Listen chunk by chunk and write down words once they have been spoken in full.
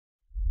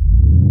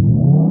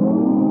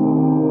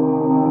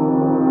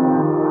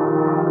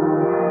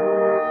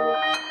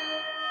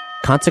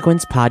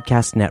Consequence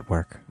Podcast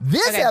Network.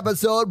 This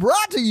episode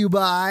brought to you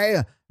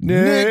by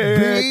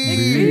Nick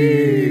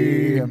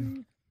B.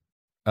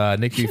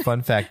 Nick B.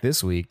 Fun fact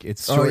this week.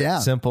 It's short,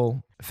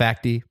 simple,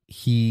 facty.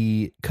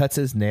 He cuts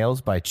his nails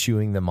by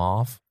chewing them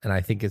off, and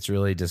I think it's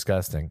really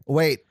disgusting.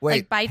 Wait.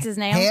 Like bites his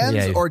nails?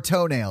 Hands or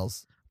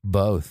toenails?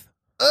 Both.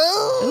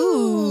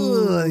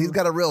 Oh, he's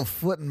got a real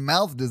foot and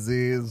mouth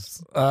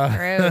disease.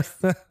 Gross.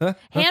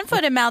 Hand,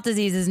 foot, and mouth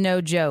disease is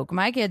no joke.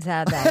 My kids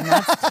had that, and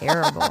that's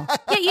terrible.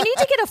 Yeah, you need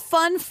to get a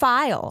fun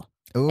file.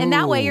 Ooh. And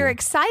that way you're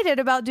excited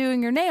about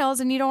doing your nails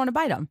and you don't want to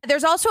bite them.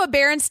 There's also a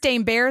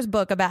Berenstain Bears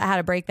book about how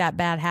to break that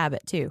bad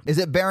habit, too. Is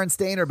it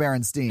Berenstain or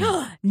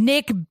Berenstein?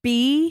 Nick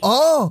B.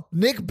 Oh,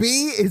 Nick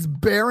B is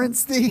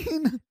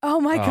Berenstein? Oh,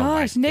 my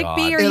gosh. my Nick God.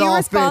 B, are It you all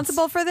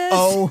responsible fits. for this?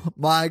 Oh,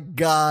 my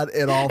God.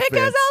 It all it fits.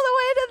 goes all the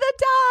way to the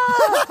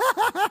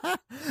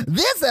top.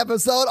 This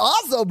episode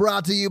also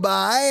brought to you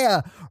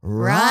by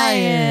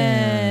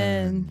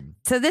Ryan.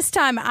 So this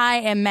time I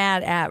am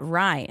mad at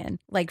Ryan,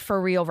 like for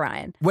real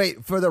Ryan.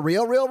 Wait, for the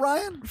real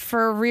Ryan?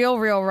 For real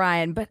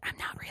Ryan, but I'm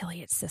not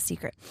really. It's a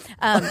secret.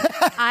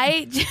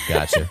 I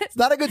Gotcha. It's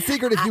not a good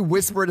secret if you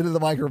whisper it into the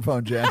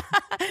microphone, Jen.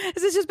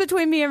 This is just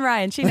between me and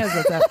Ryan. She knows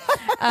what's up.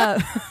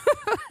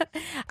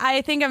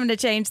 I think I'm going to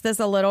change this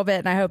a little bit,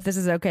 and I hope this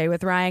is okay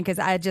with Ryan because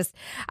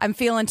I'm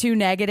feeling too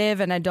negative,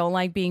 and I don't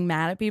like being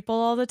mad at people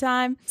all the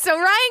time. So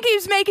Ryan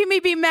keeps making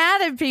me be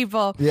mad at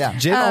people. Yeah.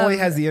 Jen only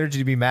has the energy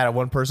to be mad at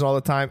one person all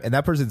the time, and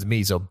that person's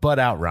me. So butt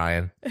out,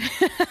 Ryan.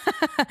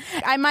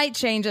 I might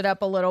change it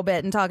up a little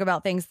bit and talk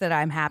about things that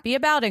I'm happy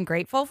about and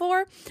grateful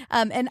for.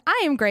 And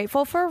I am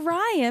grateful for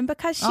Ryan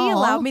because she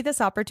allowed me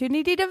this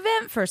opportunity to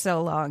vent for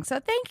so long. So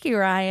thank you,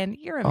 Ryan.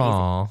 You're amazing.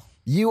 Aw.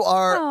 You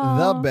are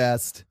the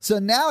best. So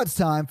now it's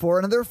time for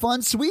another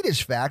fun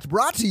Swedish fact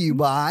brought to you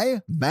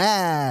by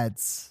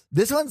Mads.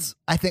 This one's,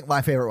 I think,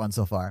 my favorite one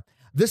so far.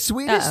 The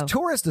Swedish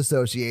Tourist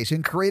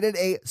Association created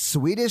a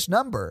Swedish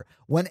number.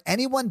 When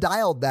anyone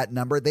dialed that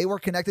number, they were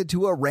connected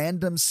to a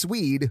random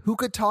Swede who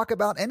could talk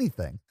about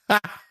anything.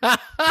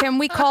 Can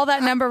we call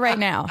that number right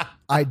now?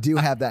 I do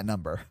have that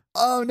number.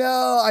 Oh,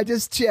 no, I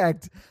just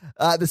checked.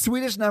 The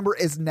Swedish number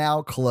is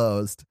now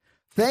closed.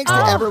 Thanks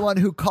to everyone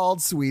who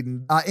called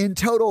Sweden. In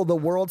total, the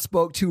world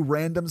spoke to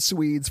random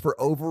Swedes for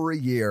over a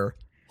year.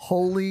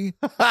 Holy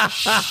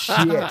shit.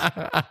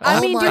 I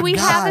mean, do we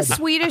have a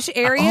Swedish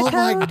area code?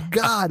 Oh, my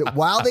God.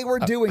 While they were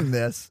doing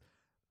this,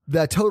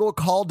 the total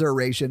call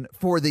duration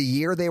for the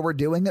year they were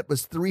doing it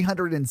was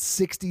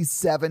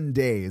 367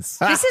 days.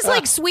 This is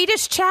like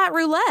Swedish chat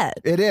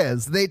roulette. It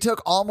is. They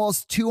took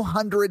almost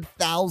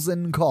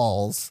 200,000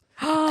 calls.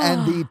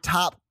 And the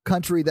top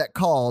country that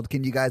called,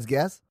 can you guys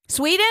guess?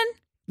 Sweden?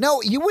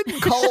 No, you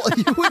wouldn't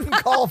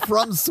call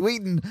from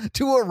Sweden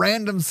to a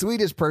random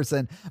Swedish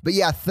person. But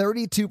yeah,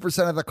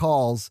 32% of the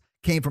calls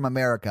came from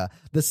America.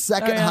 The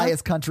second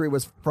highest country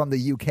was from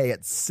the UK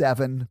at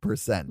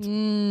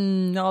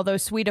 7%. All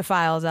those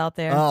Swedophiles out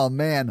there. Oh,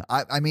 man.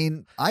 I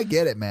mean, I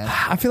get it, man.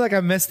 I feel like I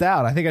missed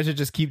out. I think I should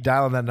just keep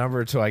dialing that number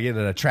until I get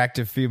an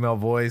attractive female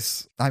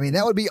voice. I mean,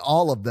 that would be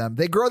all of them.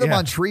 They grow them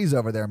on trees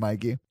over there,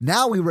 Mikey.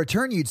 Now we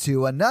return you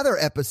to another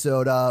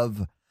episode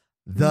of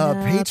The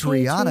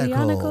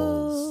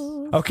Patreonicals.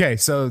 Okay,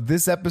 so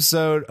this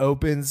episode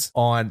opens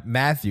on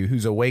Matthew,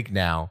 who's awake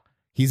now.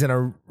 He's in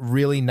a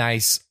really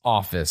nice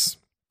office.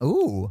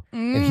 Ooh.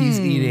 And he's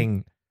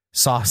eating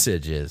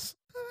sausages.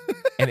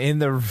 And in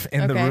the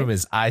room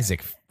is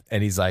Isaac.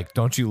 And he's like,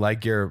 "Don't you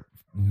like your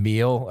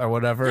meal or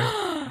whatever?"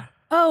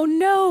 Oh,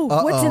 no.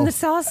 What's in the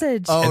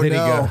sausage? Oh, and then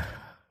no.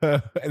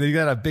 and then he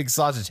got a big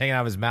sausage hanging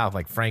out of his mouth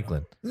like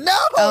Franklin. No,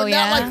 not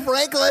like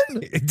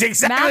Franklin.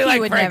 Exactly Matthew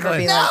like would Franklin. never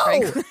be No. like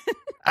Franklin.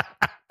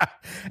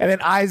 And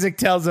then Isaac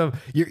tells him,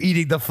 "You're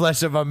eating the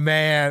flesh of a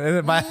man."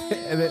 And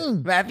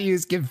then Matthew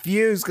is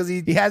confused because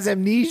he has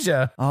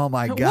amnesia. Oh,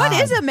 my God. What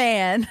is a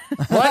man?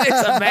 What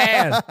is a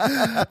man?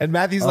 And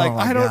Matthew's like,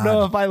 my "I don't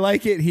know God. if I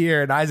like it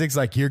here." And Isaac's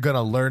like, "You're going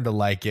to learn to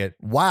like it."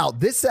 Wow,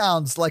 this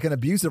sounds like an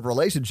abusive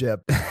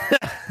relationship.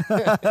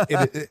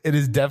 It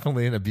is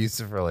definitely an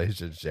abusive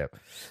relationship.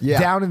 Yeah.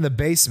 Down in the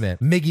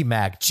basement, Miggy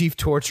Mac, chief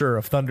torturer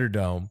of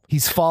Thunderdome,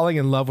 he's falling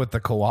in love with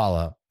the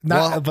koala.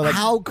 Well, But like,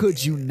 how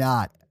could you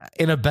not?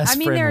 in a best I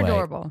mean, friend they're way.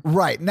 adorable.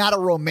 Right, not a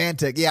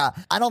romantic. Yeah,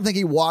 I don't think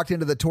he walked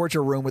into the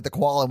torture room with the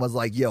koala and was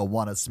like, "Yo,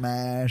 want to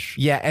smash?"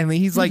 Yeah, and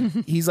he's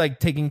like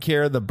taking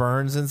care of the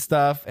burns and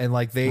stuff, and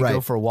like they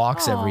go for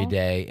walks every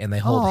day, and they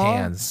hold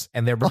hands,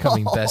 and they're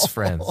becoming best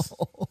friends.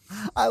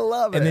 I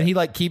love it. And then he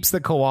like keeps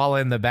the koala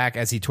in the back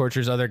as he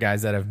tortures other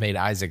guys that have made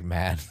Isaac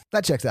mad.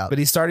 That checks out. But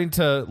he's starting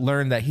to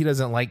learn that he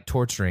doesn't like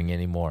torturing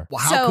anymore. Well,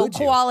 how So could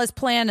you? Koala's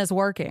plan is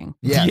working.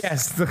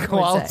 Yes. The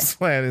koala's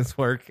plan is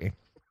working.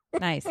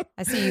 Nice.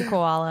 I see you,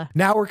 Koala.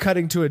 Now we're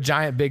cutting to a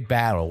giant big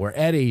battle where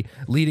Eddie,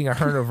 leading a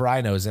herd of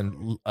rhinos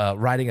and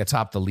riding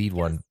atop the lead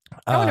one,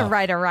 I want to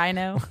ride a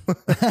rhino.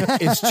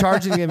 is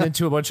charging him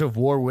into a bunch of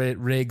war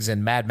rigs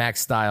and Mad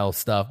Max style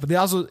stuff. But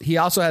he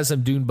also has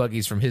some dune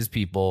buggies from his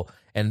people,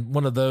 and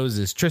one of those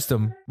is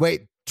Tristram.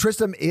 Wait,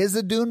 Tristram is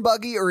a dune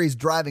buggy or he's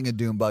driving a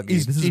dune buggy?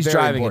 He's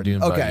driving a dune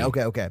buggy.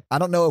 Okay. I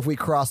don't know if we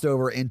crossed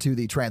over into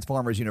the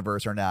Transformers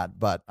universe or not,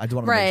 but I just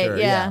want to make sure.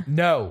 Yeah.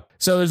 No.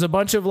 So there's a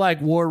bunch of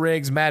like war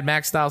rigs, Mad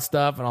Max style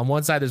stuff. And on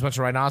one side, there's a bunch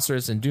of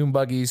rhinoceros and dune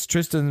buggies.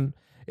 Tristan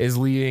is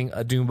leading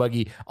a dune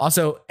buggy.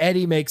 Also,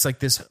 Eddie makes like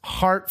this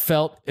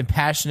heartfelt and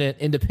passionate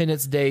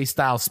Independence Day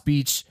style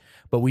speech,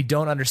 but we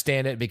don't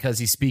understand it because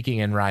he's speaking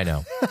in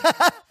Rhino.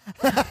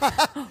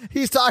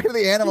 He's talking to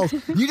the animals.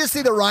 You just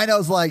see the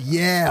rhinos like,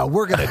 yeah,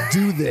 we're going to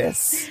do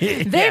this.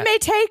 They may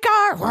take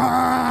our,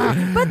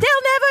 but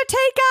they'll never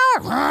take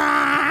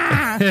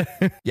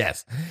our.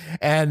 Yes.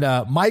 And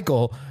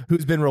Michael,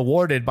 who's been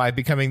rewarded by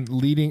becoming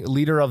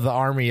leader of the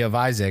army of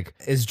Isaac,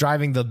 is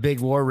driving the big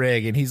war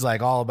rig, and he's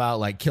like all about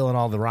like killing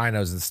all the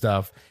rhinos and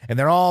stuff. And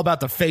they're all about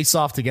to face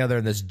off together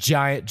in this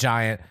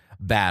giant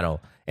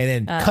battle.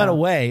 And then cut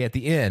away at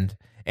the end,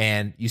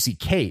 and you see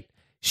Kate.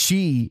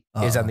 She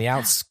is on the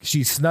outs.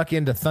 She snuck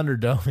into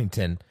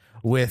Thunderdomington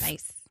with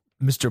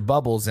Mr.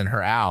 Bubbles and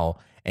her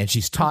owl, and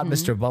she's taught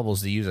Mr.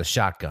 Bubbles to use a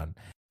shotgun.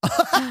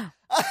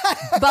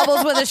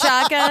 Bubbles with a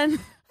shotgun?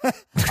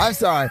 I'm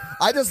sorry.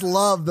 I just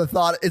love the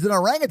thought. It's an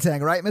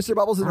orangutan, right? Mr.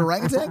 Bubbles is an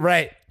orangutan?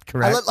 Right.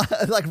 Correct.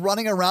 Like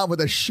running around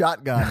with a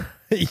shotgun.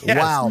 Yes.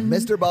 Wow.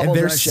 Mr. Bubbles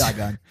and a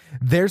shotgun.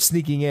 They're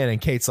sneaking in, and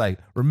Kate's like,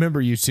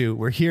 remember, you two,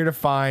 we're here to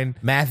find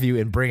Matthew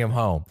and bring him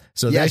home.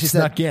 So they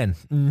snuck in.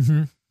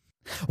 Mm-hmm.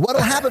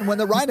 What'll happen when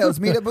the rhinos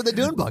meet up with the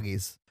dune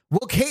buggies?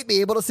 Will Kate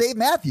be able to save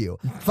Matthew?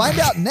 Find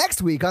out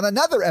next week on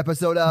another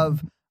episode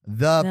of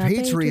The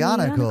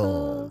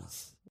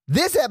Patreonicals.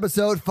 This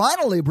episode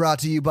finally brought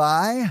to you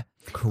by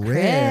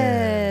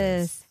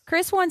Chris.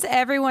 Chris wants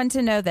everyone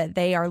to know that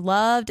they are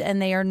loved and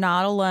they are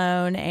not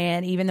alone.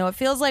 And even though it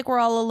feels like we're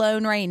all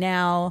alone right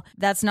now,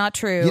 that's not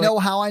true. You know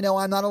how I know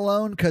I'm not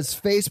alone? Because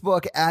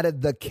Facebook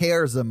added the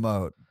cares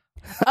emote.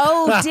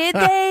 Oh, did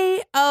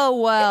they?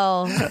 Oh,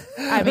 well,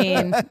 I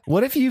mean.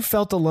 What if you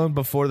felt alone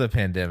before the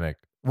pandemic?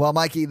 Well,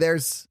 Mikey,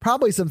 there's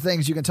probably some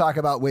things you can talk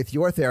about with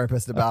your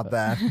therapist about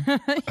that.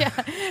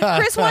 Yeah.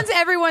 Chris wants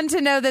everyone to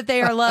know that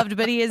they are loved,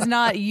 but he is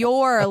not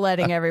your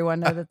letting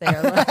everyone know that they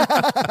are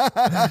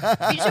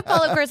loved. You should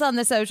follow Chris on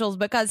the socials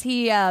because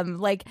he,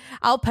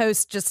 I'll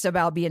post just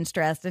about being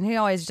stressed, and he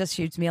always just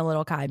shoots me a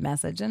little kind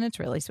message, and it's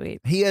really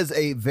sweet. He is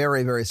a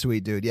very, very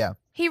sweet dude, yeah.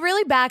 He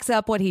really backs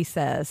up what he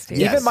says. Dude.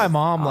 Even my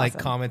mom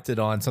commented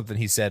on something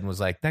he said and was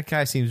like, that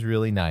guy seems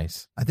really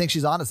nice. I think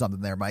she's onto something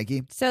there,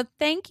 Mikey. So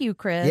thank you,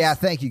 Chris. Yeah,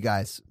 thank you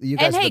guys. You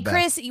guys and hey,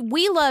 Chris,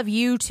 we love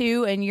you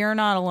too, and you're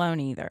not alone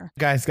either.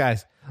 Guys,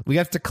 we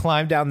have to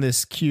climb down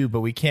this cube,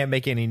 but we can't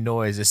make any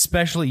noise,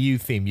 especially you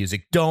theme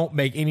music. Don't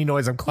make any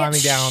noise. I'm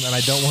climbing down, and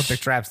I don't want the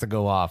traps to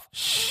go off.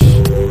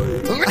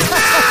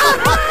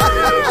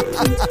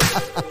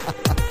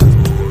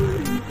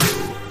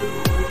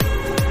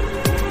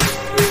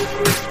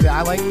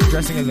 I like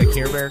dressing as a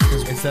Care Bear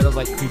because instead of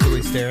like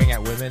creepily staring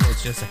at women,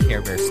 it's just a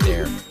Care Bear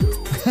stare.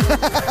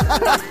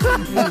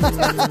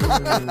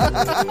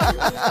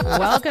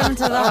 Welcome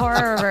to the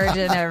Horror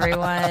Virgin,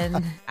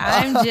 everyone.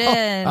 I'm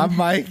Jen. I'm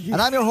Mike.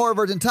 And I'm your Horror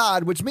Virgin,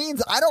 Todd, which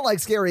means I don't like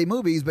scary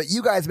movies, but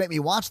you guys make me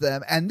watch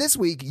them. And this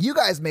week, you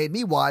guys made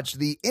me watch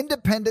the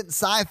independent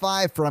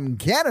sci-fi from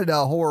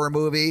Canada horror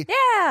movie,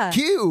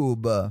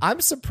 Cube. I'm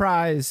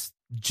surprised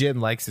Jen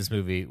likes this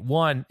movie.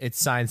 One, it's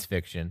science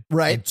fiction.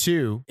 Right. And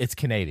two, it's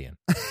Canadian.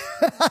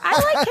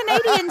 I like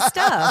Canadian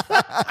stuff.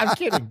 I'm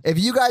kidding. If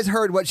you guys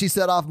heard what she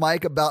said off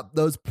mic about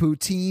those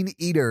poutine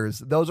eaters,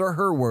 those are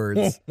her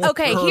words.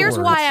 Okay, here's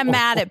why I'm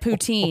mad at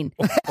poutine.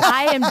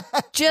 I am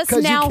just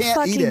now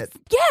fucking eat it.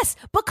 Yes,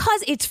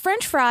 because it's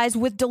French fries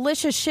with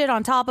delicious shit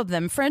on top of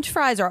them. French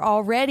fries are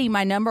already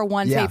my number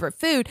one favorite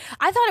food.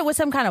 I thought it was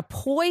some kind of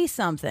poi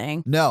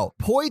something. No,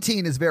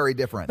 poutine is very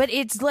different. But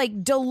it's like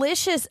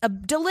a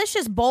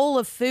delicious bowl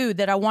of food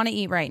that I want to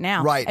eat right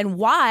now. Right. And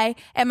why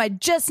am I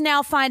just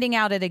now finding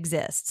out it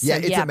exists? Yeah,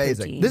 So, it's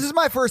amazing. poutine. This is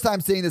my first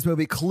time seeing this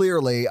movie,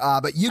 clearly,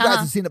 but you guys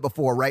have seen it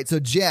before, right? So,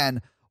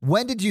 Jen,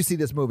 when did you see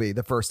this movie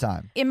the first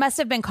time? It must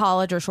have been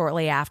college or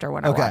shortly after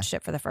when I watched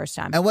it for the first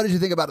time. And what did you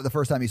think about it the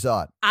first time you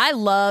saw it? I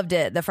loved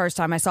it the first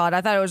time I saw it.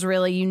 I thought it was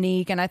really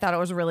unique and I thought it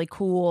was really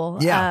cool.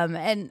 Yeah.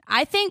 And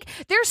I think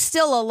there's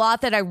still a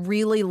lot that I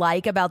really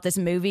like about this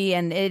movie,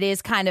 and it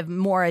is kind of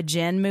more a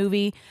Jen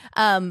movie.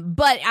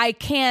 But I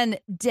can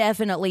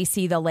definitely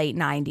see the late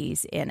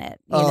 90s in it.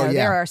 You know,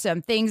 there are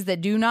some things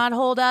that do not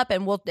hold up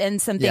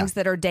and some things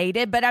that are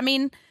dated. But I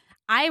mean,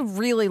 I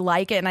really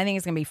like it, and I think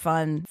it's going to be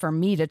fun for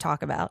me to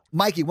talk about.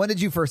 Mikey, when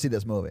did you first see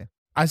this movie?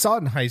 I saw it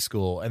in high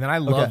school, and then I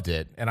loved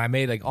it, and I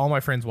made like all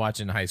my friends watch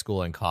it in high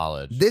school and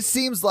college. This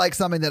seems like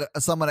something that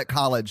someone at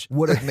college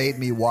would have made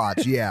me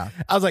watch, yeah.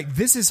 I was like,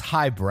 this is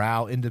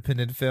highbrow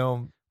independent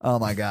film. Oh,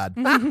 my God.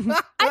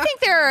 I think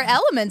there are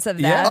elements of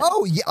that. Yeah.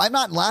 Oh, yeah. I'm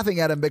not laughing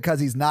at him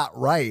because he's not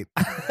right.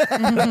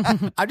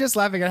 I'm just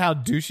laughing at how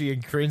douchey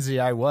and cringy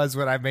I was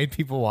when I made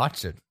people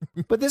watch it.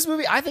 But this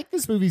movie, I think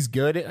this movie's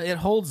good. It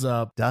holds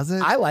up. Does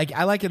it? I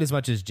like it as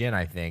much as Jen,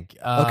 I think.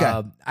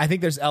 Okay. I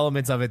think there's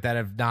elements of it that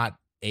have not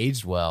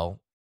aged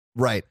well.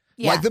 Right.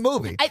 Yeah. Like the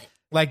movie.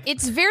 Like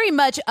It's very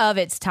much of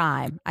its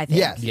time, I think.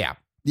 Yes. yeah.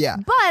 Yeah.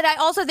 But I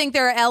also think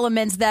there are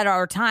elements that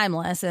are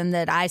timeless and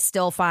that I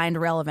still find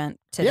relevant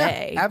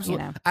today. Yeah,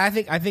 absolutely. You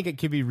know? I think it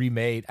could be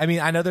remade. I mean,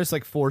 I know there's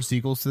like 4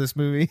 sequels to this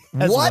movie.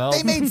 As What? well.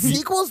 They made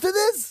sequels to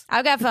this?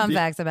 I've got fun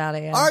facts about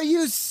it. Yeah. Are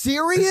you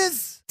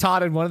serious?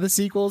 Todd, in one of the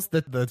sequels,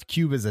 the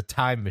cube is a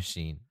time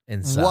machine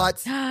inside. What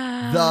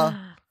the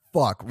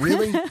fuck?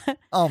 Really?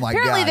 Oh my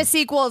Apparently god. the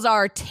sequels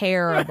are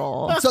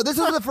terrible. So this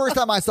is the first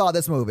time I saw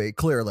this movie,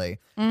 clearly.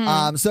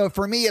 So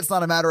for me, it's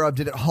not a matter of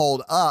did it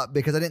hold up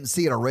because I didn't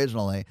see it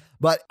originally.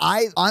 But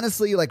I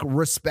honestly like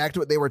respect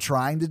what they were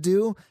trying to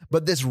do.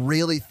 But this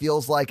really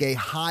feels like a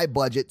high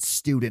budget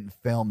student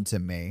film to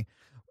me.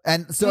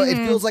 And so it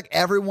feels like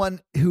everyone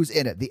who's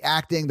in it, the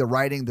acting, the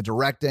writing, the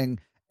directing,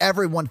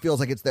 everyone feels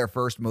like it's their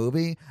first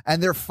movie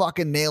and they're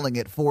fucking nailing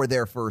it for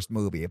their first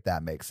movie, if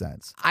that makes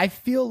sense. I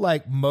feel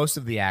like most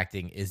of the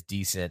acting is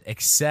decent,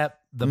 except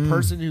the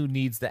person who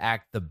needs to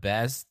act the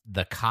best,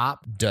 the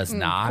cop, does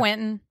not.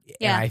 Quentin. And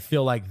Yeah. I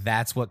feel like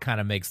that's what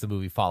kind of makes the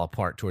movie fall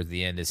apart towards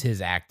the end is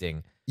his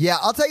acting. Yeah,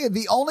 I'll tell you,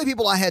 the only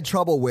people I had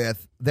trouble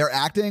with their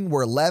acting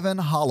were Levin,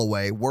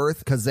 Holloway,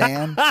 Worth,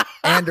 Kazan,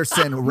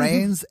 Anderson,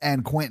 Rains,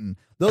 and Quentin.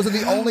 Those are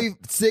the only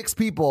 6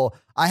 people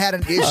I had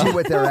an issue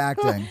with their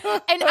acting.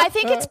 And I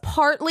think it's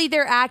partly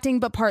their acting,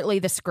 but partly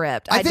the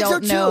script. I think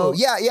don't so know. too.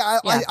 Yeah.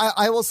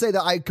 I will say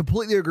that I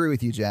completely agree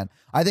with you, Jen.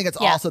 I think it's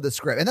Yeah. also the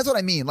script. And that's what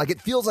I mean. Like,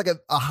 it feels like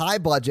a high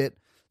budget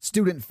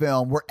student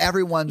film where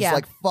everyone's Yeah.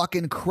 like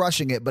fucking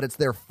crushing it, but it's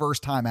their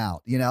first time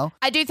out, you know?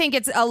 I do think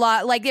it's a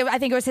lot like I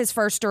think it was his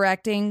first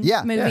directing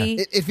Yeah, movie.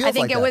 yeah. It feels I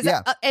think like it that, was,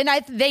 yeah. and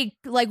they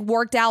like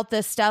worked out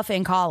this stuff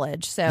in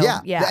college. So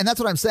yeah, And that's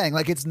what I'm saying.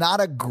 Like, it's not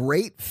a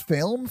great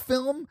film,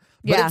 but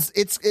Yeah.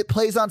 it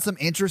plays on some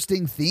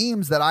interesting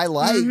themes that I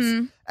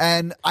liked,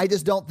 and I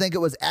just don't think it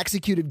was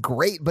executed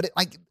great. But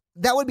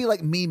that would be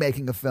like me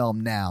making a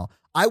film now.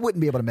 I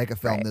wouldn't be able to make a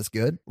film Right. this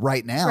good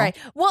right now. Right.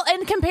 Well,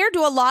 and compared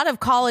to a lot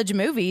of college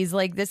movies,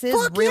 like this is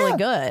Fuck really yeah.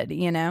 good,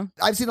 you know?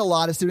 I've seen a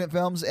lot of student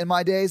films in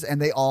my days,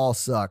 and they all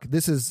suck.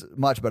 This is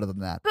much better than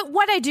that. But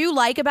what I do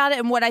like about it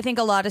and what I think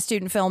a lot of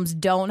student films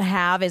don't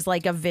have is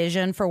like a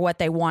vision for what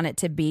they want it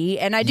to be.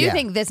 And I do Yeah.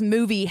 think this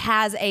movie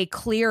has a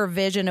clear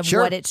vision of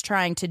Sure. what it's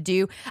trying to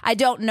do. I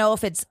don't know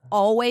if it's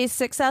always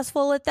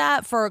successful at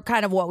that for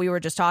kind of what we were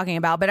just talking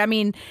about. But I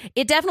mean,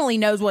 it definitely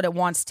knows what it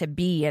wants to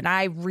be. And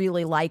I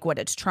really like what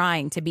it's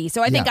trying to be.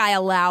 So I think Yeah. I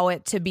allow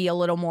it to be a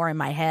little more in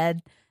my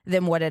head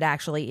than what it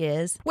actually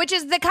is, which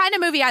is the kind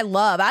of movie I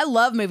love. I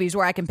love movies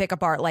where I can pick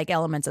apart like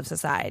elements of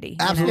society. you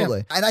know?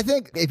 Absolutely. And I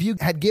think if you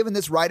had given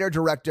this writer,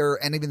 director,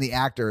 and even the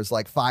actors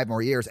like 5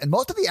 more years, and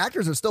most of the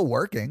actors are still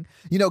working,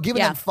 giving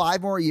Yeah. them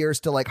 5 more years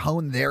to like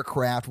hone their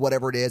craft,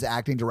 whatever it is,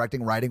 acting,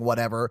 directing, writing,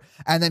 whatever,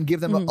 and then give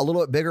them a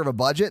little bit bigger of a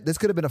budget, this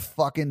could have been a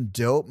fucking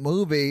dope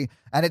movie.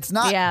 And it's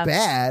not Yeah.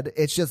 bad.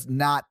 It's just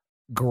not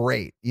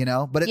great,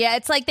 But Yeah,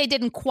 it's like they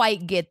didn't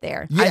quite get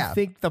there. yeah. I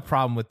think the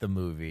problem with the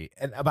movie,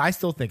 but I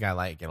still think I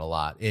like it a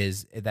lot,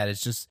 is that it's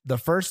just the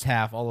first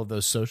half, all of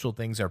those social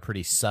things are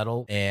pretty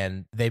subtle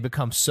and they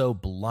become so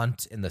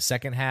blunt in the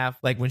second half.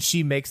 Like when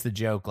she makes the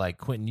joke, like,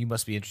 Quentin, you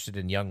must be interested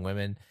in young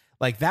women.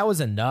 Like that was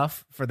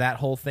enough for that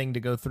whole thing to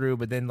go through.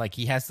 But then like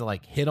he has to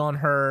like hit on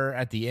her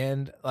at the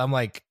end. I'm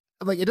like,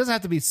 it doesn't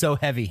have to be so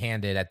heavy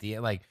handed at the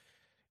end. Like,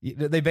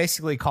 they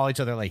basically call each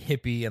other like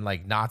hippie and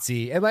like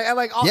Nazi and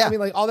all, Yeah. I mean,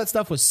 like all that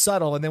stuff was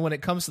subtle. And then when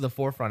it comes to the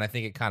forefront, I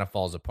think it kind of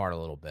falls apart a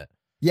little bit.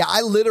 Yeah,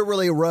 I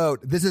literally wrote,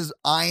 this is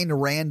Ayn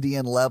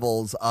Randian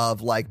levels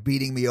of like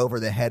beating me over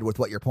the head with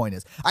what your point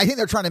is. I think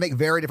they're trying to make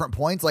very different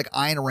points. Like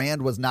Ayn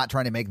Rand was not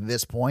trying to make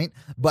this point,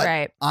 but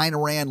Right.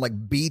 Ayn Rand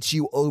like beats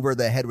you over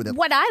the head with it.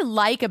 What I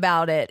like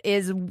about it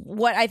is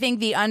what I think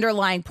the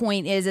underlying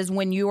point is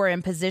when you are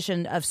in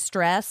position of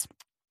stress.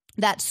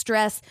 That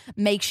stress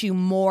makes you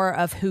more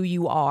of who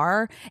you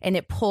are and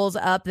it pulls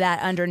up that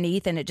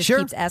underneath and it just Sure.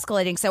 keeps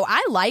escalating. So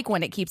I like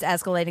when it keeps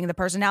escalating the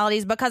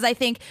personalities because I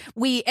think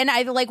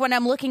I like when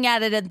I'm looking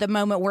at it at the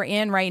moment we're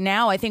in right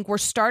now, I think we're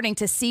starting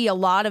to see a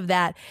lot of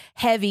that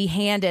heavy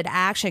handed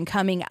action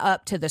coming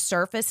up to the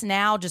surface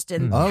now, just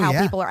in Oh, how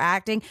yeah. people are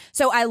acting.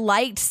 So I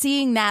liked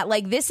seeing that.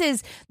 Like this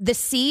is the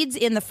seeds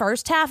in the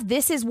first half.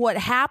 This is what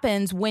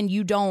happens when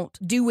you don't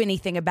do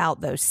anything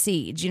about those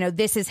seeds.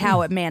 This is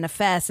how it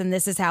manifests and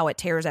this is how it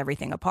tears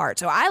everything apart.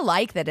 So I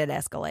like that it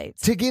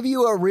escalates. To give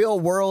you a real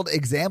world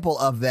example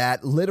of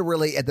that,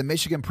 literally at the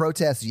Michigan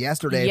protests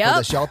yesterday for Yep.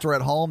 the shelter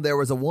at home, there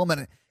was a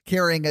woman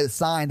carrying a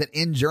sign that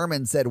in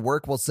German said,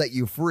 "Work will set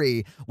you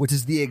free," which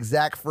is the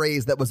exact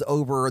phrase that was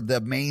over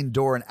the main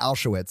door in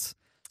Auschwitz.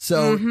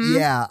 So,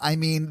 yeah, I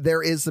mean,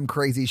 there is some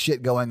crazy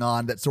shit going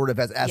on that sort of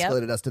has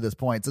escalated us to this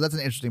point. So that's an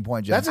interesting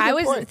point, Jen. That's a I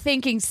good was point.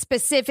 thinking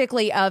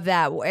specifically of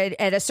that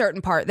at a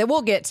certain part that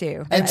we'll get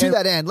to. And to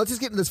that end, let's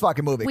just get into this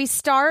fucking movie. We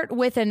start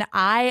with an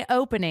eye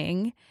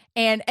opening,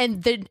 and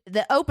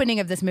the opening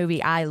of this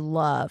movie I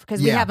love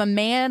because we Yeah. have a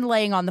man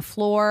laying on the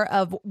floor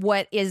of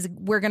what is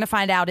we're going to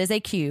find out is a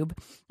cube,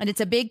 and it's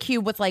a big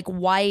cube with like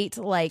white,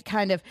 like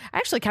kind of. I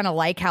actually kind of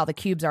like how the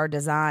cubes are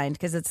designed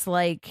because it's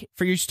like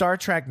For you Star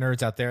Trek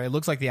nerds out there, it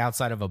looks like the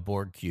outside of a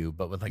board cube,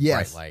 but with like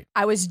Yes. bright light.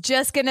 I was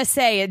just going to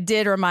say it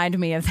did remind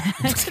me of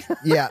that.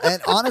 Yeah,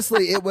 and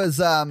honestly, it was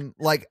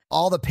like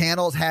all the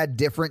panels had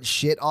different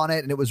shit on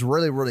it, and it was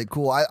really, really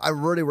cool. I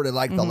really, really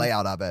liked the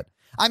layout of it.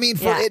 I mean,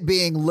 for it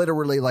being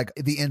literally like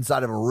the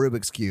inside of a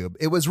Rubik's Cube,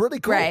 it was really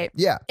cool. Right.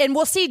 Yeah. And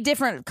we'll see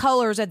different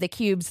colors of the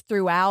cubes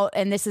throughout,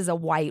 and this is a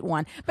white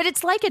one. But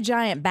it's like a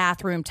giant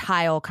bathroom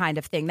tile kind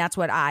of thing. That's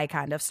what I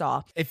kind of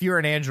saw. If you're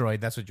an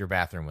android, that's what your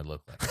bathroom would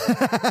look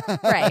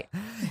like. Right.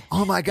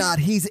 Oh my God,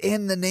 he's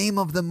in the name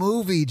of the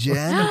movie,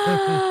 Jen.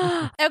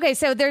 Okay,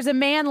 so there's a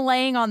man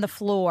laying on the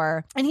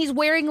floor, and he's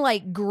wearing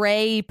like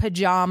gray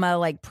pajama,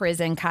 like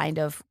prison kind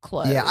of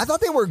clothes. Yeah, I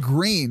thought they were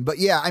green, but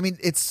yeah, I mean,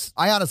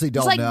 I honestly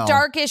don't it's like know.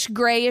 darkish,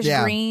 grayish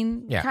Yeah.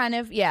 green Yeah. kind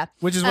of. Yeah.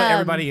 Which is what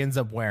everybody ends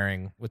up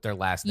wearing with their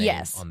last name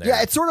Yes. on there.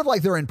 Yeah, it's sort of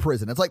like they're in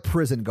prison. It's like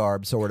prison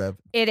garb, sort of.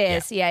 It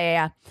is.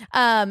 Yeah.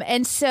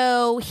 And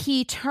so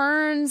he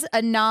turns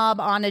a knob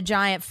on a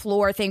giant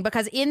floor thing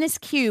because in this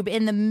cube,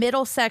 in the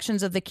middle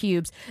sections of the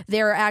cubes,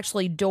 there are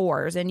actually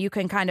doors, and you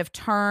can kind of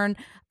turn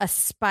a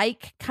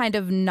spike kind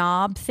of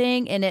knob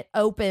thing, and it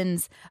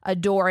opens a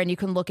door, and you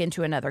can look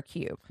into another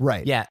cube.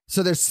 Right. Yeah.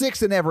 So there's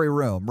 6 in every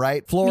room,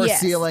 right? Floor, Yes.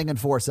 ceiling, and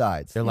 4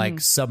 sides. They're like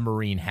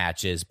submarine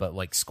hatches, but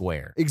like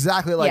square.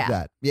 Exactly like Yeah.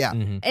 that. Yeah.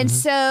 And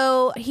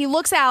so he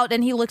looks out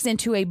and he looks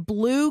into a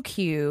blue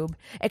cube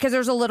because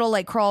there's a little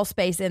like crawl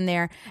space in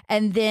there.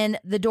 And then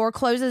the door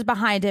closes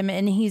behind him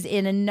and he's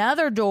in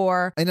another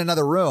door, In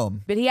another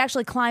room. but he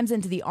actually climbs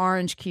into the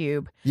orange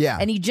cube. Yeah.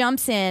 And he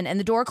jumps in and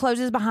the door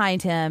closes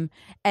behind him.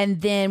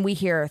 And then we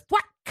hear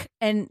thwack.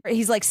 And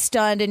he's like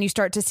stunned, and you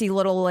start to see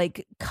little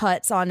like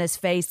cuts on his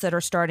face that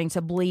are starting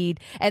to bleed.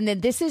 And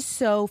then this is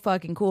so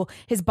fucking cool.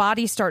 His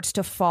body starts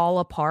to fall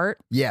apart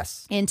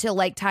Yes. into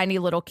like tiny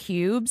little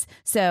cubes.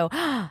 So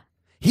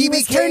He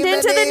was became turned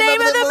into the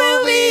name of the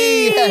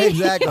movie. Yeah,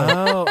 exactly.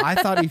 Oh, I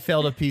thought he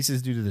fell to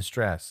pieces due to the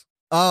stress.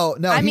 Oh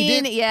no! I he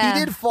mean, did, yeah.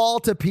 he did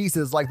fall to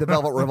pieces like the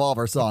Velvet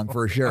Revolver song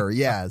for sure.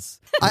 Yes,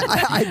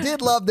 I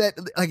did love that.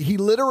 Like he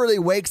literally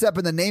wakes up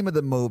in the name of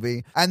the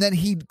movie, and then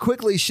he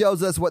quickly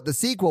shows us what the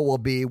sequel will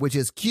be, which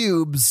is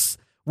cubes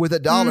with a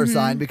dollar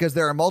sign because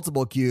there are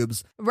multiple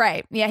cubes.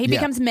 right. Yeah. He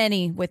becomes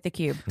many with the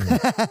cube.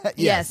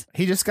 Yes.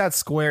 He just got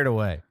squared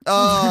away.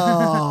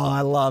 Oh,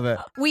 I love it.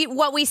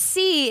 What we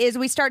see is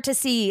we start to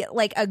see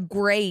like a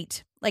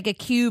grate, like a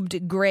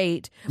cubed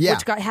grate, Yeah.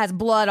 which has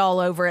blood all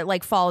over it,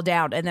 like fall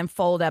down and then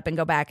fold up and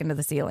go back into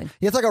the ceiling.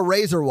 Yeah, it's like a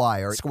razor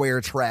wire square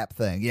trap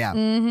thing. Yeah.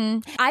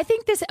 I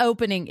think this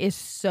opening is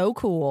so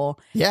cool.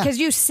 Yeah. Because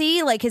you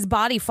see like his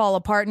body fall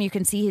apart and you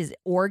can see his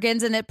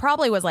organs, and it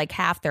probably was like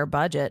half their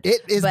budget.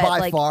 It is But, by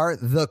like, far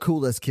the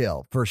coolest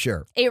kill for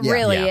sure. It Yeah.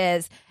 really Yeah.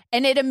 is.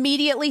 And it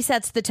immediately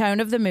sets the tone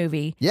of the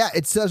movie. Yeah,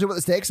 it tells you what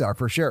the stakes are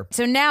for sure.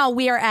 So now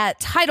we are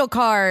at title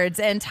cards.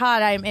 And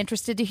Todd, I'm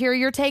interested to hear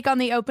your take on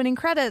the opening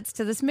credits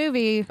to this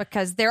movie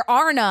because there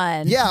are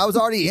none. Yeah, I was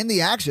already in the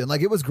action.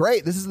 Like it was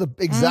great. This is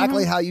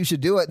exactly how you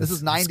should do it. This is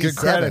It's 97. good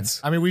credits.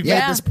 I mean, we've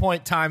Yeah. made this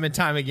point time and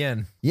time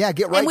again. Yeah,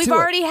 get right And we've to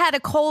already had a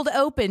cold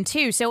open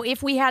too. So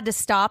if we had to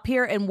stop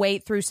here and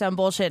wait through some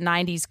bullshit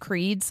 90s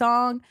Creed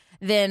song,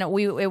 then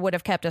it would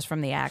have kept us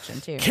from the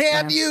action too. it.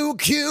 Can you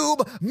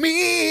cube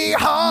me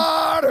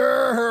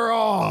harder?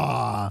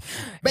 Oh.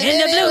 In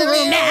the blue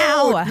room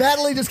now.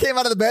 Natalie just came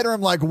out of the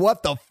bedroom like,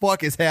 what the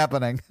fuck is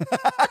happening?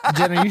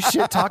 Jen, are you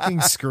shit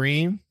talking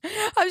Scream?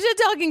 I'm just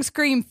talking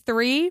Scream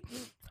 3,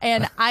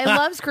 and I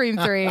love Scream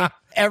 3.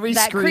 Every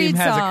That Scream Creed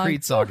has song. a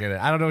Creed song in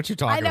it. I don't know what you're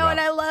talking I know, about. and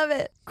I love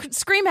it.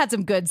 Scream had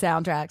some good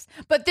soundtracks,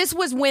 but this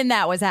was when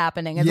that was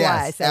happening. Is why I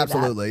Yes, say that.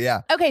 absolutely.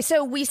 Yeah. Okay,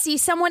 so we see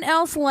someone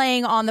else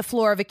laying on the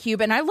floor of a cube,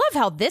 and I love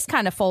how this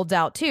kind of folds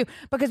out too,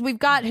 because we've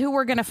got who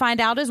we're going to find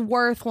out is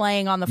Worth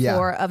laying on the Yeah.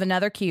 floor of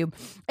another cube,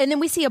 and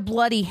then we see a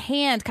bloody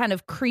hand kind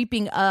of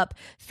creeping up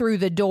through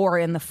the door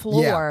in the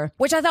floor,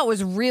 which I thought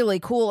was really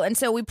cool. And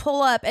so we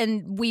pull up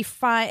and we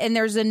find, and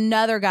there's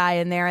another guy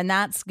in there, and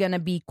that's going to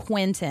be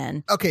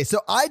Quentin. Okay,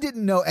 so I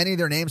didn't know any of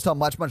their names till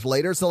much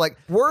later. So like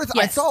Worth,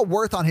 I Yes. saw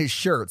Worth on his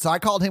shirt, so I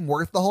called him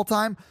Worth the whole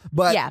time.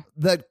 But Yeah.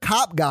 the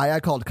cop guy I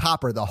called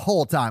Copper the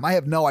whole time. I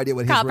have no idea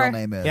what his Copper. real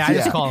name is. Yeah, I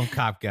just call him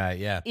Cop Guy.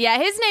 Yeah. Yeah,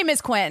 his name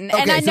is Quentin.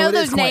 And Okay, I so know it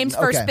is those names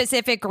Quentin. for Okay.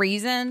 specific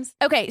reasons.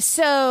 Okay,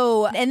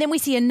 so, and then we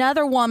see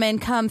another woman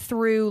come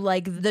through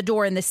like the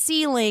door in the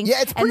ceiling.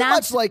 Yeah, it's and pretty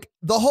much like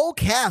the whole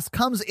cast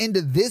comes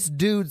into this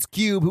dude's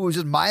cube who was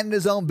just minding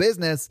his own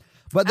business.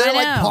 But they're I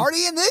like know.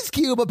 partying in this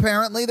cube,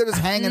 apparently. They're just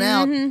hanging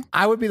out.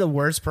 I would be the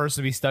worst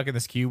person to be stuck in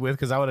this cube with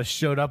because I would have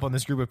showed up on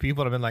this group of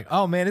people and have been like,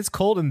 oh man, it's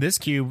cold in this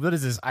cube. What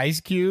is this, ice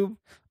cube?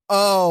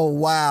 Oh,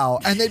 wow.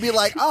 And they'd be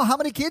like, oh, how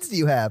many kids do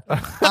you have?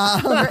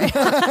 Because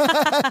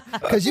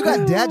you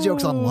got dad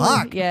jokes on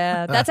lock.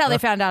 Yeah, that's how they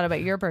found out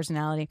about your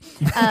personality.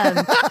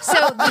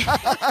 So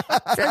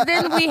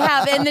then we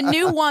have, and the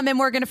new woman,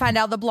 we're going to find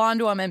out, the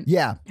blonde woman.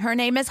 Yeah. Her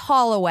name is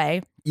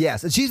Holloway.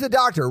 Yes, and she's a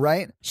doctor,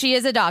 right? She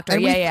is a doctor.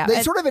 And yeah.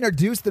 They sort of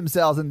introduce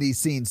themselves in these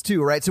scenes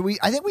too, right? So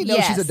I think we know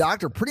she's a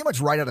doctor pretty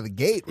much right out of the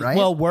gate, right?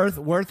 Well,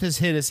 Worth has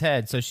hit his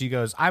head, so she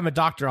goes, "I'm a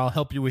doctor. I'll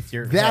help you with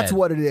your." That's head.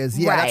 what it is.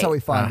 Yeah, that's how we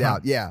find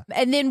out. Yeah,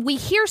 and then we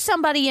hear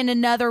somebody in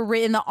in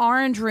the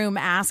orange room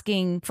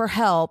asking for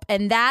help,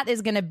 and that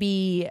is going to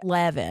be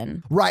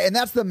Levin, right? And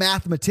that's the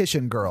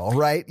mathematician girl,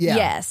 right? Yeah.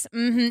 Yes.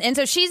 And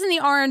so she's in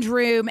the orange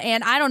room,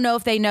 and I don't know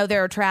if they know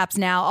there are traps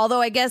now.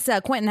 Although I guess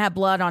Quentin had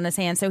blood on his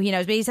hands, so he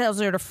knows. But he tells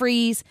her to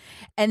freeze,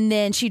 and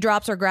then she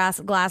drops her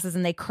glasses,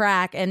 and they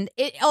crack, and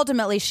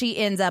ultimately she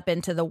ends up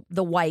into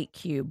the white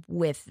cube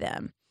with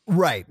them.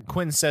 Right.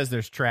 Quentin says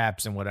there's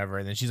traps and whatever,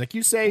 and then she's like,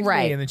 "You saved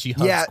me," and then she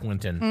hugs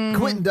Quentin.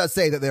 Quentin does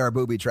say that there are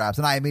booby traps,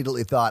 and I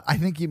immediately thought, I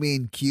think you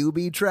mean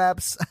QB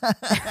traps.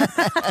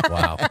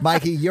 Wow.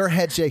 Mikey, your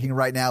head shaking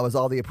right now is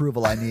all the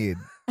approval I need.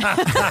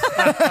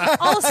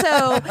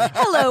 Also,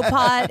 hello,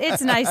 Pot.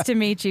 It's nice to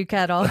meet you,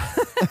 Kettle.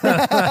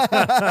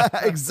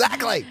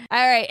 Exactly.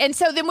 All right. And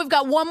so then we've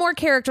got one more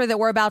character that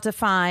we're about to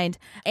find.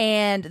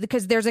 And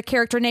because there's a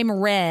character named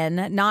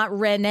Ren, not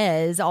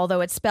Rennes,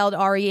 although it's spelled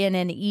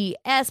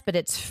Rennes, but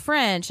it's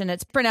French and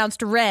it's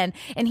pronounced Ren.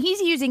 And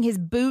he's using his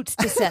boots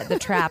to set the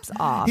traps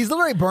off. He's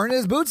literally burning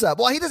his boots up.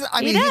 Well, he doesn't.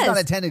 I mean, he's not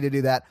intending to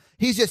do that.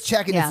 He's just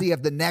checking to see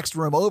if the next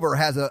room over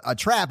has a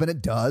trap, and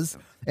it does.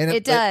 And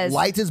it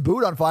lights his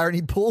boot on fire, and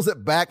he pulls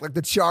it back like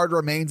the charred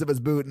remains of his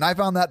boot. And I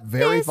found that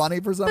very funny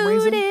for some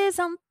reason. Boot is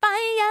on fire.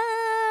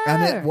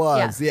 And it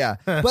was, yeah.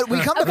 But we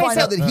come to find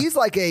out that he's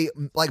like a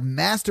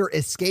master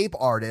escape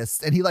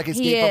artist, and he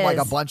escaped from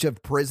a bunch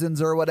of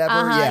prisons or whatever.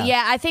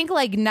 Yeah, I think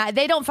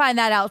they don't find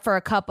that out for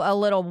a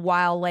little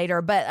while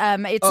later, but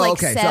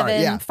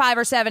it's 5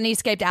 or 7. He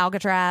escaped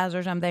Alcatraz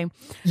or something.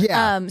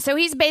 Yeah. So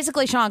he's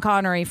basically Sean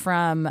Connery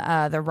from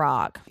The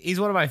Rock. He's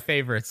one of my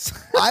favorites.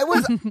 I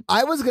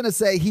was gonna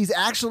say he's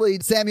actually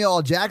Samuel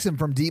L. Jackson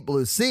from Deep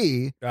Blue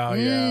Sea. Oh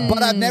yeah.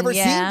 But I've never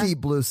seen Deep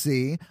Blue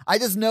Sea. I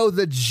just know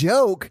the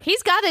joke.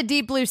 He's got a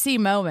Deep Blue Sea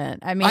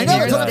moment. I mean, I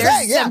know,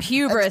 there's some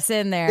hubris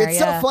in there. It's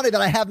so funny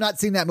that I have not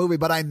seen that movie,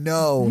 but I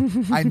know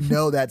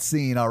that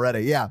scene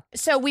already. Yeah.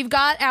 So we've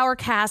got our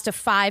cast of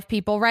 5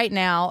 people right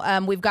now.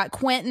 We've got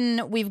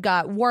Quentin, we've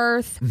got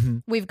Worth,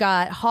 we've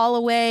got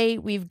Holloway,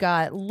 we've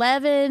got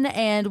Levin,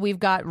 and we've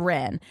got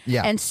Ren.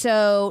 Yeah. And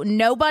so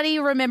nobody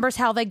remembers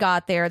how they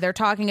got there. They're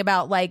talking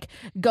about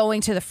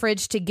going to the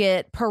fridge to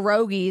get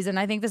pierogies, and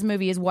I think this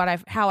movie is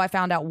how I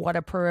found out what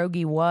a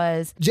pierogi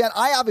was. Jen,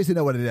 I obviously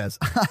know what it is.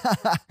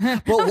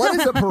 But what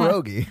is a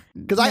pierogi?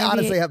 Because I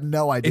honestly have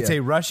no idea. It's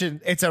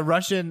a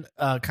Russian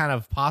kind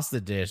of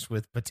pasta dish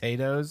with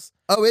potatoes.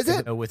 Oh, is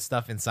it? With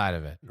stuff inside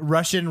of it.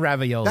 Russian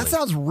ravioli. That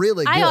sounds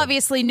really good. I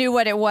obviously knew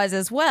what it was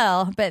as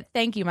well, but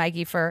thank you,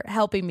 Mikey, for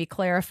helping me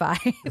clarify.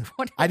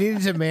 I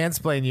needed to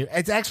mansplain you.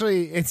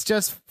 It's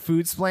just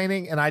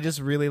food-splaining, and I just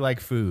really like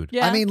food.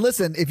 Yeah. I mean,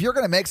 listen, if you're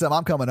going to make some,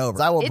 I'm coming over.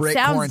 I will break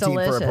quarantine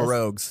for a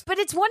pierogs. But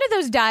it's one of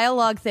those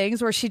dialogue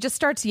things where she just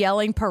starts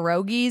yelling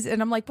pierogies,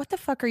 and I'm like, what the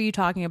fuck are you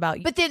talking about?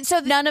 But then, so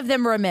none of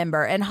them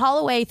remember, and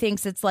Holloway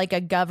thinks it's like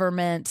a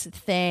government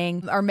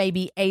thing, or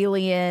maybe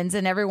aliens,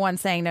 and everyone's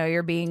saying, no,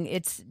 you're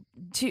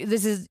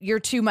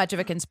too much of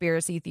a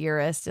conspiracy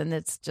theorist, and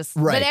it's just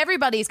but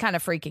everybody's kind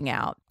of freaking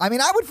out. I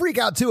mean, I would freak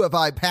out too if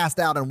I passed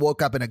out and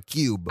woke up in a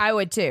cube. I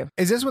would too.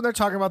 Is this when they're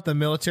talking about the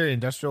military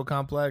industrial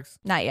complex?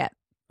 Not yet.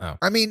 Oh.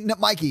 I mean, no,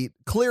 Mikey,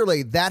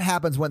 clearly that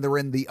happens when they're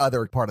in the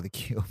other part of the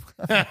cube.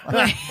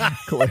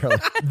 Clearly.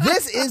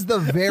 This is the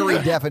very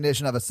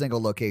definition of a single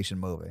location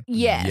movie.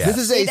 Yes. This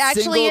is a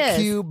single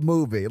cube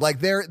movie.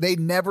 They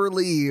never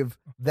leave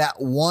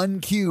that one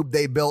cube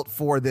they built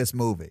for this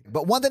movie.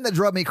 But one thing that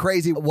drove me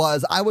crazy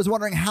was I was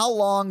wondering how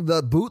long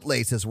the boot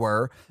laces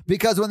were,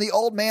 because when the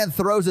old man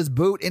throws his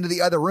boot into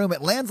the other room,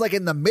 it lands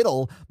in the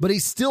middle, but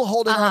he's still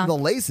holding on to the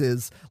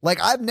laces.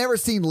 I've never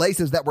seen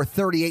laces that were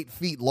 38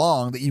 feet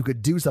long that you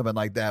could do something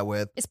like that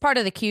with. It's part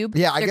of the cube.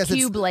 Yeah, I guess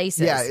cube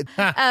laces.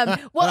 Yeah.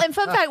 Well, in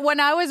fun fact, when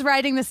I was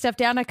writing this stuff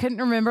down, I couldn't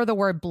remember the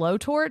word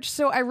blowtorch,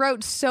 so I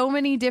wrote so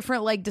many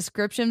different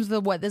descriptions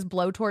of what this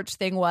blowtorch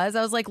thing was.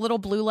 I was like little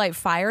blue light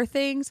fire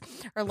things,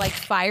 or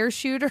fire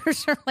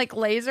shooters, or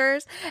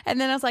lasers,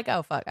 and then I was like,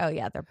 oh fuck, oh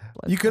yeah, they're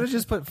blowtorch. You could have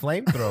just put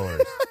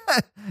flamethrowers.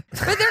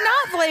 But they're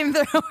not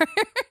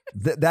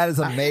flamethrowers. That is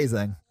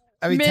amazing.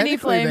 I mean, mini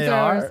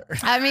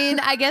flamethrowers. I mean,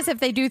 I guess if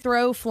they do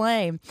throw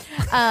flame.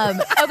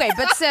 Okay,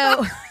 but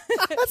so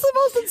that's the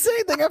most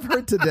insane thing I've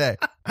heard today.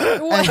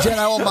 And Jen,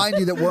 I will mind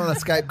you that we're on a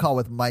Skype call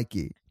with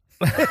Mikey.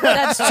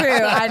 That's true.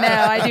 I know.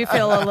 I do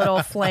feel a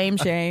little flame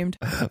shamed.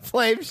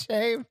 Flame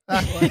shame. But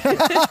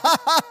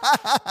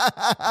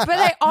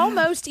I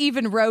almost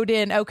even wrote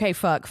in, okay,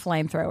 fuck,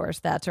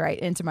 flamethrowers. That's right,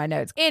 into my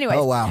notes. Anyways.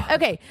 Oh, wow.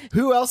 Okay.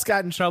 Who else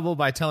got in trouble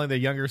by telling their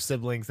younger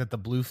siblings that the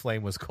blue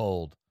flame was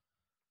cold?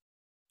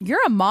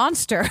 You're a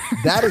monster.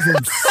 That is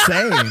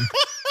insane.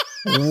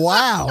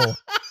 Wow.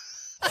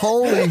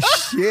 Holy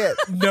shit.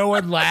 No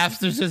one laughs.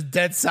 There's just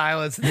dead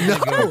silence. No,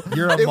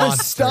 you're a monster. It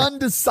was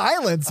stunned to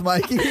silence,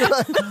 Mikey.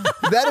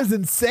 That is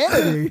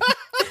insanity.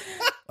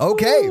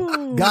 Okay,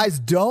 Ooh. guys,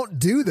 don't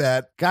do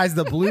that. Guys,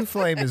 the blue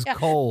flame is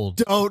cold.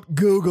 Don't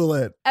Google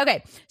it.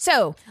 Okay,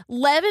 so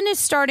Levin is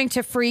starting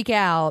to freak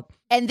out.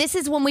 And this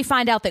is when we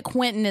find out that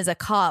Quentin is a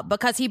cop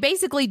because he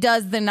basically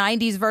does the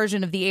 90s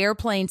version of the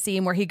airplane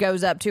scene where he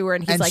goes up to her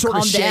and he's like, sort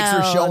calm of shakes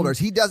down. her shoulders.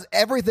 He does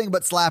everything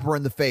but slap her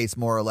in the face,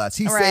 more or less.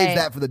 He saves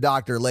that for the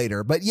doctor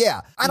later. But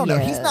yeah, I don't know.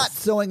 He's not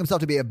showing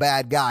himself to be a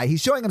bad guy.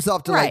 He's showing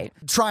himself to like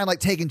try and like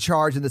take in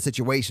charge in the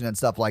situation and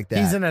stuff like that.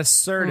 He's an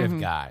assertive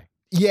guy.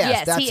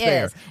 Yes, that's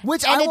fair. Is.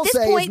 Which and I will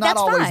say point, is not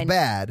always fine.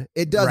 bad.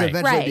 It does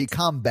eventually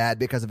become bad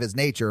because of his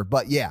nature.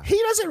 But yeah.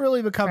 He doesn't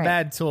really become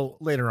bad till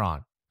later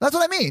on. That's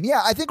what I mean.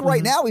 Yeah, I think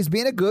right now he's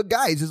being a good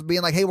guy. He's just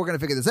being like, hey, we're going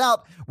to figure this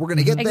out. We're going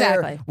to get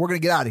there. We're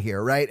going to get out of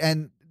here, right?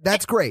 And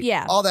that's great.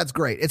 Yeah. All that's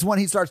great. It's when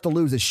he starts to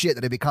lose his shit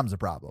that it becomes a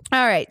problem.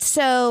 All right.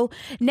 So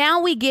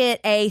now we get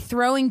a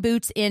throwing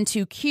boots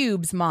into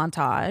cubes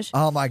montage.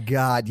 Oh, my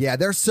God. Yeah.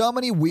 There's so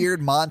many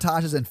weird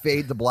montages and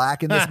fade to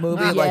black in this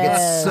movie. Like,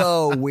 it's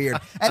so weird.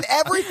 And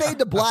every fade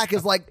to black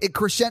is like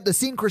the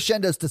scene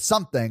crescendos to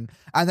something,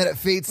 and then it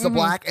fades to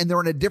black, and they're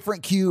in a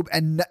different cube,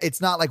 and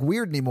it's not like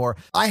weird anymore.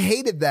 I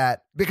hated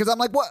that because I'm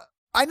like, what?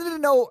 I needed to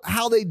know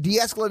how they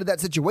de-escalated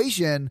that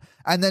situation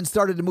and then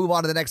started to move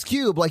on to the next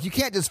cube. Like, you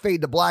can't just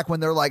fade to black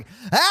when they're like,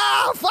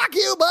 fuck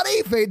you,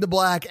 buddy, fade to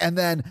black. And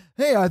then,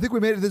 hey, I think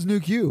we made it to this new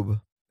cube.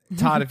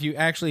 Todd, if you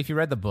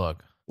read the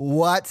book.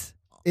 What?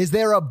 Is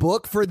there a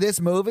book for this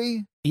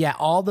movie? Yeah,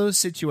 all those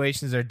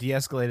situations are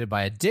de-escalated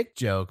by a dick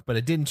joke, but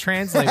it didn't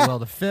translate well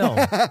to film.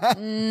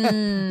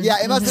 Yeah,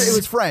 it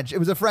was French. It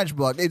was a French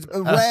book.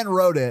 Rand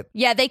wrote it.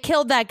 Yeah, they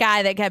killed that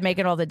guy that kept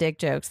making all the dick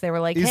jokes. They were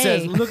like, He hey.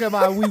 says, look at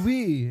my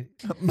wee-wee.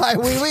 My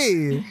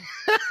wee-wee.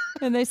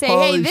 And they say,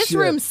 Holy hey, this shit.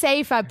 room's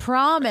safe, I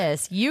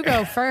promise. You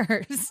go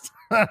first.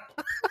 But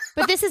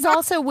this is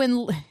also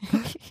when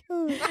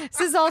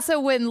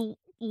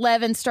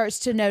Levin starts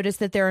to notice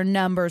that there are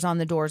numbers on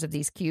the doors of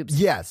these cubes.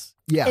 Yes.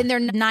 Yeah. And they're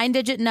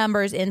 9-digit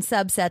numbers in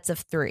subsets of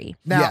 3.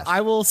 Now,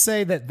 I will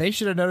say that they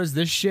should have noticed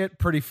this shit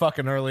pretty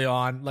fucking early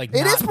on. Like,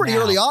 it is pretty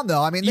early on,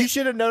 though. I mean, you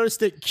should have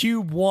noticed it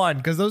cube 1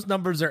 because those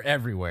numbers are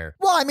everywhere.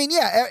 Well, I mean,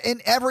 yeah,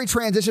 in every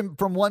transition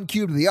from one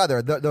cube to the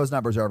other, those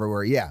numbers are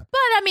everywhere. Yeah. But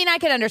I mean, I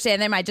can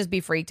understand they might just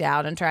be freaked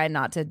out and try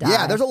not to die.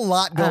 Yeah, there's a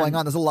lot going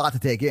on. There's a lot to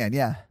take in.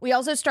 Yeah. We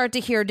also start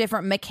to hear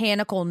different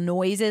mechanical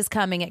noises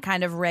coming at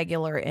kind of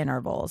regular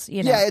intervals.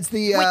 You know? Yeah, it's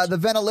the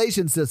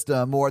ventilation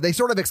system, or they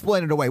sort of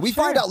explain it away. We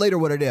find out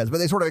later what it is, but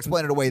they sort of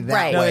explain it away that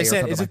way. No, they or said,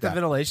 something is like it the that.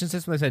 ventilation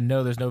system? They said,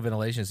 no, there's no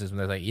ventilation system.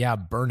 They're like, yeah,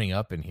 burning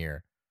up in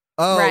here.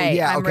 Oh, right.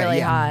 yeah. I'm Okay, really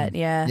yeah. hot.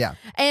 Yeah. Yeah.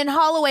 And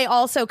Holloway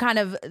also kind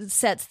of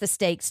sets the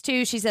stakes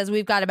too. She says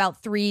we've got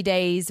about 3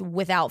 days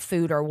without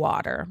food or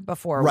water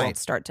before we'll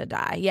start to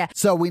die. Yeah.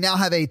 So we now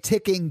have a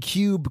ticking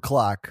cube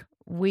clock.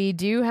 We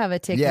do have a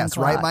ticking Yes,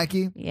 clock. right,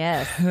 Mikey?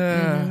 Yes.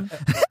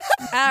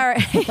 All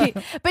right.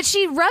 But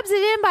she rubs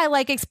it in by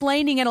like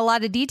explaining in a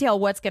lot of detail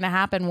what's going to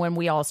happen when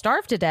we all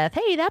starve to death.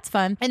 Hey, that's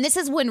fun. And this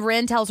is when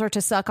Ren tells her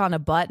to suck on a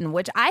button,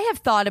 which I have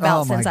thought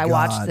about since I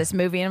watched this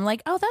movie. And I'm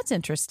like, oh, that's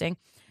interesting.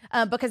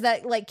 Because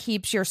that like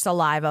keeps your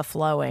saliva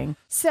flowing.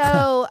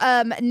 So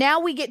now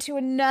we get to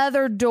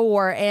another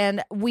door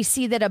and we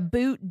see that a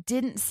boot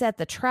didn't set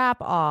the trap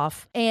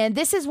off. And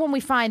this is when we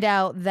find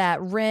out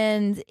that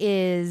Ren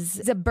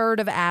is a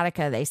bird of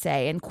Attica, they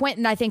say. And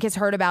Quentin, I think, has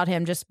heard about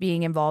him just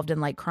being involved in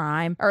like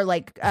crime or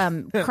like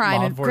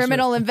crime and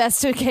criminal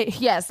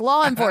investigation. Yes,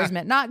 law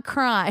enforcement, not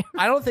crime.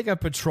 I don't think a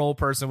patrol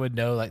person would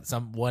know like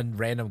one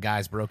random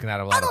guy's broken out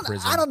of a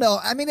prison. I don't know.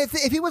 I mean, if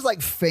he was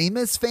like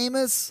famous,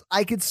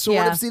 I could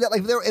sort of see that.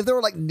 Like if there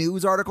were like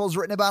news articles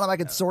written about him, I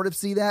could sort of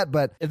see that.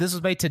 But if this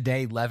was made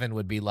today, Levin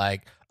would be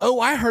like, "Oh,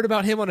 I heard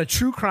about him on a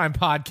true crime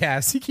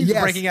podcast. He keeps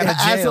breaking out of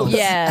jail." Absolutely.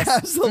 Yes,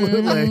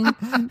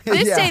 absolutely.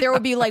 This day there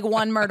would be like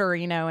one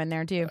murderino in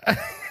there too.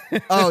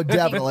 Oh,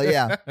 definitely,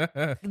 yeah.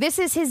 This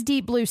is his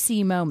Deep Blue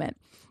Sea moment.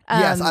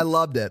 Yes, I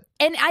loved it.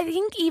 And I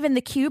think even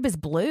the cube is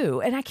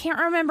blue. And I can't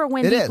remember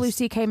when Deep Blue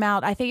Sea came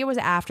out. I think it was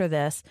after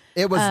this.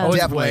 It was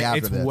definitely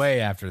after this. It's way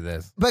after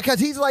this. Because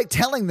he's like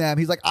telling them,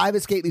 he's like, I've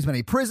escaped these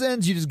many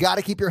prisons. You just got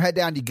to keep your head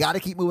down. You got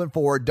to keep moving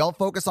forward. Don't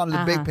focus on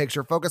the big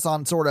picture. Focus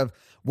on sort of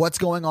what's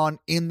going on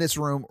in this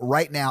room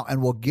right now,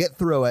 and we'll get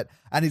through it.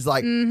 And he's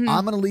like, I'm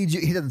going to lead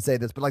you. He doesn't say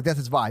this, but like that's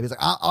his vibe. He's like,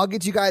 I'll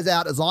get you guys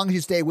out as long as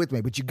you stay with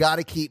me, but you got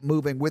to keep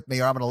moving with me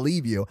or I'm going to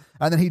leave you.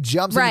 And then he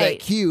jumps into that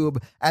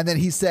cube and then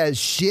he says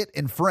shit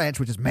in French,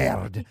 which is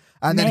merde.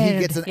 And then he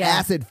gets an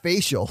acid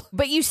facial.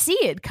 But you see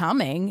it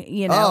coming,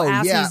 you know,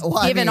 as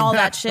he's given all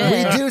that shit.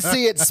 We do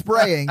see it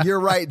spraying. You're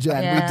right,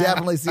 Jen. Yeah. We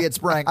definitely see it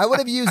spraying. I would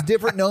have used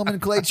different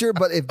nomenclature,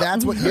 but if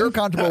that's what you're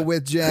comfortable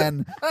with,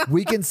 Jen,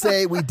 we can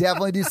say we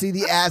definitely do see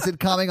the acid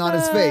coming on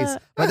his face.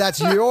 But that's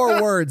your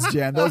words,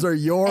 Jen. Those are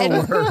your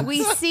words.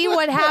 We see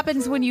what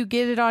happens when you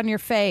get it on your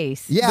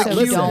face. Yeah, so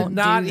listen, don't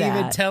not do that.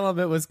 even tell him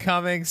it was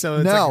coming, so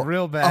it's like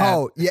real bad.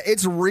 Oh, yeah,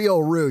 it's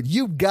real rude.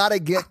 You've got to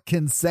get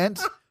consent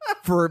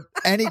for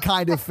any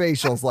kind of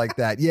facials like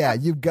that. Yeah,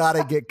 you've got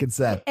to get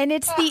consent. And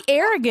it's the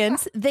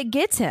arrogance that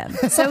gets him.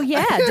 So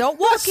yeah, don't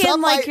walk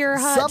in like you're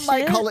hot Some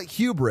might call it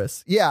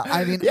hubris. Yeah,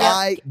 I mean,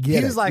 I get it.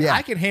 He was like, yeah.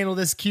 I can handle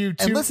this cube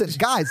too. And listen,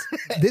 guys,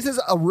 this is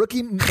a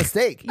rookie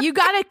mistake. You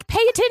got to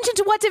pay attention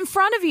to what's in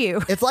front of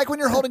you. It's like when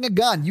you're holding a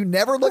gun. You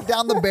never look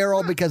down the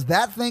barrel because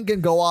that thing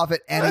can go off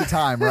at any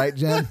time, right,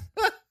 Jen?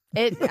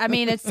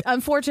 It's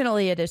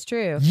unfortunately it is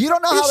true. You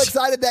don't know how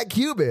excited that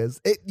cube is.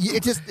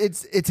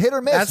 It's hit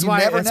or miss. That's you why.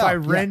 never That's know. why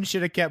Ren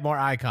should have kept more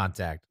eye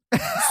contact.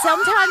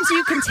 Sometimes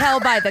you can tell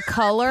by the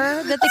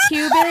color that the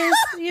cube is,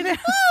 you know.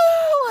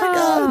 Oh my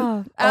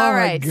God. All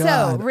right. So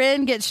God.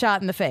 Ren gets shot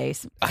in the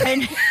face.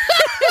 And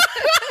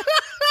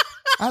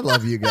I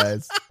love you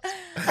guys.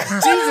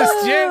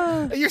 Jesus,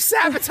 Jen, you're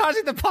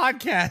sabotaging the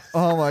podcast.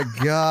 Oh my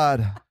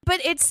God.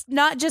 but it's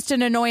not just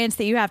an annoyance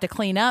that you have to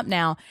clean up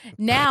now.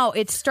 Now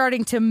it's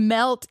starting to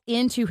melt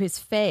into his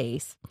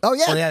face. Oh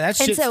yeah. Well, yeah, that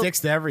And shit so- sticks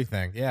to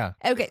everything. Yeah.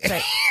 Okay,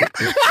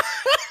 sorry.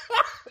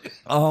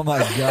 Oh my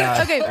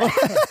God. Okay.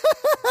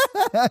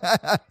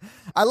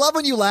 I love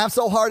when you laugh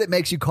so hard it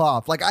makes you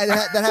cough. Like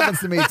that happens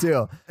to me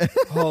too.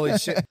 Holy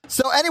shit.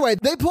 So anyway,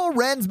 they pull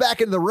Ren's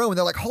back into the room and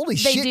they're like, "Holy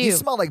shit, you do.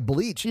 smell like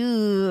bleach."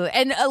 Ooh,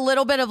 and a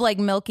little bit of like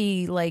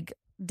milky, like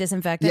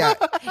disinfectant. Yeah.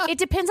 It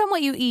depends on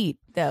what you eat,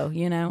 though,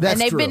 you know. That's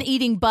and they've true. been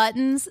eating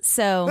buttons,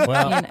 so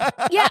Well. you know.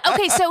 Yeah.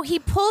 Okay. So he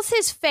pulls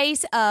his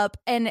face up,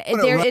 and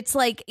no, there right- it's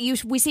like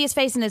we see his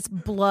face, and it's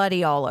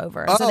bloody all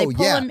over. So they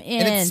pull him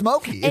in, and it's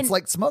smoky. and- It's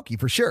like smoky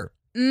for sure.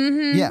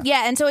 Mhm. Yeah.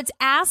 Yeah, and so it's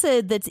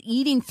acid that's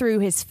eating through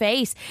his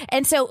face.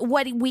 And so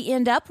what we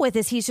end up with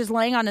is he's just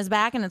laying on his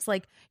back and it's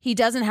like he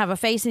doesn't have a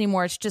face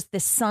anymore. It's just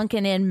this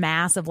sunken in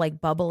mass of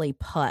like bubbly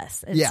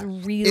pus. It's Yeah.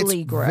 really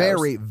It's gross.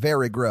 very,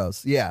 very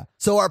gross. Yeah.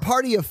 So our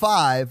party of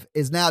 5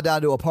 is now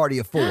down to a party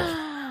of 4.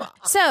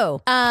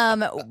 So,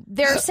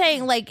 they're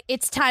saying like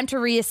it's time to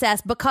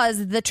reassess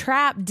because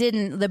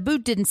the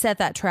boot didn't set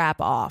that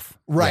trap off.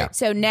 Right.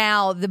 So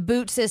now the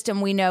boot system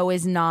we know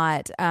is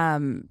not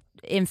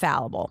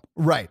infallible.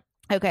 Right.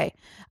 Okay.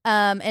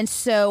 And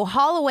so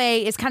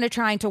Holloway is kind of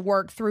trying to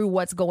work through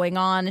what's going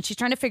on, and she's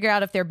trying to figure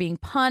out if they're being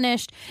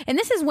punished. And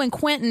this is when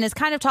Quentin is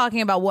kind of talking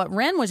about what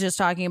Ren was just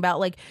talking about.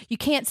 Like, you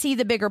can't see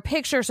the bigger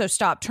picture, so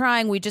stop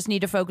trying. We just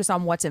need to focus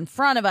on what's in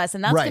front of us.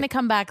 And that's Right. going to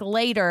come back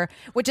later,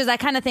 which is, I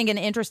kind of think, an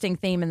interesting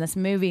theme in this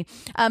movie.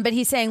 But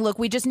he's saying, look,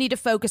 we just need to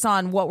focus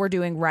on what we're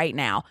doing right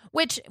now,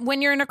 which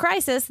when you're in a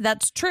crisis,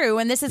 that's true.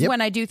 And this is Yep. when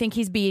I do think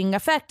he's being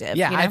effective.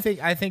 Yeah, you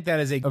know? I think that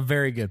is a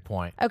very good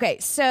point. Okay,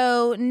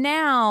 so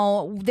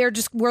now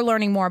we're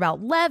learning more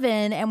about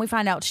Levin, and we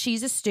find out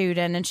she's a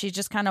student and she's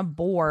just kind of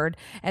bored,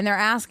 and they're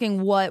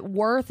asking what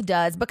Worth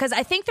does because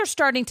I think they're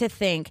starting to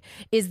think,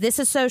 is this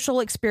a social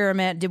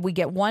experiment? Did we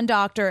get one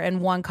doctor and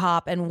one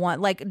cop and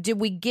one, like, did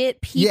we get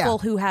people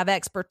who have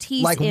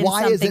expertise Like, in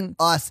why something? isn't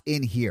us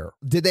in here?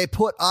 Did they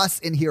put us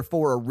in here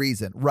for a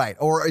reason? Right.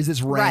 Or is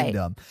this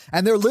random?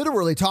 And they're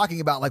literally talking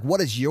about, like,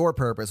 what is your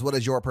purpose? What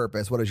is your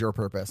purpose? What is your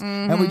purpose?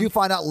 And we do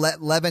find out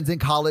Levin's in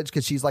college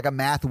because she's like a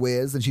math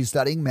whiz and she's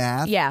studying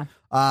math. Yeah.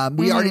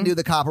 We already knew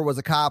the copper was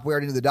a cop. We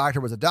already knew the doctor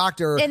was a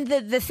doctor. And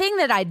the thing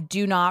that I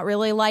do not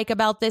really like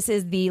about this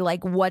is the,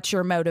 like, what's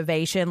your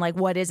motivation? Like,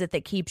 what is it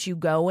that keeps you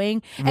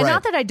going? And Right.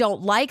 not that I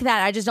don't like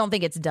that. I just don't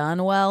think it's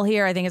done well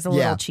here. I think it's a Yeah.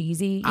 little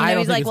cheesy. You know, I don't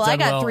he's think like, it's well, I done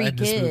got well 3 in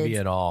this kids. movie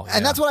at all.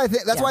 And that's what I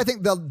think. That's Yeah. why I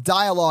think the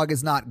dialogue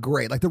is not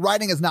great. Like the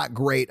writing is not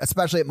great,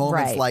 especially at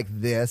moments Right. like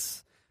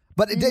this.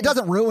 But it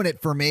doesn't ruin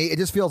it for me. It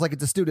just feels like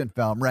it's a student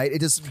film, right?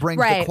 It just brings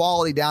the Right.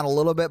 quality down a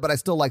little bit, but I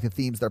still like the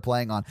themes they're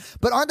playing on.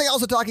 But aren't they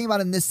also talking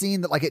about in this scene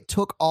that like it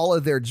took all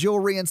of their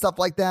jewelry and stuff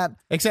like that?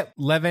 Except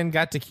Levin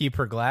got to keep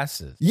her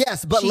glasses.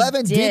 Yes, but She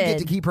Levin did get did.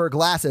 to keep her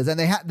glasses, and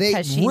they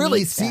 'Cause she really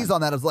needs them. seized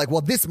on that as like,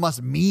 well, this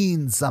must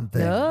mean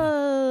something.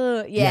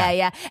 Oh,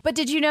 yeah. But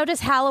did you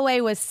notice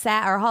Holloway was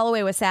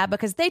sad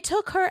because they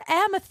took her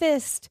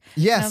amethyst?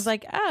 Yes. And I was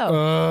like,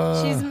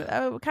 oh,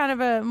 she's kind of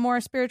a more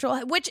spiritual,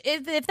 which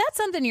if that's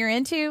something you're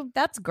into,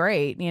 that's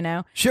great, you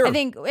know? Sure. I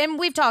think, and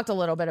we've talked a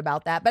little bit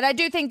about that, but I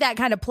do think that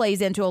kind of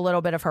plays into a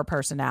little bit of her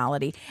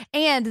personality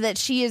and that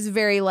she is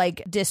very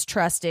like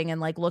distrusting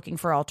and like looking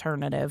for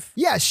alternative.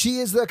 Yeah, she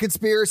is the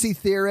conspiracy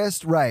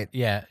theorist, right?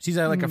 Yeah, she's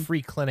like a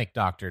free clinic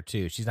doctor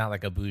too. She's not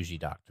like a bougie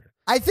doctor.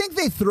 I think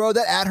they throw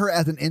that at her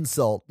as an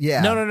insult.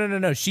 Yeah.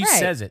 No. She Right.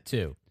 says it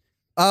too.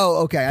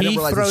 Oh, okay. I didn't He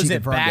realize that throws she it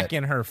confirmed back it.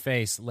 in her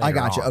face later I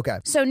got you. on. Okay.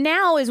 So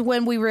now is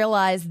when we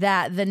realize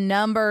that the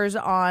numbers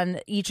on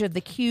each of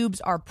the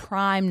cubes are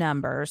prime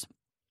numbers.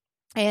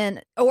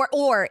 And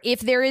or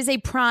if there is a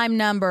prime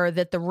number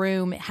that the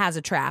room has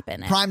a trap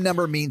in it. Prime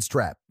number means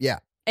trap. Yeah.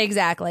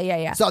 Exactly.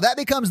 Yeah. So that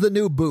becomes the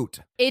new boot.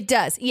 It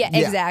does. Yeah,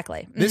 Yeah.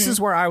 exactly. This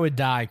is where I would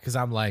die because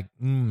I'm like,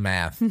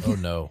 math. Oh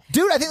no.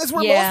 Dude, I think that's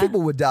where Yeah. most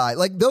people would die.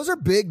 Like those are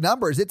big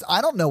numbers.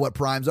 I don't know what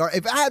primes are.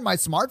 If I had my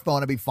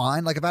smartphone, I'd be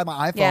fine. Like if I had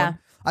my iPhone, Yeah.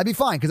 I'd be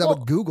fine because I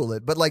would Google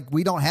it. But like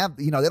we don't have,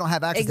 they don't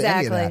have access to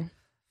any of that. Exactly.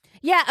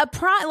 Yeah, a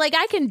prime, like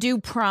I can do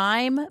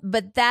prime,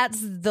 but that's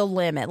the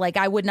limit. Like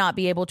I would not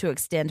be able to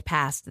extend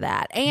past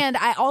that. And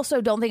I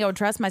also don't think I would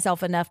trust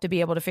myself enough to be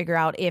able to figure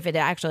out if it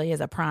actually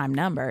is a prime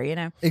number, you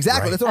know?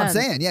 Exactly. That's what I'm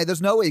saying. Yeah,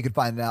 there's no way you could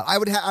find it out. I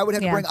would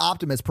have to bring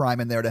Optimus Prime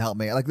in there to help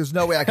me. Like there's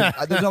no way I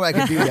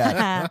could do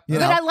that. You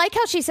know? But I like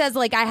how she says,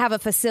 like, I have a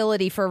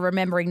facility for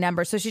remembering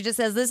numbers. So she just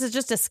says, this is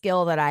just a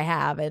skill that I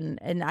have.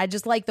 And I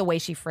just like the way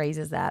she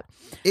phrases that.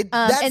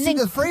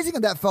 The phrasing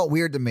of that felt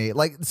weird to me.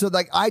 Like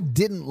I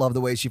didn't love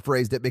the way she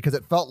phrased it because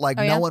it felt like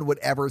no one would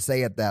ever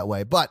say it that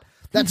way. But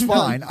that's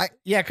fine.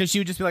 Because she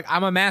would just be like,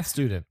 I'm a math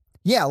student.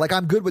 Yeah, like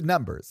I'm good with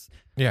numbers.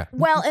 Yeah.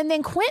 Well, and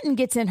then Quentin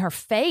gets in her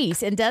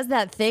face and does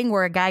that thing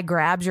where a guy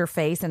grabs your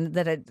face and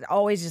that it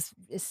always just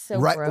is so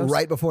gross.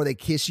 Right before they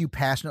kiss you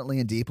passionately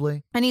and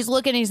deeply. And he's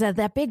looking and he said,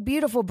 that big,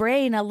 beautiful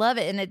brain. I love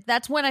it. And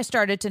that's when I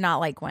started to not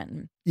like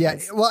Quentin. Yeah,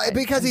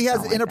 because he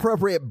has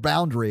inappropriate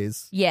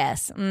boundaries.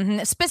 Yes.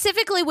 Mm-hmm.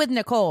 Specifically with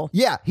Nicole.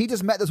 Yeah, he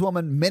just met this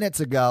woman minutes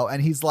ago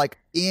and he's like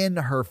in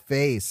her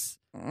face.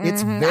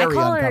 It's very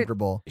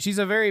uncomfortable. She's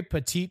a very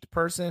petite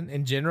person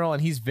in general,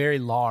 and he's very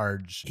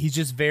large. He's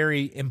just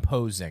very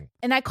imposing.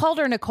 And I called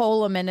her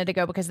Nicole a minute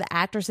ago because the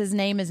actress's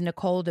name is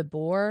Nicole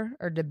DeBoer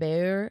or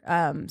DeBoer.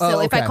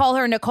 If I call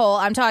her Nicole,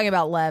 I'm talking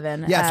about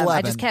Levin. Yes, Levin.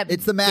 I just kept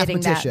it's the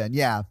mathematician.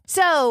 Yeah.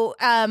 So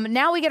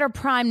now we get our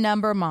prime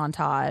number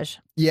montage.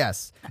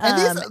 Yes.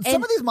 And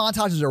some of these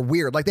montages are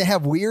weird. Like they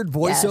have weird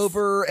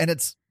voiceover and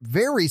it's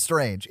very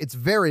strange. It's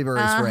very,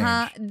 very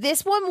strange.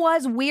 This one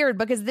was weird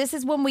because this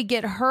is when we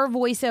get her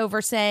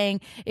voiceover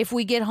saying, if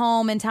we get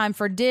home in time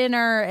for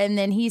dinner, and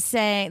then he's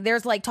saying,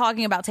 there's like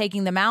talking about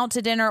taking them out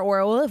to dinner,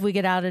 or, well, if we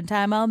get out in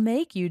time, I'll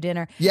make you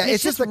dinner. Yeah,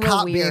 it's just the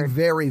cop being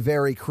very,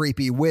 very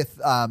creepy with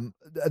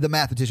the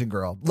mathematician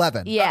girl,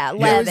 Levin. Yeah,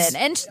 Levin.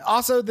 And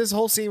also, this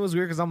whole scene was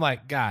weird because I'm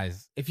like,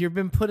 guys, if you've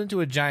been put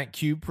into a giant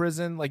cube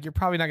prison, like you're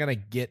probably not going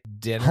to get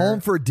dinner.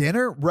 Home for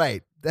dinner?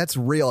 Right. That's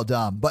real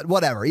dumb, but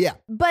whatever. Yeah.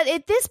 But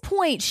at this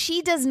point,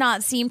 she does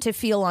not seem to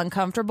feel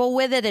uncomfortable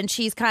with it, and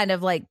she's kind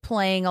of like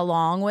playing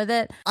along with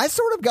it. I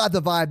sort of got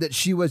the vibe that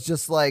she was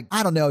just like,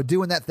 I don't know,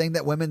 doing that thing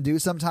that women do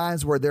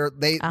sometimes where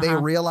they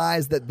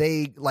realize that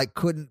they like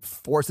couldn't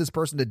force this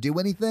person to do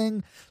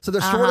anything. So they're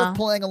sort of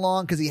playing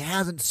along because he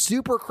hasn't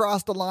super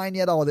crossed the line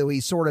yet, although he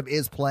sort of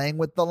is playing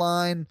with the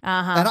line.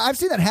 And I've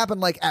seen that happen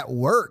like at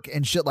work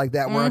and shit like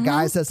that, where a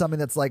guy says something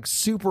that's like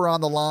super on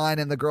the line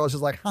and the girl's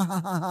just like, ha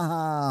ha ha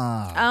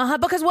ha.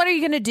 Because what are you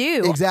going to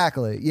do?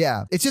 Exactly.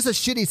 Yeah. It's just a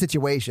shitty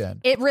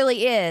situation. It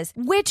really is.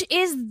 Which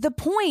is the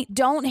point.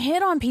 Don't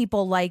hit on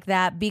people like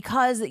that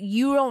because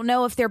you don't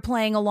know if they're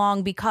playing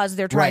along because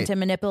they're trying to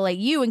manipulate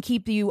you and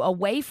keep you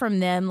away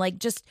from them. Like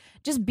just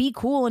be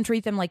cool and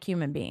treat them like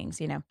human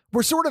beings, you know?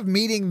 We're sort of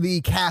meeting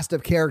the cast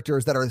of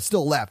characters that are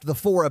still left, the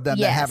four of them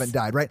that haven't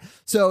died, right?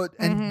 So,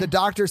 and the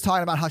doctor's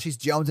talking about how she's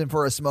jonesing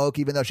for a smoke,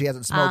 even though she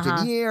hasn't smoked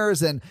in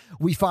years. And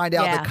we find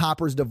out that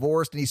Copper's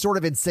divorced, and he sort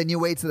of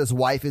insinuates that his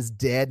wife is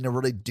dead in a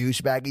really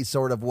douchebaggy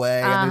sort of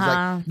way. And he's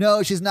like,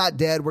 no, she's not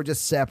dead. We're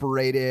just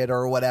separated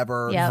or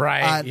whatever. Yep.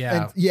 Right.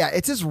 And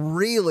it's just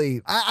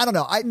really, I don't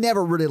know. I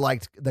never really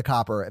liked the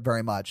Copper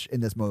very much in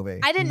this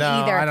movie. I didn't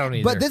either. I don't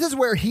either. But this is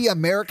where he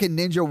American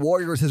Ninja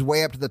Warriors his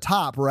way up to the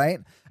top,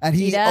 right? And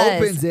he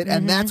opens it,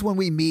 and that's when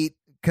we meet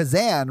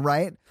Kazan,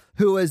 right?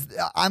 Who is,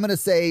 I'm going to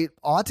say,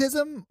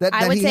 autism?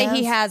 I would say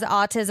he has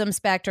autism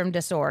spectrum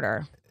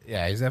disorder.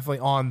 Yeah, he's definitely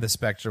on the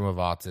spectrum of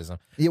autism.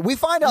 Yeah, we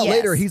find out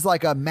later he's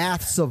like a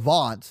math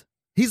savant.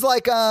 He's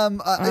like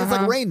it's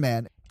like Rain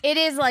Man. It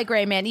is like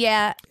Rain Man,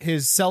 yeah.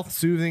 His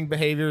self-soothing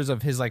behaviors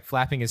of his like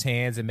flapping his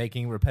hands and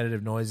making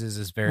repetitive noises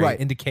is very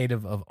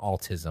indicative of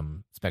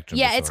autism spectrum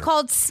disorder. It's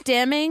called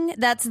stimming.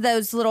 That's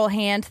those little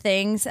hand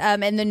things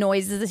and the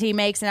noises that he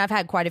makes. And I've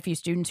had quite a few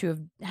students who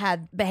have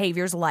had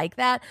behaviors like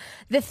that.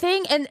 The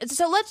thing, and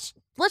so let's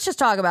just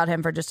talk about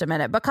him for just a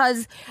minute,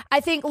 because I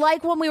think,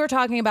 like when we were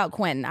talking about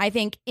Quentin, I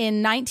think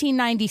in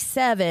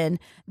 1997,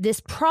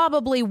 this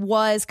probably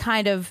was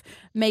kind of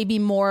maybe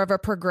more of a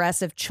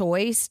progressive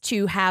choice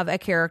to have a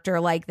character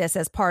like this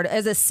as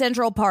a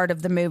central part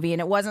of the movie. And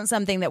it wasn't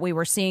something that we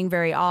were seeing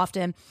very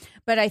often.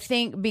 But I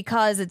think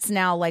because it's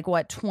now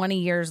 20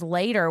 years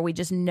later, we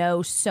just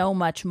know so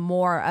much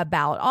more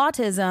about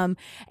autism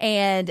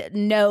and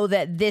know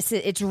that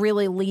it's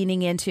really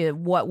leaning into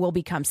what will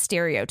become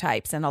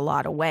stereotypes in a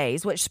lot of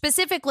ways, which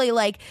specifically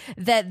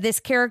that this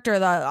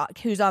character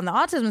who's on the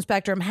autism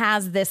spectrum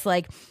has this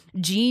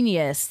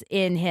genius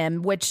in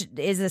him, which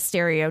is a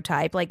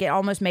stereotype. It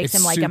almost makes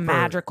him a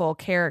magical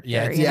character.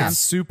 Yeah, it's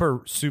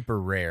super, super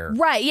rare.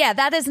 Right. Yeah.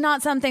 That is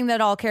not something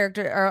that all kids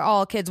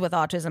with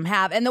autism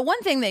have. And the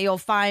one thing that you'll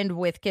find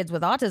with kids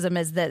with autism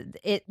is that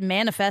it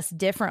manifests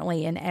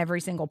differently in every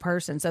single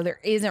person. So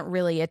there isn't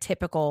really a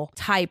typical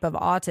type of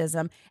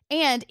autism.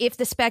 And if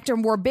the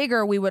spectrum were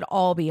bigger, we would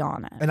all be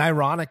on it. And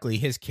ironically,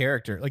 his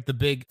character, the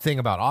big thing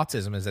about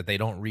autism is that they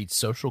don't read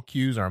social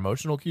cues or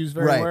emotional cues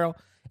very well.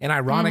 And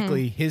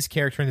ironically, his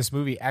character in this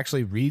movie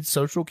actually reads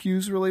social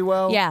cues really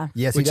well. Yeah.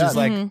 Yes, which he does. is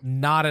like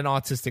not an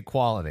autistic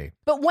quality.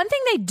 But one thing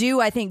they do,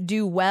 I think,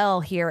 do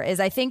well here is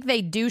I think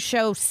they do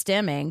show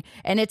stimming,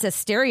 and it's a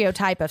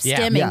stereotype of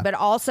stimming, Yeah. but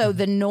also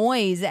the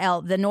noise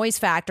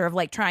factor of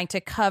like trying to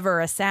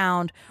cover a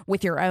sound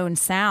with your own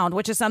sound,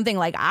 which is something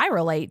like I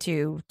relate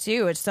to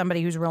too. It's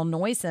somebody who's real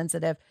noise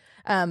sensitive.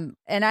 And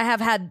I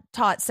have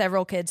taught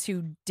several kids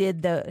who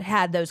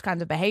had those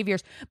kinds of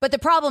behaviors. But the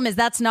problem is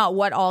that's not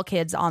what all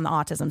kids on the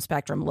autism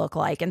spectrum look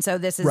like. And so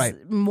this is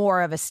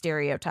more of a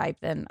stereotype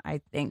than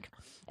I think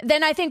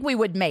we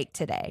would make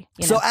today.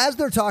 So as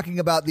they're talking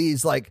about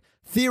these like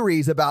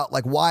theories about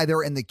like why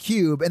they're in the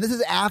cube, and this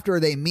is after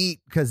they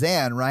meet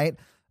Kazan, right?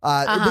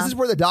 This is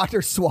where the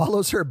doctor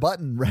swallows her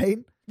button, right?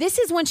 This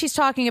is when she's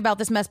talking about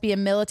this must be a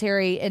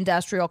military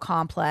industrial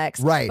complex.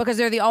 Right. Because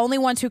they're the only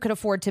ones who could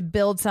afford to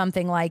build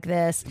something like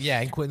this.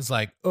 Yeah, and Quentin's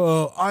like,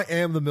 oh, I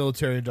am the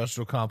military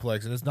industrial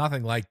complex, and it's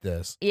nothing like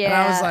this. Yeah. And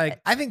I was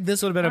like, I think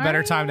this would have been a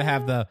better time to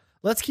have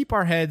let's keep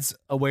our heads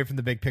away from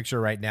the big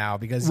picture right now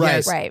because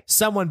yes,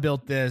 someone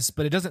built this,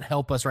 but it doesn't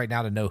help us right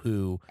now to know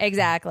who.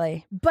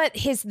 Exactly. But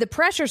the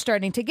pressure's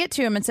starting to get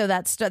to him, and so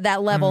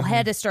that level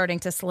head is starting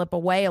to slip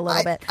away a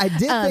little bit. I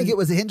did think it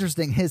was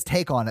interesting, his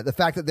take on it. The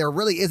fact that there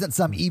really isn't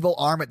some evil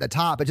arm at the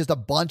top. It's just a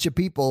bunch of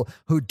people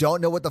who don't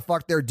know what the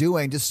fuck they're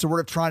doing, just sort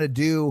of trying to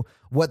do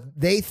what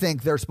they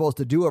think they're supposed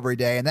to do every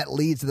day. And that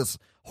leads to this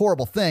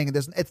horrible thing.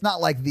 It's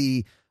not like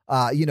the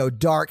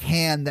dark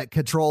hand that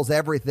controls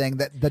everything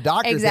that the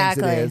doctor thinks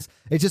it is.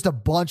 It's just a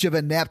bunch of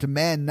inept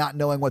men not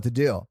knowing what to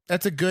do.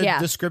 That's a good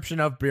description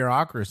of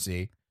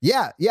bureaucracy.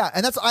 Yeah.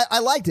 And that's, I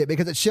liked it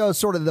because it shows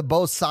sort of the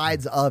both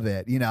sides of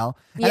it, And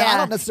I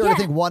don't necessarily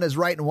think one is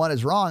right and one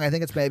is wrong. I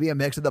think it's maybe a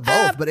mix of the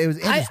both, but it was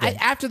interesting.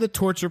 After the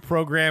torture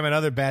program and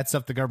other bad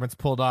stuff the government's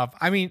pulled off,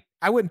 I mean,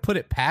 I wouldn't put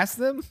it past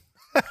them.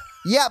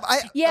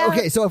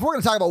 Okay, so if we're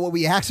going to talk about what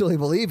we actually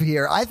believe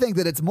here, I think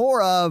that it's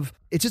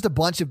just a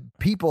bunch of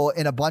people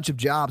in a bunch of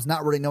jobs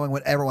not really knowing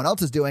what everyone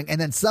else is doing. And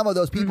then some of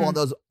those people in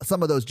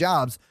some of those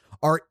jobs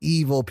are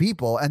evil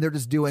people and they're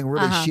just doing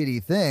really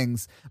shitty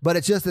things. But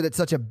it's just that it's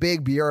such a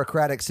big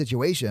bureaucratic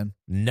situation.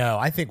 No,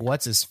 I think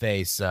what's his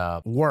face,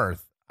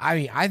 Worth. I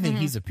mean, I think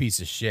he's a piece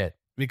of shit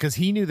because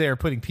he knew they were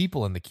putting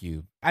people in the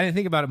cube. I didn't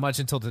think about it much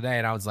until today,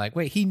 and I was like,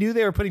 wait, he knew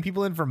they were putting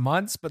people in for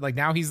months, but like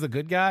now he's the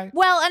good guy?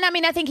 Well, and I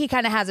mean, I think he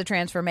kind of has a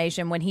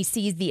transformation when he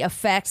sees the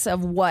effects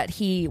of what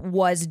he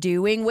was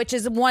doing, which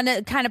is one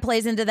that kind of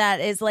plays into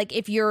that is like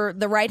if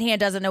the right hand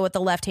doesn't know what the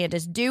left hand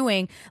is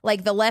doing,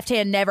 like the left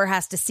hand never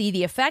has to see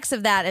the effects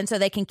of that, and so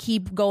they can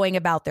keep going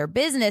about their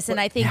business. And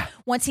I think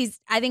once he's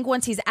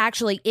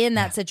actually in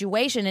that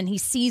situation and he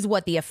sees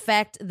what the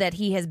effect that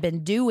he has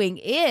been doing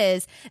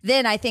is,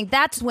 then I think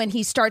that's when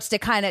he starts to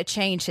kind of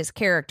change his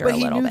character a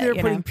little bit. But he knew they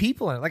were putting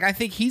people in it. Like, I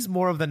think he's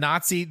more of the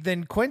Nazi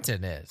than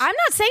Quentin is. I'm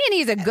not saying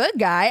he's a good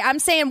guy. I'm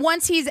saying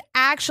once he's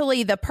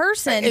actually the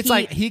person. It's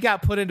like he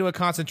got put into a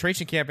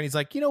concentration camp and he's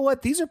like, you know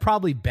what? These are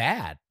probably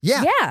bad.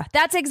 Yeah. Yeah,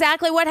 that's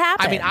exactly what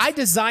happened. I mean, I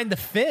designed the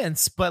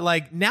fence, but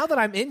like now that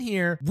I'm in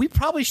here, we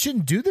probably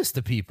shouldn't do this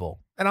to people.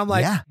 And I'm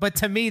like, but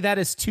to me, that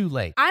is too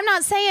late. I'm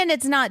not saying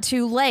it's not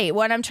too late.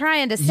 What I'm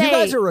trying to say. You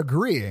guys are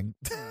agreeing.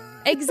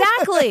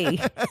 Exactly.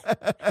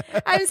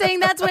 I'm saying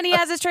that's when he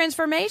has his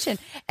transformation.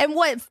 And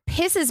what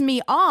pisses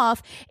me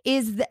off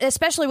is,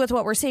 especially with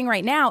what we're seeing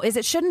right now, is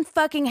it shouldn't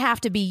fucking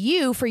have to be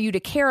you for you to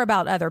care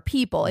about other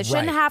people. It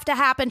shouldn't have to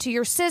happen to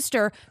your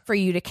sister for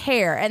you to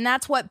care. And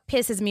that's what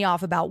pisses me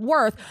off about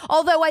Worth.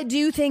 Although I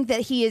do think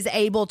that he is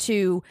able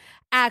to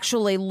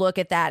actually look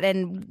at that.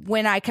 And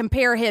when I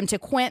compare him to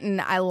Quentin,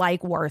 I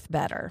like Worth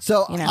better.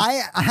 So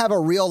I have a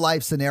real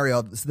life scenario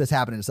of this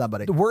happening to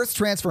somebody. The worst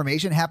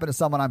transformation happened to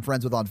someone I'm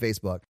friends with on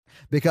Facebook.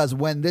 Because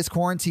when this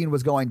quarantine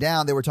was going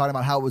down, they were talking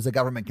about how it was a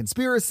government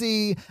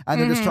conspiracy and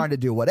they're just trying to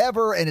do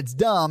whatever and it's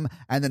dumb.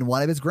 And then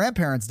one of his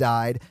grandparents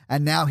died.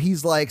 And now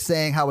he's like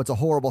saying how it's a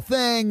horrible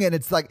thing. And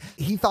it's like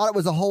he thought it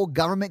was a whole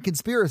government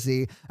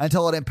conspiracy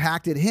until it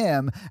impacted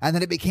him. And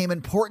then it became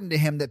important to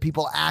him that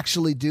people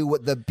actually do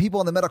what the people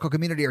in the medical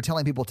community are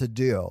telling people to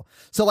do.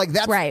 So like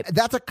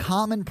that's a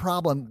common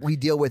problem we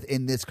deal with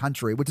in this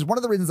country, which is one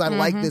of the reasons I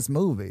like this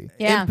movie.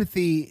 Yeah.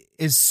 Empathy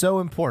is so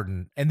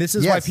important. And this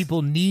is why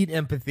people need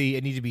empathy.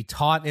 It needs to be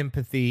taught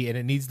empathy, and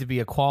it needs to be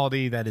a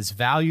quality that is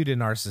valued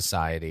in our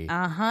society.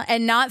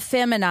 And not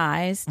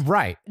feminized.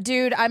 Right.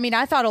 Dude, I mean,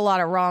 I thought a lot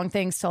of wrong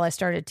things till I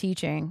started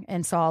teaching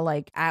and saw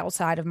like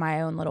outside of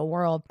my own little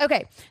world.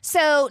 Okay.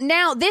 So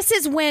now this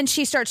is when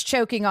she starts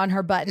choking on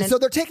her button. So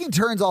they're taking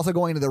turns also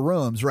going to the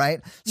rooms,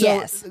 right? So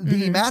yes.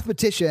 The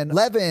mathematician,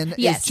 Levin,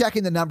 is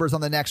checking the numbers on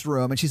the next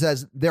room, and she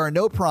says, there are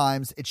no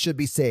primes. It should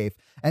be safe.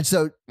 And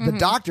so the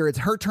doctor, it's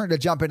her turn to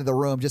jump into the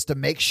room just to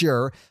make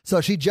sure.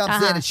 So she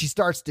jumps in and she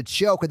starts to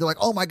choke. And they're like,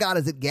 oh, my God,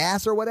 is it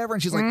gas or whatever?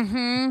 And she's like,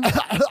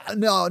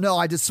 no,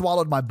 I just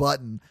swallowed my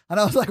button. And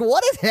I was like,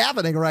 what is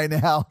happening right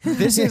now?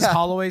 This is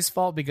Holloway's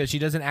fault because she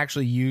doesn't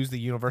actually use the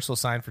universal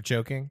sign for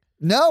choking.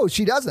 No,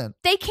 she doesn't.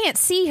 They can't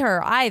see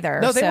her either.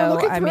 No, they were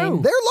looking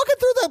through. They're looking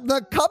through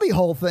the cubby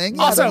hole thing.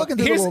 Yeah, Also, they're looking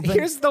through the little thing.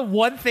 here's the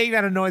one thing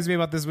that annoys me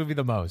about this movie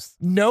the most.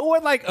 No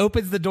one like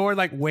opens the door and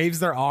like waves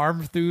their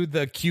arm through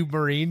the Cube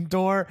Marine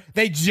door.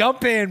 They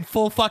jump in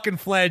full fucking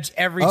fledged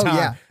every time.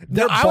 Yeah.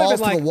 They're I balls would be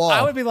to like, the wall.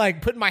 I would be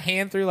like putting my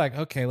hand through like,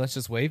 okay, let's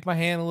just wave my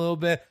hand a little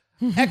bit.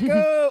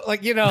 Echo,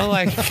 like, you know,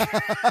 like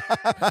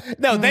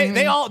no,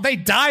 they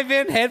dive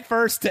in head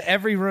first to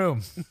every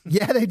room.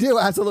 Yeah, they do,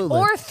 absolutely.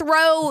 Or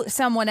throw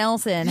someone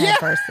else in head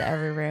first to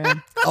every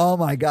room. Oh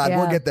my God, Yeah.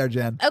 we'll get there,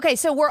 Jen. Okay,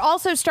 so we're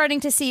also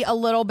starting to see a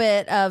little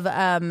bit of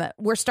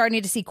we're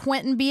starting to see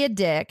Quentin be a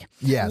dick.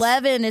 Yes.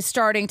 Levin is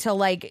starting to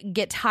like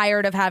get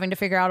tired of having to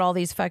figure out all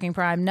these fucking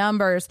prime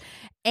numbers.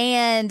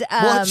 And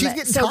Well, she's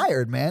getting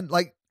tired, man.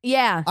 Like,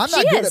 Yeah. I'm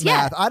not good at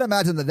math. I'd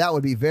imagine that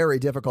would be very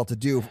difficult to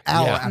do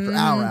hour after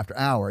hour after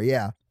hour.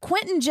 Yeah.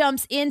 Quentin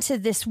jumps into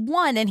this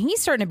one and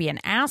he's starting to be an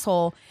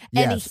asshole,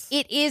 and Yes.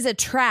 it is a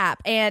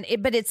trap,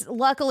 but it's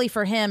luckily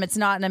for him it's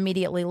not an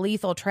immediately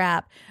lethal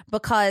trap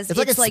because It's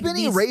like a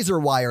spinny razor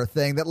wire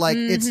thing that like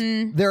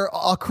they're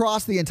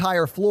across the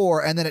entire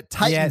floor and then it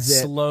tightens it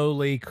it.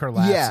 slowly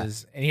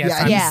collapses. Yeah. And he has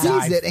time and he to sees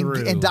dive it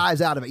through. and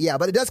dives out of it. Yeah,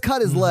 but it does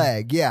cut his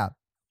leg. Yeah.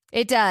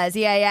 It does,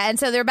 yeah. And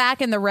so they're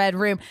back in the red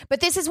room. But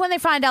this is when they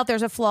find out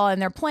there's a flaw in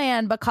their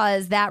plan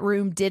because that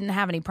room didn't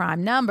have any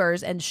prime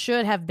numbers and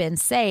should have been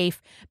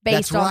safe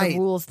based That's on right. the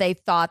rules they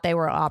thought they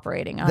were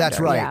operating under. That's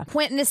right. Yeah.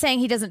 Quentin is saying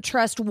he doesn't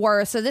trust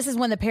Worth. So this is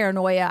when the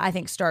paranoia, I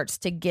think, starts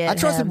to get I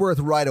trusted him. Worth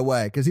right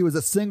away because he was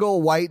a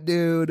single white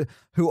dude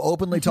who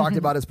openly talked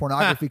about his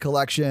pornography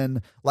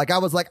collection. Like, I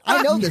was like,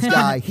 I know this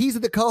guy. He's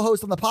the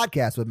co-host on the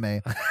podcast with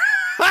me.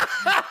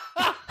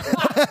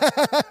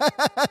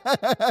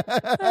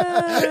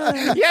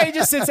 Yeah, he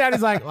just sits out.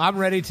 He's like, I'm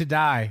ready to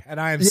die, and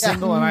I am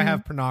single, and I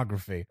have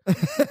pornography.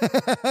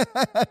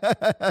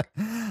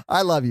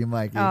 I love you,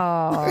 Mikey.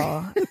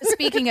 Oh,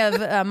 speaking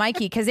of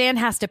Mikey, Kazan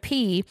has to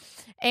pee,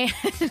 and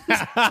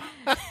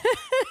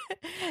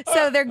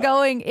so they're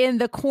going in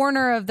the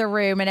corner of the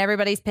room, and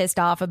everybody's pissed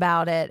off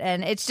about it.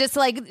 And it's just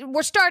like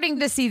we're starting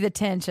to see the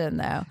tension,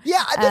 though.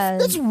 Yeah,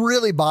 this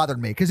really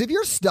bothered me because if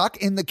you're stuck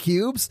in the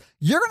cubes,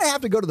 you're going to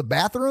have to go to the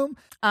bathroom.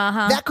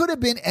 That could have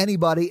been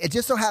anybody. It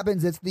just so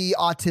happens it's the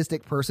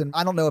autistic person.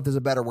 I don't know if there's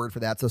a better word for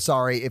that. So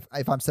sorry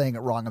if I'm saying it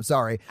wrong. I'm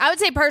sorry. I would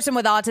say person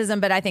with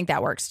autism, but I think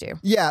that works too.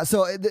 Yeah,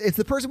 so it's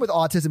the person with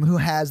autism who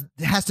has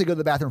to go to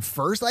the bathroom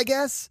first, I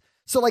guess.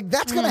 So like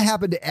that's going to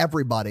happen to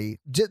everybody.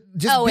 Just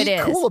be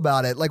cool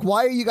about it. Like,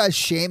 why are you guys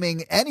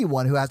shaming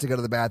anyone who has to go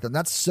to the bathroom?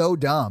 That's so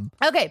dumb.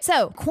 Okay,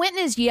 so Quentin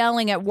is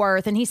yelling at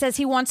Worth, and he says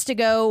he wants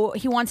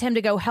him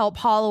to go help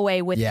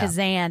Holloway with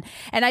Kazan.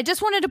 And I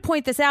just wanted to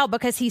point this out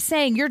because he's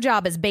saying your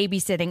job is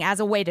babysitting as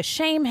a way to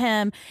shame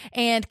him,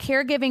 and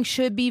caregiving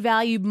should be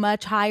valued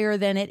much higher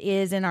than it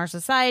is in our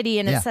society,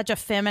 and it's such a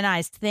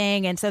feminized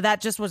thing. And so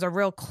that just was a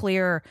real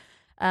clear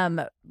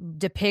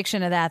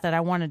depiction of that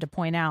I wanted to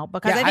point out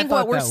because I think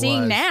what we're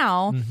seeing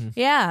now,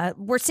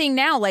 we're seeing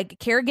now like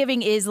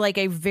caregiving is like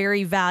a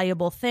very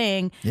valuable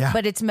thing,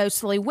 but it's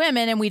mostly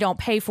women and we don't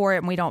pay for it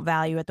and we don't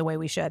value it the way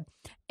we should.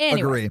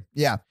 Anyway. Agree.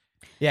 Yeah.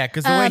 Yeah,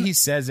 because the way he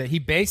says it, he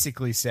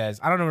basically says,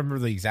 I don't remember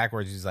the exact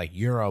words. He's like,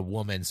 "You're a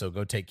woman, so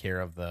go take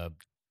care of go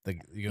be a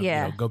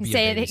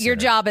babysitter." Your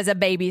job as a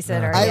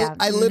babysitter.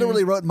 I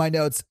literally wrote in my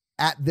notes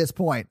at this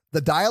point,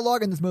 the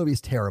dialogue in this movie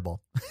is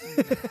terrible.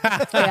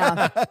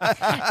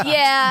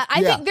 I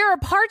think there are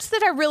parts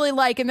that I really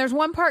like, and there's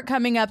one part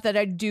coming up that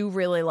I do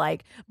really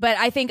like. But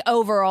I think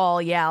overall,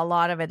 a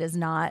lot of it is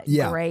not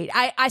great.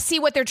 I see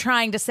what they're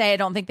trying to say. I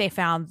don't think they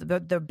found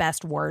the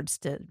best words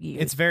to use.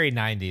 It's very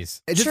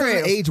 90s. It just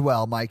doesn't age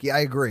well, Mikey. I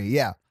agree.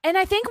 Yeah. And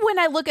I think when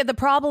I look at the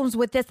problems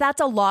with this, that's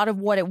a lot of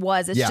what it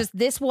was. It's just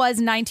this was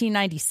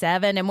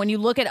 1997. And when you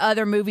look at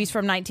other movies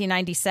from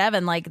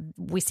 1997, like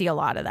we see a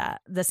lot of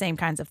that, the same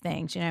kinds of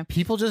things, you know?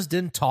 People just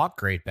didn't talk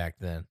great back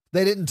then.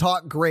 They didn't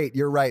talk great.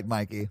 You're right,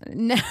 Mikey.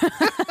 No.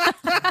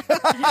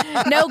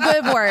 No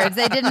good words.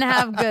 They didn't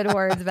have good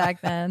words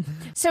back then.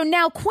 So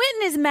now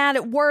Quentin is mad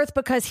at Worth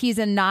because he's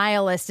a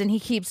nihilist and he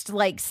keeps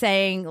like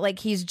saying like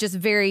he's just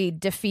very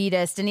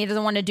defeatist and he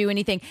doesn't want to do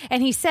anything.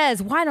 And he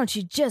says, "Why don't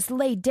you just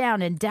lay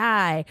down and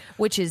die?"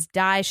 Which is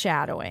die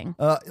shadowing.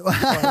 Not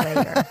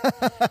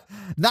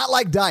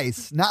like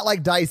dice. Not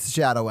like dice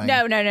shadowing.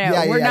 No.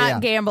 We're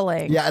not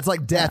gambling. Yeah, it's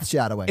like death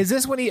shadowing. Is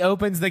this when he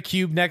opens the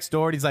cube next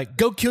door and he's like,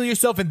 "Go kill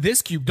yourself in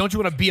this cube. Don't you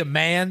want to be a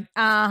man?"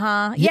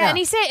 Yeah, and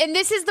he said, and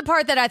this is the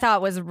part that I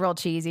thought was real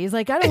cheesy. He's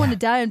like, "I don't want to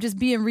die. I'm just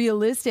being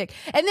realistic."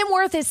 And then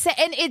Worth is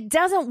and it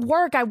doesn't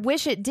work. I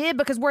wish it did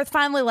because Worth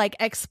finally like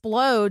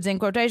explodes in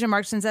quotation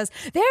marks and says,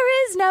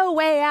 "There is no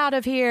way out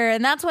of here."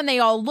 And that's when they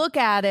all look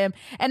at him.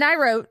 And I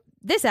wrote,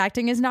 "This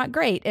acting is not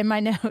great" in my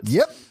notes.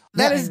 Yep.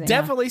 That is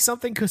definitely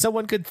something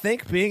someone could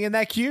think being in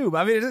that cube.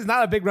 I mean, it is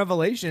not a big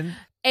revelation.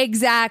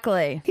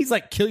 Exactly. He's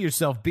like, "Kill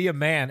yourself, be a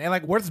man." And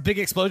like Worth's big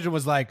explosion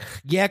was like,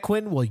 "Yeah,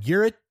 Quentin, well,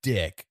 you're a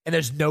dick. And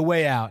there's no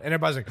way out." And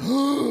everybody's like,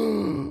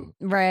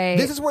 right.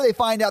 This is where they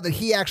find out that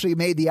he actually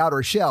made the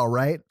outer shell,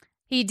 right?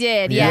 He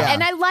did, yeah.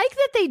 And I like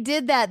that they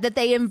did that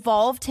they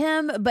involved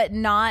him, but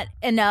not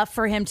enough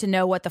for him to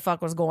know what the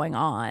fuck was going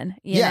on,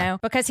 you know?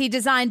 Because he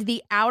designed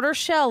the outer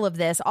shell of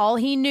this. All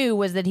he knew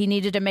was that he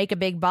needed to make a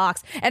big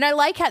box. And I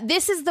like how,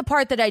 this is the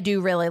part that I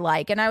do really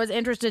like. And I was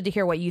interested to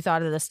hear what you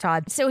thought of this,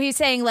 Todd. So he's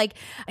saying, like,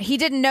 he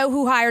didn't know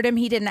who hired him.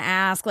 He didn't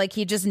ask. Like,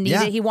 he just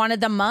needed, he wanted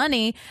the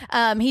money.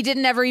 He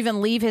didn't ever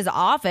even leave his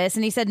office.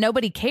 And he said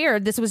nobody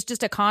cared. This was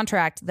just a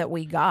contract that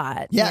we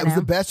got. Yeah, it was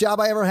the best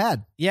job I ever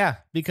had. Yeah,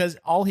 because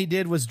all he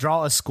did was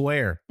draw a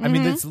square. I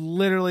mean, that's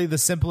literally the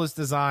simplest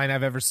design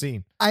I've ever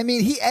seen. I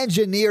mean, he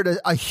engineered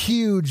a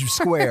huge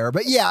square,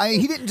 but yeah, I mean,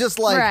 he didn't just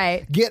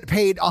get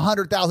paid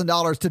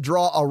 $100,000 to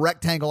draw a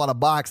rectangle on a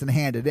box and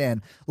hand it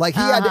in. Like,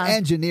 he had to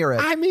engineer it.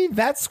 I mean,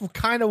 that's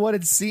kind of what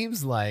it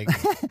seems like.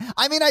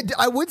 I mean,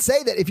 I would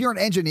say that if you're an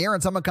engineer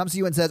and someone comes to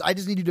you and says, I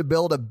just need you to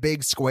build a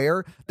big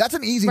square, that's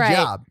an easy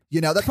job.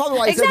 You know, that's probably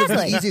why he said it's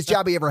the easiest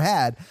job he ever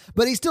had.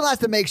 But he still has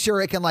to make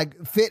sure it can,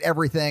 like, fit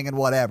everything and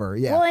whatever.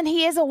 Yeah. Well, and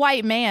he is a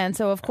white man,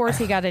 so of course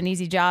he got an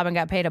easy job and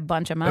got paid a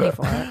bunch of money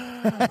for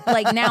it.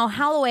 Like, now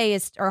Holloway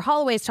is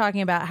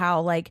talking about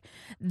how, like,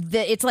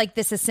 it's like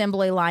this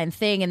assembly line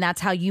thing, and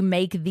that's how you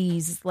make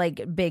these,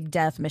 like, big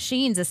death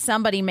machines, is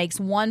somebody makes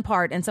one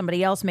part and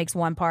somebody else makes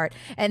one part,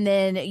 and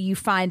then you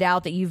find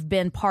out that you've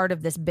been part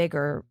of this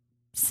bigger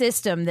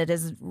system that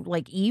is,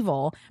 like,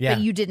 evil, but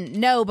you didn't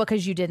know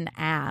because you didn't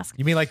ask.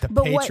 You mean like the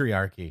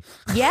patriarchy?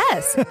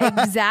 Yes,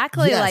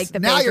 exactly. Like the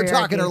now patriarchy. You're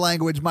talking her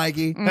language,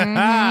 Mikey.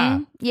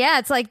 Yeah,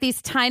 it's like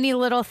these tiny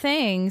little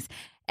things.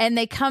 And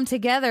they come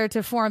together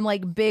to form,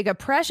 like, big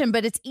oppression.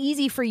 But it's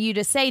easy for you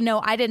to say, no,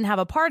 I didn't have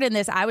a part in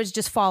this. I was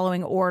just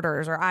following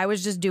orders, or I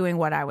was just doing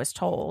what I was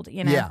told.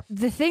 You know,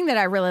 the thing that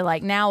I really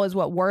like now is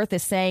what Worth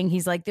is saying.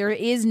 He's like, there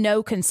is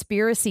no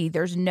conspiracy.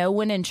 There's no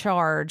one in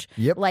charge.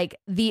 Like,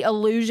 the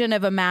illusion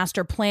of a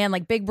master plan,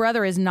 like, Big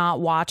Brother is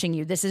not watching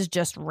you. This is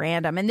just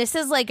random. And this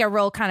is, like, a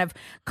real kind of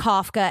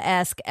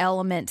Kafka-esque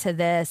element to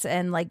this,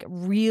 and, like,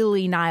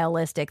 really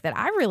nihilistic, that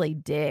I really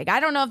dig. I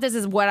don't know if this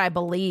is what I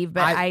believe,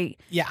 but I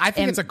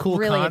think it's a cool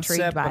really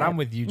concept, but I'm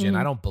with you, Jen.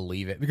 I don't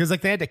believe it, because,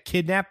 like, they had to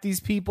kidnap these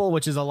people,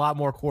 which is a lot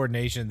more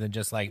coordination than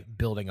just, like,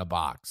 building a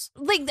box.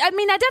 Like, I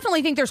mean, I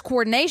definitely think there's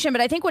coordination,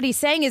 but I think what he's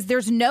saying is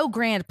there's no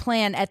grand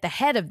plan at the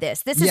head of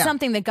this. This is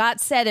something that got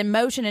set in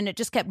motion, and it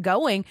just kept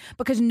going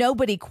because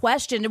nobody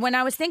questioned. And when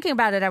I was thinking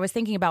about it, I was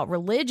thinking about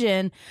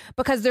religion,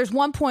 because there's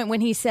one point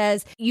when he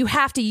says you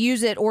have to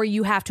use it or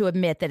you have to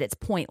admit that it's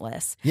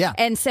pointless. Yeah.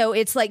 And so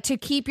it's like, to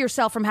keep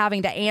yourself from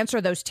having to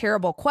answer those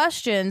terrible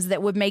questions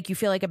that would make you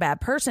feel like a bad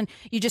person,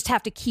 you just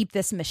have to keep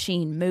this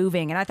machine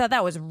moving. And I thought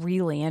that was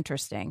really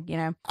interesting, you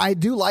know? I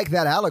do like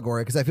that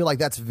allegory, because I feel like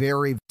that's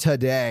very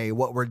today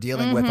what we're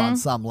dealing with on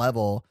some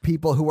level.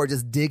 People who are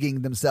just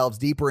digging themselves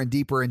deeper and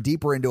deeper and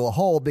deeper into a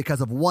hole because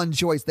of one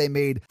choice they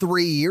made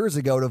 3 years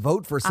ago to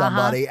vote for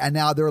somebody. And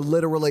now they're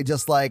literally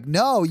just like,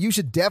 no, you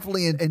should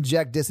definitely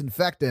inject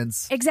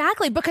disinfectants.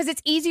 Exactly, because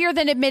it's easier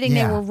than admitting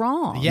they were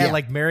wrong. Yeah,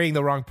 like marrying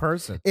the wrong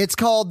person. It's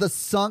called the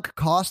sunk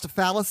cost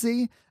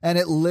fallacy, and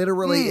it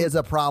literally is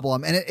a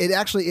problem. And it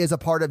actually is a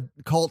part of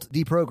cult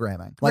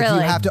deprogramming. Like, you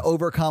have to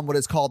overcome what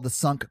is called the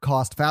sunk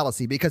cost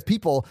fallacy, because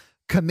people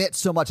commit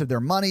so much of their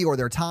money or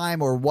their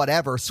time or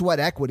whatever, sweat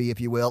equity, if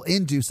you will,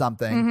 into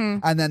something.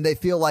 And then they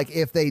feel like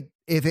if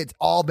it's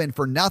all been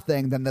for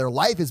nothing, then their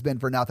life has been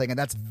for nothing. And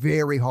that's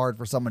very hard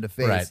for someone to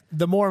face. Right.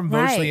 The more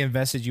emotionally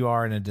invested you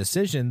are in a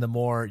decision, the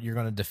more you're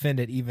going to defend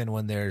it, even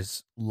when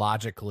there's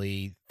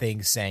logically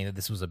things saying that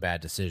this was a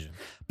bad decision.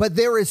 But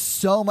there is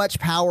so much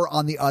power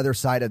on the other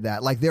side of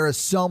that. Like, there is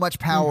so much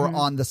power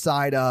on the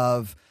side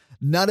of,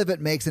 none of it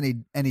makes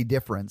any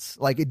difference.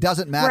 Like, it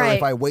doesn't matter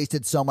if I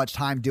wasted so much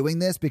time doing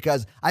this,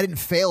 because I didn't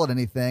fail at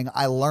anything.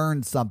 I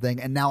learned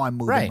something, and now I'm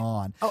moving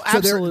on. Oh,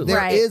 absolutely. So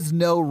there is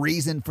no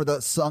reason for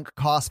the sunk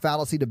cost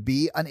fallacy to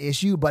be an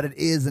issue, but it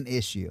is an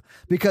issue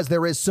because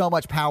there is so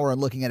much power in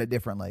looking at it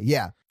differently.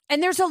 Yeah.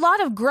 And there's a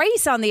lot of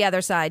grace on the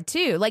other side,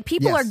 too. Like,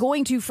 people are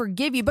going to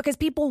forgive you because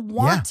people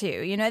want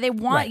to. You know, they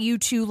want you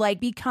to, like,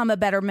 become a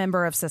better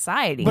member of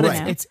society. But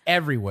it's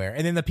everywhere.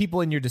 And then the people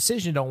in your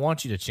decision don't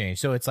want you to change.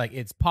 So it's like,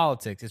 it's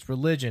politics, it's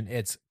religion,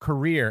 it's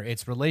career,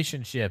 it's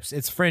relationships,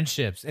 it's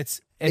friendships,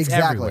 it's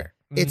everywhere.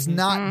 It's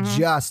not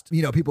just,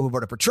 you know, people who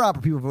voted for Trump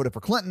or people who voted for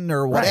Clinton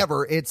or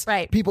whatever. It's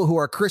people who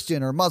are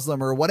Christian or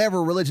Muslim or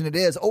whatever religion it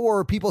is,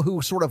 or people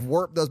who sort of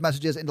warp those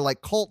messages into,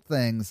 like, cult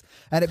things,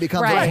 and it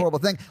becomes a horrible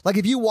thing. Like,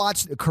 if you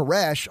watch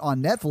Koresh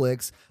on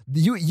Netflix,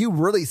 you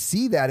really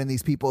see that in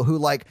these people who,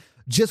 like,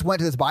 just went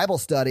to this Bible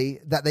study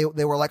that they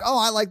were like, oh,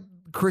 I like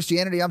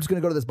Christianity, I'm just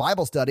going to go to this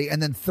Bible study.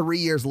 And then 3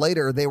 years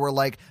later, they were,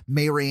 like,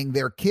 marrying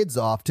their kids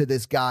off to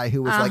this guy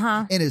who was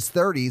like in his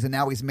 30s, and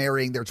now he's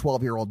marrying their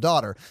 12-year-old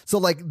daughter. So,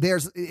 like,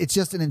 it's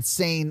just an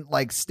insane,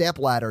 like, step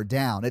ladder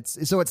down.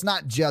 It's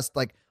not just,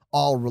 like,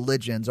 all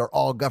religions or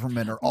all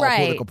government or all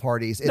political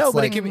parties. It's no,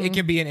 but it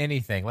can be in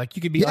anything. Like,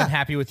 you could be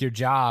unhappy with your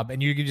job,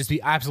 and you could just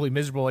be absolutely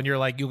miserable, and you're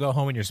like, you'll go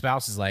home and your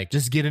spouse is like,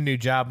 just get a new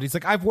job. And he's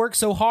like, I've worked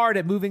so hard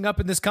at moving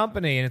up in this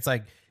company. And it's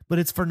like, but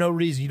it's for no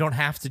reason. You don't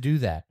have to do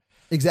that.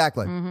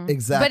 Exactly.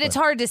 Exactly. But it's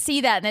hard to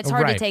see that, and it's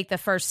hard to take the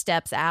first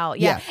steps out.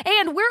 Yeah.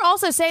 And we're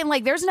also saying,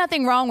 like, there's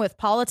nothing wrong with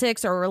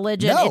politics or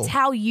religion. No. It's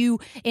how you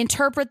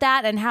interpret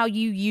that and how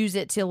you use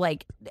it to,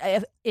 like,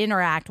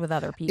 interact with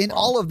other people. In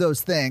all of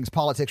those things,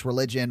 politics,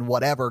 religion,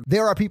 whatever,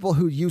 there are people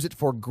who use it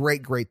for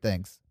great, great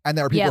things. And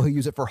there are people who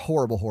use it for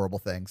horrible, horrible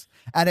things.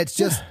 And it's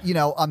just,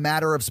 a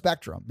matter of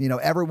spectrum.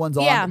 Everyone's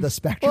on the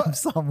spectrum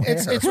somewhere.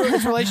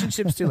 It's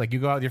relationships too. Like you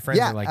go out with your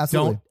friends and like,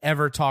 absolutely. don't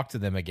ever talk to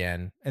them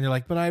again. And they're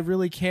like, but I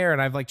really care.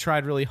 And I've like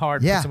tried really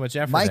hard, put so much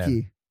effort Mikey,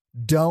 in.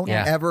 don't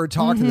ever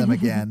talk to them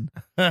again.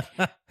 But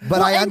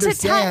I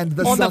understand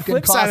the on the sunken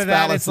flip cost side of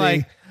that, fallacy. it's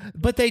like,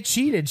 but they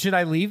cheated. Should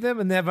I leave them?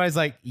 And everybody's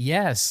like,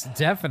 yes,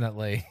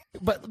 definitely.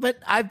 But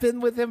I've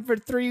been with him for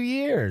 3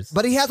 years.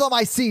 But he has all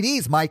my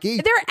CDs, Mikey.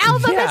 They're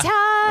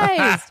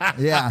alphabetized.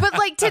 Yeah. But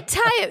like to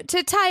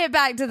tie it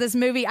back to this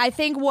movie, I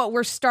think what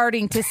we're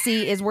starting to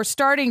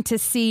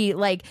see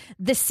like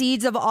the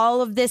seeds of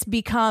all of this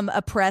become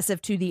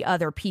oppressive to the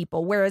other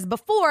people. Whereas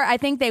before, I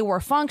think they were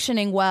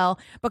functioning well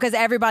because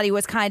everybody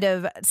was kind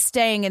of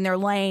staying in their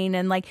lane.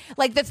 And like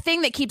the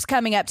thing that keeps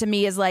coming up to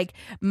me is like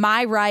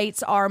my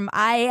rights are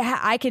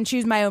I can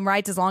choose my own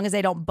rights as long as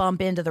they don't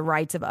bump into the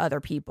rights of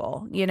other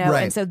people,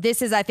 Right. And so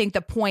this is, I think,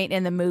 the point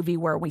in the movie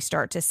where we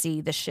start to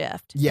see the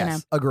shift.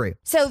 Yes, agree.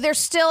 So there's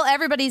still,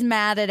 everybody's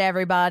mad at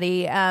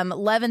everybody.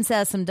 Levin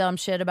says some dumb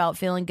shit about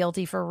feeling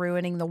guilty for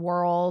ruining the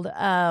world.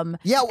 I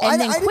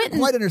didn't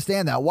quite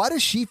understand that. Why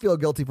does she feel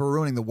guilty for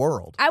ruining the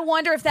world? I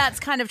wonder if that's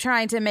kind of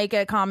trying to make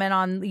a comment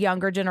on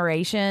younger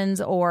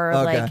generations or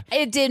like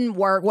it didn't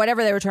work.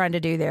 Whatever they were trying to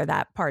do there,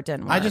 that part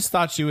didn't work. I just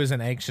thought she was an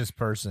anxious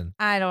person.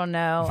 I don't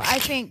know. I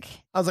think...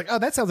 I was like, oh,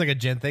 that sounds like a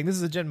Jen thing. This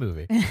is a Jen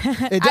movie.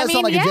 It does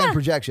sound like a Jen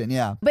projection,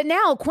 yeah. But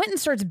now Quentin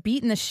starts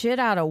beating the shit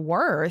out of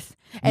Worth,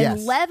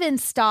 and Levin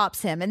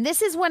stops him. And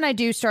this is when I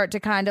do start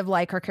to kind of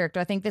like her character.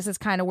 I think this is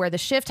kind of where the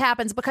shift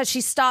happens because she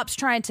stops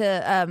trying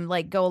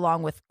to go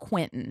along with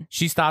Quentin.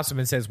 She stops him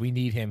and says, we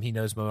need him. He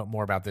knows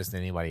more about this than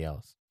anybody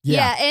else.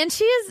 Yeah, and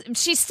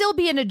she's still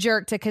being a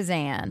jerk to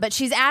Kazan, but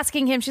she's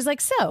asking him, she's like,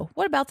 so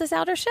what about this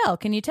outer shell?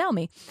 Can you tell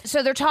me?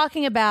 So they're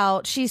talking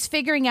about, she's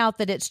figuring out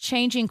that it's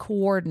changing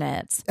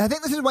coordinates. I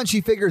think this is when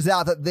she figures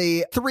out that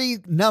the three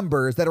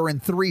numbers that are in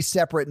three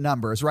separate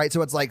numbers, right?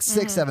 So it's like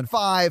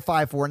 675,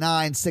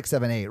 549,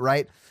 678,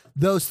 right?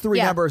 Those three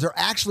numbers are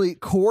actually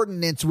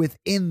coordinates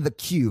within the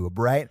cube,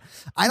 right?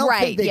 I don't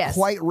think they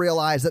quite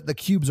realize that the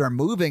cubes are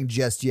moving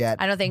just yet.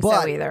 I don't think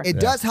so either. It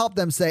does help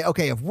them say,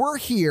 okay, if we're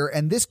here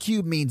and this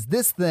cube means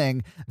this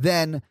thing,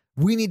 then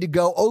we need to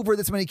go over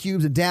this many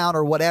cubes and down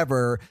or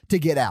whatever to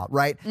get out,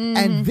 right?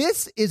 And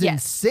this is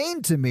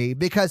insane to me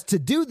because to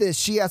do this,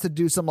 she has to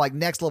do some like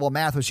next level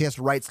math where she has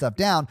to write stuff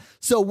down.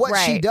 So what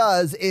she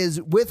does is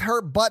with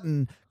her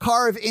button,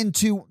 carve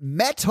into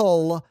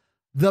metal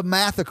the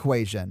math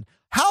equation.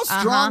 How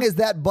strong is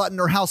that button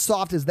or how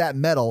soft is that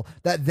metal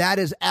that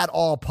is at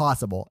all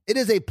possible? It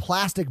is a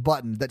plastic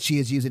button that she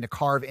is using to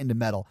carve into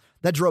metal.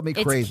 That drove me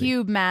crazy. It's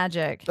cube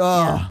magic.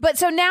 Yeah. But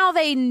so now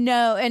they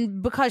know,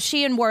 and because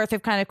she and Worth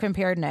have kind of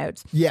compared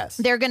notes,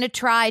 they're going to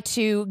try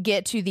to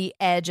get to the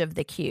edge of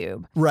the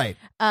cube. Right.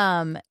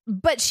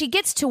 But she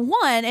gets to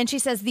one and she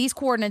says, these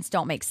coordinates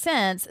don't make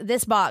sense.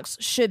 This box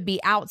should be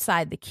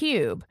outside the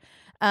cube.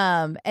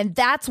 And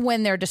that's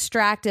when they're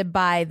distracted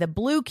by the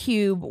blue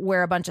cube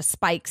where a bunch of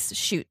spikes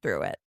shoot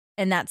through it.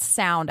 And that's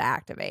sound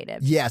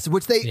activated. Yes,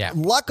 which they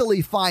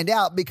luckily find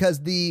out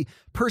because the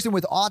person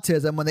with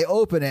autism, when they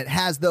open it,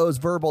 has those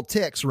verbal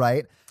tics,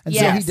 right? And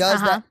so he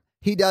does that.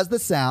 He does the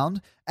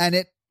sound and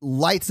it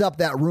lights up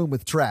that room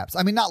with traps.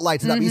 I mean, not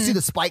lights it up. You see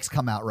the spikes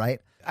come out, right?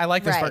 I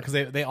like this part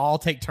because they all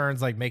take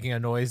turns like making a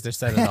noise to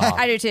set it off.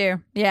 I do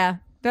too. Yeah.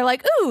 They're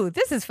like, ooh,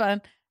 this is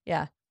fun.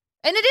 Yeah.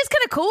 And it is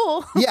kind of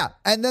cool. Yeah.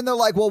 And then they're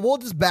like, well, we'll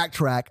just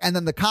backtrack. And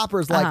then the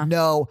copper's like,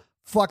 no,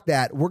 fuck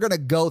that. We're going to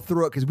go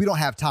through it because we don't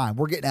have time.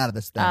 We're getting out of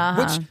this thing,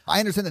 which I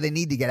understand that they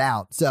need to get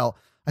out. So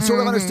I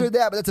sort of understood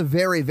that, but that's a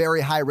very, very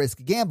high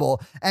risk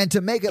gamble. And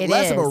to make it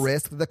less of a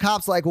risk, the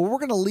cop's like, well, we're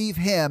going to leave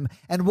him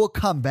and we'll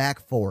come back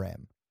for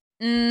him.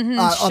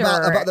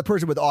 About the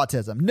person with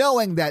autism,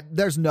 knowing that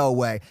there's no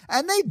way.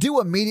 And they do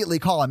immediately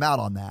call him out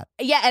on that.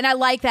 Yeah, and I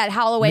like that.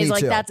 Holloway's Me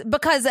like, too. that's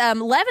because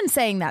Levin's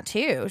saying that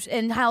too.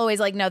 And Holloway's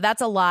like, no,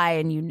 that's a lie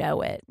and you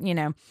know it,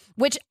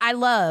 which I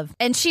love.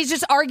 And she's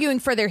just arguing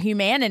for their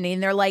humanity.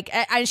 And they're like,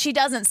 she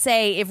doesn't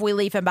say if we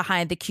leave him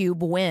behind, the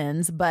cube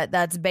wins, but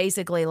that's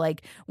basically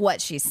like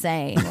what she's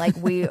saying. Like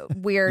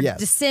we're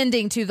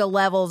descending to the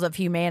levels of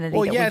humanity.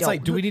 Well, it's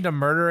like, do we need to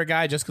murder a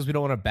guy just because we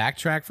don't want to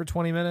backtrack for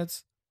 20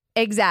 minutes?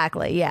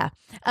 Exactly. Yeah.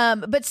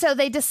 But so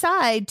they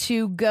decide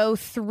to go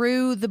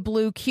through the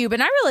blue cube.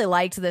 And I really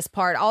liked this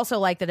part. Also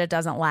like that it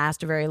doesn't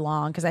last very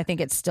long because I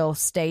think it still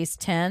stays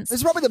tense. This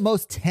is probably the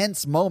most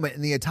tense moment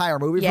in the entire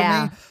movie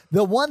for me.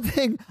 The one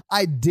thing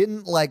I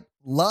didn't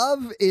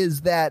love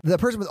is that the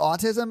person with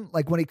autism,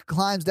 like when he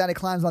climbs down, he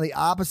climbs on the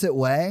opposite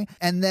way.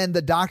 And then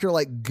the doctor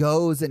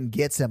goes and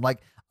gets him. Like,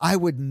 I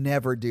would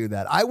never do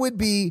that. I would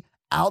be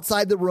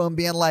outside the room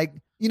being like,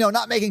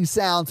 not making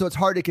sound, so it's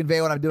hard to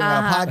convey what I'm doing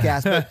on a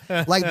podcast,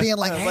 but like being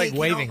like, hey, like get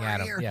waving over at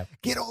him. here. Yeah.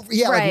 Get over.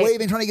 Yeah, Right. like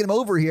waving, trying to get him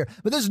over here.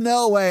 But there's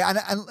no way.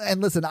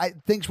 And listen, I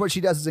think what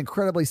she does is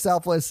incredibly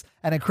selfless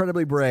and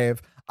incredibly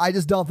brave. I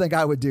just don't think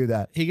I would do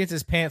that. He gets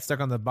his pants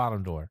stuck on the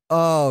bottom door.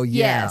 Oh,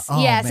 yeah. Yes.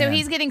 Oh, yeah. So man.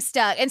 he's getting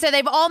stuck. And so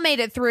they've all made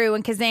it through.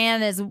 And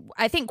Kazan is,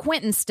 I think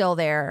Quentin's still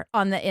there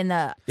in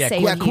the Yeah,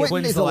 safe. Yeah, Quentin- Quentin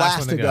Quentin's is the the last last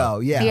one to to go. go.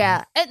 Yeah.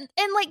 Yeah. And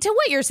like to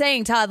what you're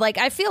saying, Todd, like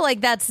I feel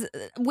like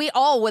we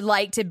all would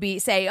like to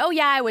say, oh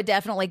yeah, I would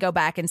definitely go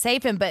back and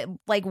save him. But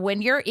like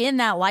when you're in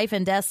that life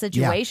and death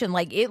situation,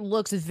 like it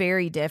looks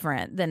very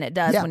different than it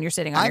does Yeah. when you're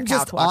sitting on I'm your couch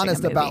just watching honest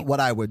a movie. about what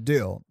I would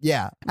do.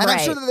 Yeah. And I'm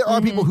Right. sure that there are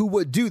people who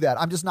would do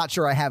that. I'm just not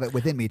sure I have it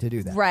within me to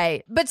do that.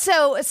 Right. But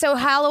so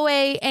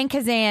Holloway and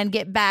Kazan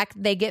get back,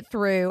 they get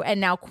through,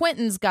 and now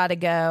Quentin's got to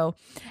go,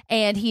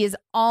 and he is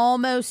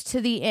almost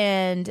to the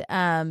end.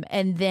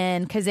 And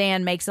then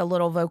Kazan makes a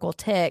little vocal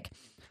tick,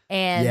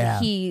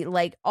 and he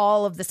like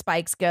all of the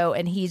spikes go,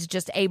 and he's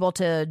just able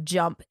to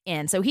jump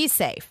in, so he's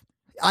safe.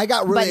 I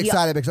got really But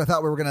excited because I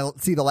thought we were going to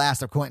see the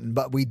last of Quentin,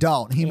 but we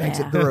don't. He makes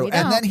Yeah, it through. we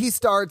And don't. then he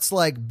starts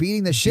like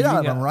beating the shit out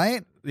of Beating him, up.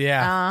 right?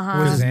 Yeah. Uh-huh.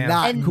 Which is Kazan.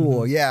 not And-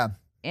 cool. Yeah.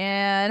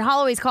 And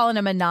Holloway's calling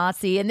him a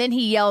Nazi, and then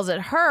he yells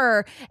at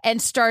her and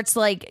starts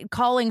like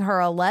calling her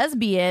a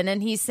lesbian,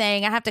 and he's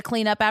saying, I have to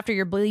clean up after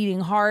your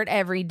bleeding heart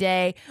every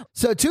day.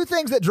 So two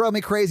things that drove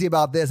me crazy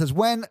about this is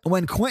when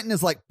Quentin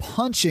is like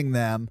punching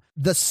them,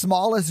 the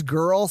smallest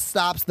girl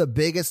stops the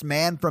biggest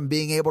man from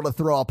being able to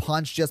throw a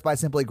punch just by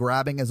simply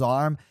grabbing his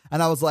arm.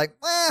 And I was like,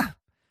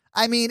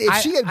 I mean, if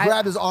she had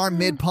grabbed his arm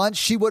mid-punch,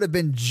 she would have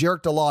been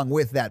jerked along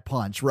with that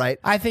punch, right?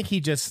 I think he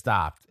just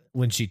stopped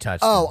when she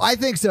touched Oh, him. I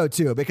think so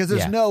too, because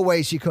there's Yeah. no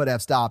way she could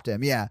have stopped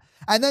him. Yeah.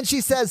 And then she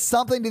says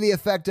something to the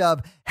effect of,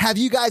 have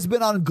you guys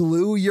been on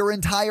glue your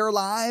entire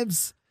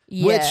lives?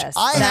 Yes, Which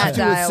I have that to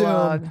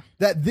dialogue. assume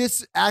that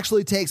this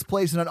actually takes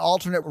place in an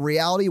alternate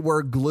reality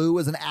where glue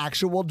is an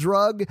actual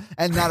drug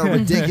and not a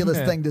ridiculous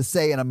thing to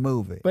say in a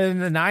movie. But in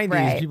the 90s,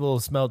 Right. people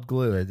smelled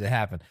glue. It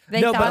happened.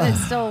 They thought it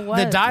still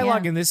was. The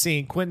dialogue yeah. in this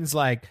scene, Quentin's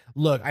like,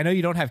 look, I know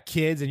you don't have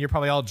kids and you're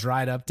probably all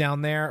dried up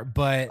down there,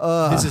 but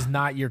this is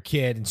not your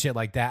kid and shit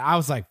like that. I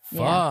was like,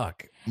 Yeah.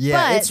 fuck.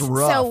 Yeah, but, it's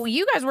rough. So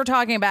you guys were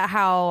talking about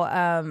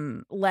how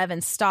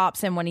Levin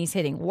stops him when he's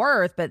hitting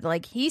Worth, but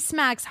like he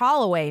smacks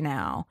Holloway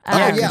now.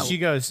 Yeah, 'cause yeah. she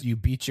goes, you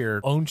beat your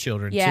own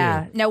children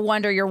Yeah, too. no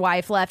wonder your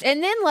wife left.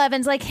 And then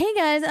Levin's like, "Hey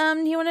guys,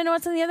 you want to know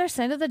what's on the other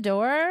side of the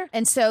door?"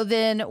 And so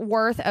then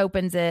Worth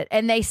opens it,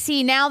 and they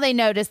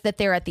notice that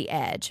they're at the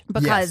edge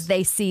because Yes.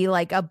 they see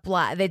like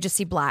they just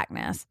see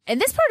blackness.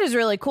 And this part is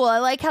really cool. I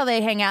like how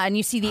they hang out, and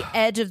you see the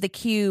edge of the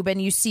cube,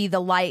 and you see the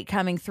light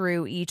coming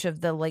through each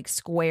of the like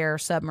square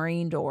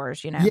submarine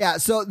doors. Yeah,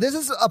 so this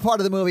is a part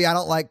of the movie I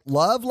don't like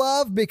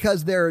love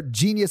because they're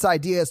genius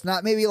ideas.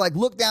 Not maybe like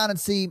look down and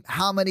see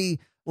how many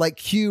like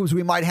cubes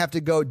we might have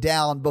to go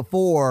down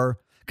before.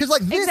 Because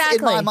like this, in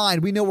Exactly. my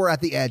mind, we know we're at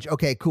the edge.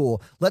 Okay,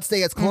 cool. Let's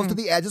stay as close to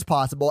the edge as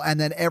possible. And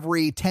then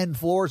every 10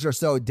 floors or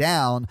so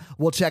down,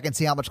 we'll check and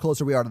see how much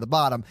closer we are to the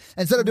bottom.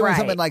 Instead of doing Right.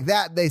 something like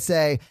that, they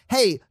say,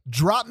 hey,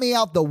 drop me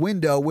out the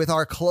window with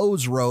our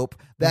clothes rope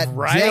that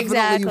Right.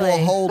 definitely will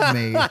Exactly. hold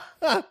me.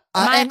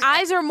 My And-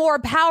 eyes are more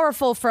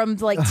powerful from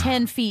like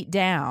 10 feet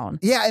down.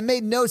 Yeah, it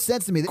made no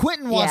sense to me.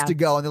 Quentin wants Yeah. to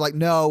go, and they're like,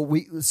 no,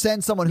 we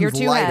send someone You're who's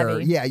too lighter.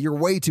 heavy. Yeah, you're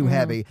way too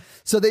heavy.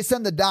 So they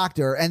send the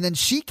doctor, and then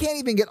she can't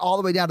even get all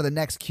the way down to the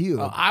next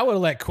cube. I would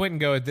have let Quentin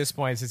go at this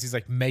point since he's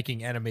like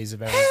making enemies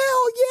of everyone.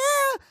 Hell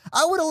yeah!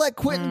 I would have let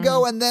Quentin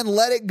go and then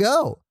let it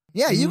go.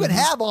 Yeah, you can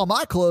have all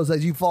my clothes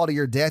as you fall to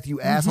your death, you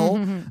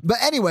asshole. But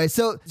anyway,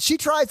 so she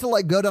tries to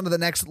like go down to the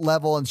next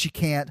level and she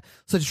can't.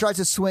 So she tries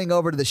to swing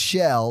over to the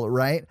shell,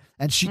 right?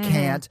 And she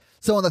can't.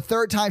 So on the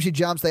third time she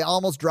jumps, they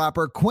almost drop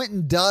her.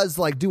 Quentin does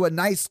like do a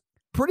nice,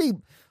 pretty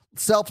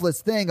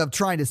selfless thing of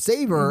trying to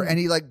save her, and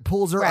he like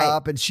pulls her Right.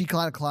 up and she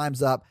kind of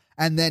climbs up.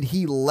 And then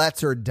he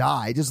lets her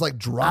die, just like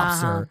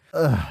drops her.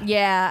 Ugh.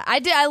 Yeah, I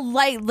did. I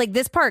like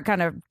this part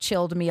kind of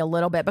chilled me a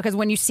little bit because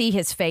when you see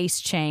his face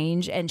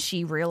change and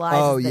she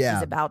realizes that yeah.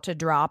 he's about to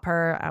drop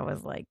her, I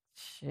was like,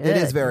 shit. It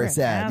is very you're an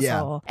sad, yeah.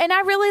 asshole. And I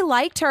really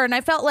liked her, and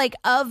I felt like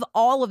of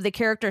all of the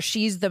characters,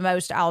 she's the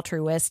most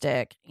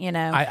altruistic, you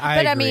know? I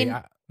but I agree.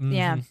 mean,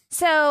 yeah.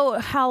 So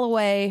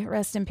Holloway,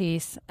 rest in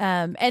peace.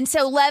 And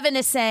so Levin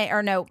is saying,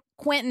 or no,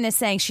 Quentin is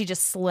saying she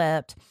just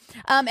slipped.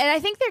 And I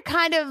think they're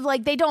kind of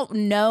like, they don't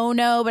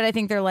know, but I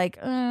think they're like,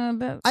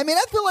 but I mean,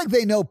 I feel like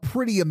they know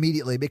pretty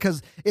immediately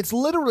because it's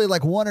literally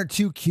like 1 or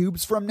 2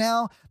 cubes from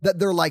now that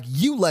they're like,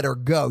 you let her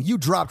go. You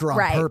dropped her on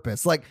Right.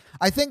 purpose. Like,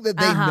 I think that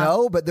they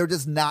know, but they're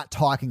just not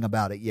talking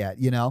about it yet,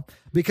 you know,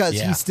 because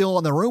Yeah. he's still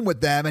in the room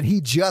with them and he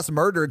just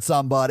murdered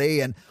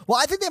somebody. And well,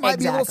 I think they might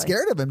be a little Exactly.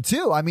 scared of him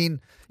too. I mean,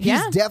 he's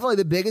Yeah. definitely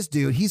the biggest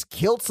dude. He's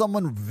killed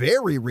someone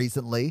very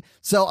recently.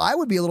 So I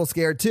would be a little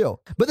scared too.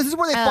 But this is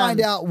where they find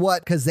out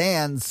what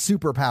Kazan's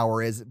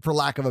superpower is, for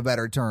lack of a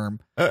better term.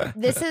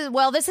 this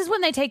is when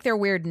they take their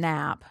weird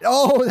nap.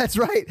 Oh, that's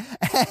right.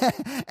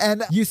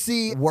 And you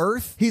see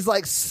Worth, he's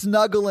like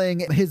snuggling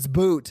his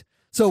boot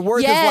So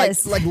Worth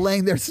Yes. is like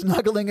laying there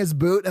snuggling his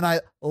boot, and I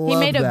love He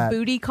made that. a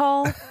booty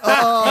call.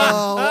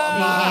 Oh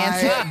my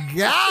answer.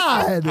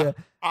 God.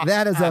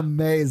 That is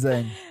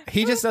amazing.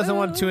 He just doesn't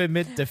want to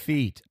admit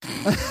defeat.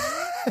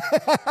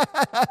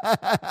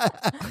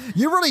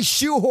 You really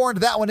shoehorned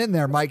that one in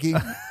there, Mikey.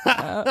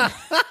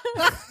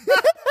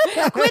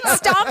 Quit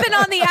stomping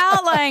on the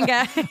outline,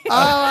 guys.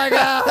 Oh my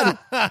God.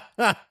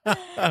 Oh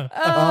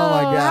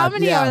my God. How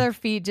many Yeah. other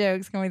feet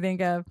jokes can we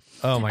think of?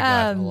 Oh my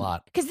God, a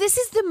lot. Because this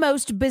is the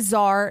most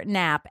bizarre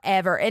nap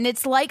ever. And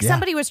it's like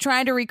somebody was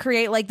trying to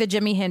recreate like the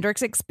Jimi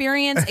Hendrix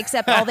experience,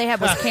 except all they had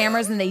was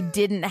cameras and they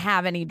didn't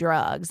have any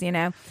drugs, you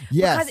know?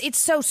 Yes. Because it's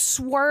so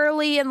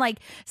swirly and like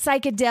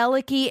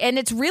psychedelic-y. And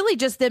it's really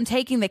just them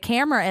taking the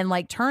camera and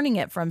like turning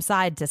it from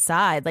side to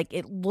side. Like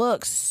it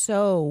looks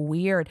so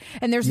weird.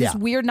 And there's this Yeah.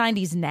 weird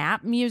 90s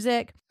nap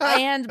music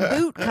and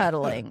boot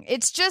cuddling.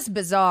 It's just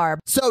bizarre.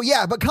 So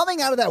yeah, but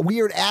coming out of that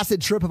weird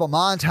acid trip of a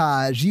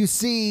montage, you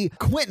see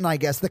Quentin, I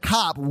guess, the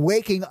cop,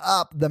 waking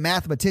up the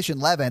mathematician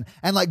Levin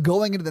and like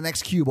going into the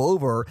next cube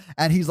over,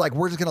 and he's like,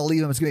 "We're just gonna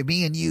leave him. It's gonna be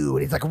me and you."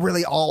 And he's like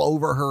really all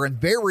over her and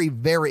very,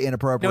 very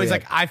inappropriate. No, he's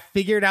like, I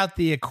figured out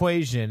the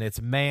equation.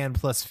 It's man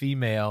plus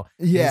female.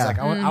 And Yeah. He's like,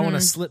 I want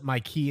to slip my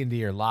key into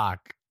your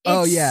lock.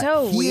 "Oh It's yeah,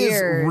 so he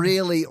weird. is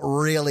really,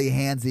 really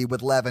handsy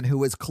with Levin,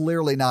 who is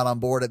clearly not on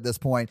board at this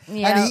point."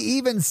 Yeah. And he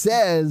even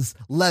says,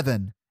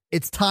 "Levin,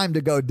 it's time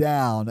to go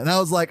down." And I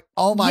was like,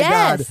 "Oh my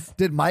Yes. God,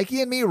 did Mikey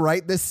and me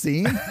write this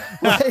scene?"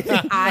 Like,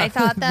 I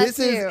thought that this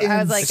too. is I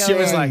was like, She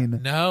was like,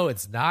 insane. no,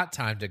 it's not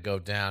time to go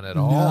down at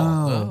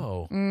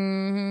all.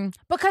 No.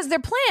 because their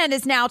plan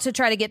is now to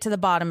try to get to the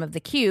bottom of the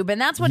cube. And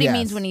that's what he Yes.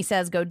 means when he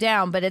says go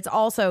down. But it's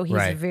also, he's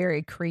Right.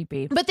 very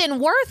creepy. But then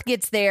Worth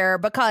gets there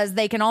because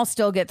they can all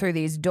still get through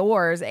these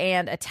doors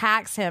and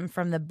attacks him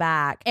from the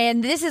back.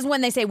 And this is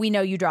when they say, we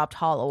know you dropped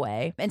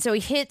Holloway. And so he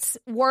hits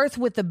Worth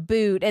with the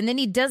boot. And then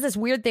he does this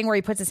weird thing where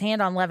he puts his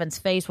hand on Levin's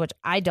face, which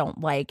I don't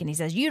like. And he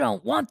says, you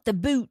don't want the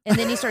boot. And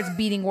then he starts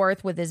beating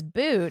Worth with his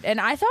boot. And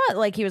I thought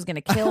like he was going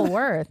to kill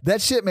Worth.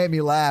 That shit made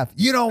me laugh.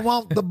 You don't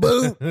want the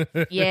boot.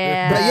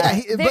 Yeah.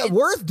 But yeah, They- but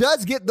Worth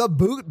does get the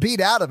boot beat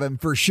out of him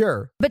for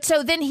sure. But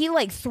so then he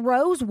like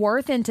throws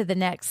Worth into the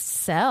next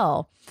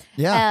cell.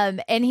 Yeah.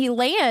 And he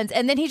lands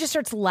and then he just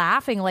starts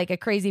laughing like a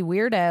crazy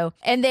weirdo.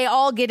 And they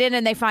all get in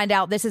and they find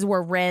out this is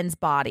where Ren's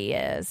body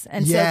is.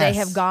 And so they Yes.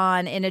 have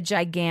gone in a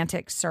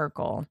gigantic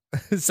circle.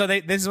 So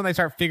this is when they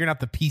start figuring out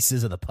the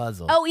pieces of the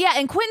puzzle. Oh, yeah.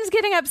 And Quentin's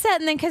getting upset.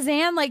 And then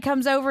Kazan like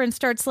comes over and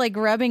starts like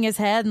rubbing his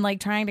head and like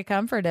trying to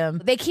comfort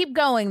him. They keep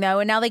going though.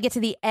 And now they get to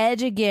the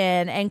edge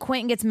again. And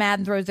Quentin gets mad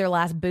and throws their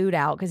last boot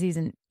out because he's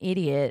an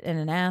idiot and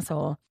an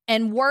asshole.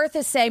 And Worth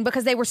is saying,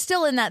 because they were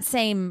still in that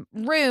same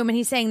room, and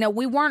he's saying, no,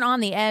 we weren't on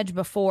the edge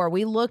before.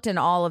 We looked in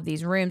all of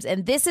these rooms.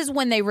 And this is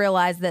when they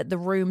realize that the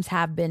rooms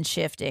have been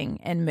shifting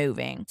and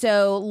moving.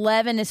 So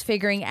Levin is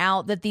figuring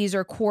out that these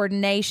are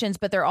coordinations,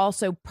 but they're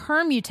also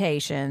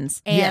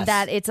permutations, and Yes.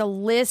 that it's a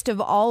list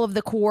of all of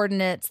the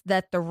coordinates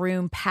that the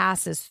room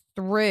passes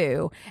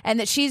through,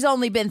 and that she's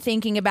only been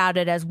thinking about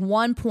it as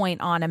one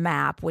point on a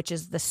map, which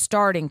is the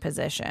starting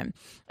position.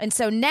 And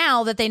so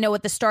now that they know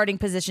what the starting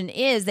position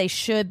is, they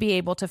should be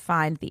able to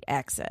find the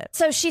exit.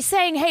 So she's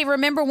saying, hey,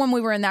 remember when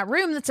we were in that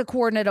room that's a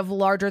coordinate of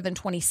larger than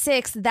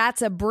 26?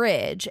 That's a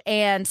bridge.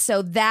 And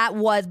so that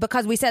was,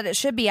 because we said it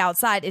should be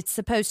outside, it's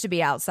supposed to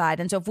be outside.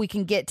 And so if we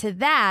can get to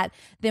that,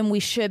 then we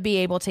should be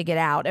able to get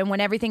out. And when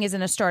everything is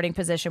in a starting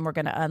position, we're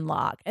going to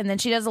unlock. And then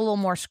she does a little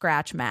more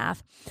scratch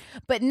math.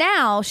 But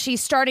now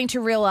she's starting to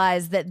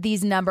realize that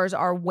these numbers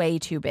are way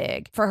too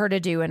big for her to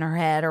do in her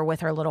head or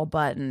with her little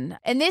button.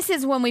 And this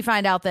is when we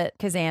find out that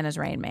Kazan is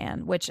Rain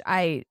Man, which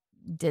I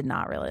did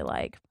not really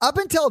like. Up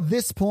until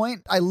this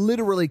point, I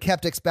literally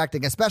kept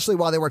expecting, especially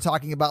while they were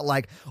talking about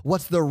like,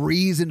 what's the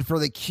reason for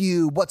the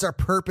cube? What's our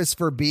purpose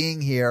for being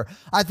here?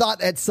 I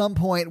thought at some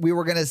point we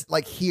were going to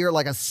like hear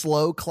like a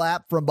slow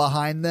clap from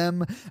behind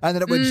them. And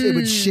then it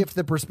would shift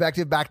the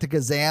perspective back to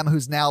Kazam,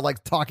 who's now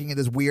like talking in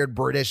this weird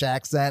British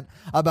accent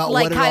about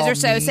Like what it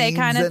Kaiser all Sose means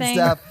kind of and thing?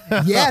 stuff.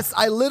 Yes,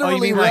 I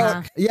literally mean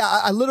wrote, like-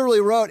 I literally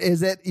wrote,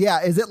 is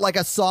it like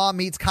a Saw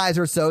meets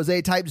Kaiser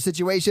Soze type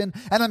situation?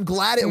 And I'm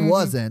glad it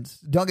wasn't.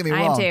 Don't get me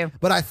I am wrong. too.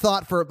 But I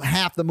thought for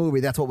half the movie,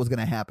 that's what was going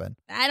to happen.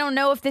 I don't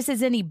know if this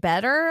is any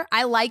better.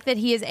 I like that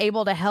he is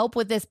able to help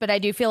with this, but I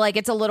do feel like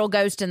it's a little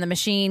Ghost in the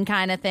Machine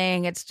kind of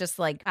thing. It's just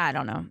like, I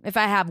don't know. If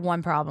I have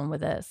one problem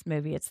with this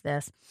movie, it's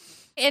this.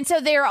 And so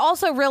they're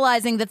also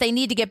realizing that they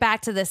need to get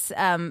back to this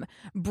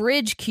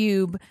bridge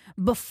cube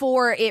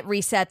before it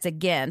resets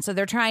again. So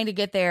they're trying to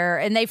get there,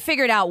 and they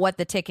figured out what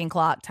the ticking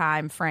clock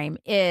time frame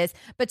is.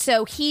 But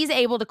so he's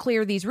able to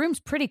clear these rooms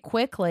pretty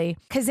quickly.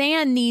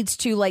 Kazan needs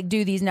to like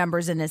do these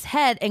numbers in his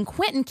head, and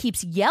Quentin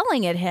keeps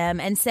yelling at him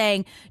and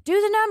saying, do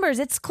the numbers,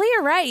 it's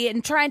clear, right?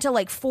 And trying to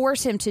like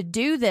force him to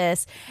do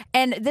this.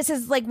 And this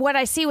is like what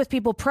I see with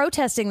people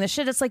protesting this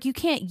shit. It's like, you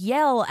can't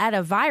yell at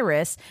a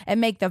virus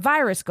and make the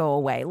virus go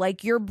away.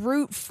 Like, your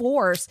brute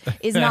force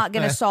is not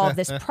going to solve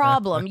this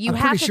problem. You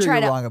have to try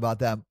you're to. wrong about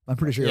that. I'm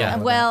pretty sure you're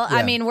wrong. Well, about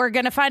that. I mean, we're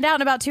going to find out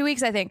in about 2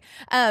 weeks, I think.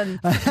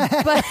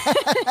 But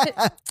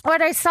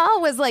what I saw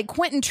was like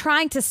Quentin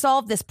trying to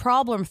solve this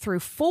problem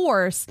through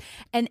force,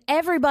 and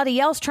everybody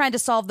else trying to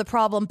solve the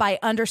problem by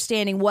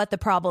understanding what the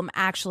problem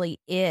actually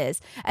is.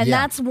 And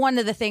that's one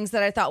of the things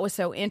that I thought was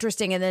so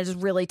interesting and that is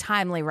really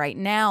timely right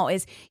now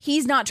is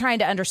he's not trying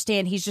to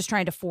understand. He's just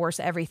trying to force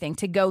everything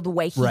to go the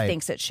way he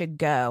thinks it should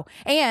go.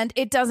 And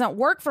it doesn't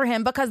work for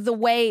him because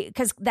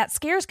that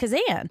scares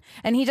Kazan,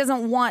 and he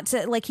doesn't want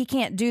to, like, he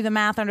can't do the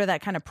math under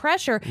that kind of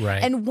pressure.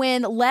 Right. And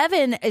when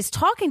Levin is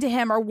talking to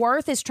him, or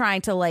Worth is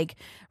trying to like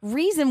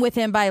reason with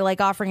him by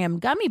like offering him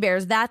gummy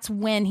bears, that's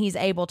when he's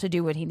able to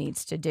do what he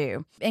needs to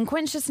do. And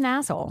Quentin's just an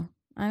asshole.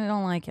 I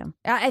don't like him.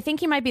 I think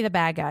he might be the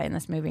bad guy in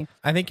this movie.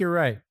 I think you're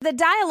right. The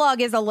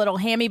dialogue is a little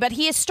hammy, but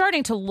he is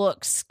starting to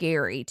look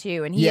scary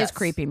too, and he is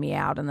creeping me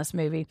out in this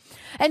movie.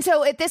 And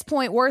so at this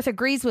point, Worth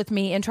agrees with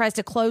me and tries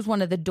to close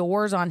one of the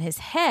doors on his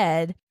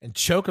head. And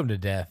choke him to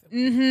death.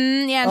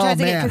 Mm-hmm. Yeah, and tries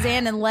to get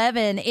Kazan and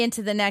Levin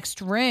into the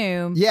next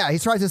room. Yeah, he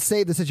tries to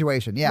save the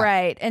situation. Yeah.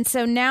 Right. And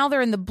so now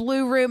they're in the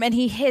blue room, and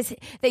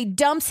they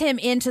dumps him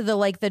into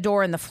the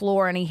door in the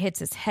floor, and he hits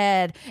his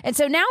head. And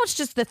so now it's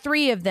just the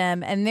three of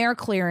them, and they're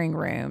clearing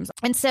rooms.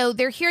 And so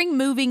they're hearing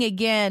moving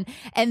again,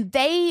 and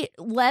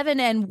Levin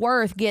and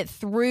Worth get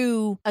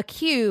through a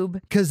cube.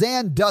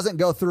 Kazan doesn't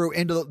go through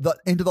into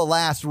the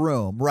last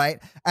room,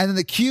 right? And then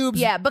the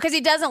cubes. Yeah, because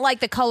he doesn't like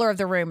the color of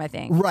the room, I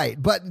think.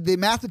 Right. But the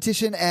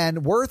mathematician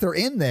and Worth are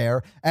in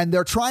there, and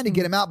they're trying to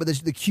get him out, but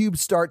the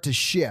cubes start to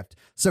shift.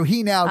 So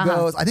he now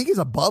goes, I think he's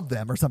above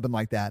them or something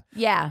like that.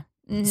 Yeah.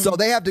 Mm-hmm. So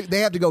they have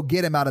to go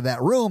get him out of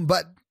that room.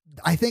 But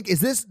I think,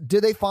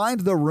 do they find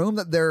the room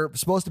that they're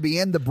supposed to be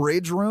in, the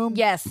bridge room?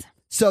 Yes.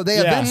 So they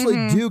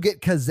eventually do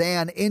get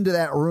Kazan into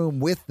that room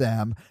with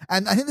them.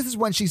 And I think this is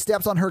when she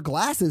steps on her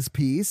glasses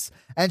piece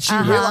and she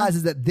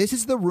realizes that this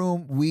is the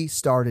room we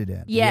started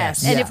in.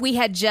 Yes. And if we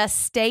had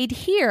just stayed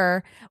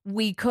here,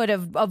 we could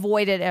have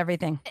avoided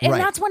everything. And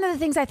that's one of the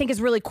things I think is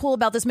really cool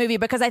about this movie,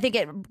 because I think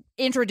it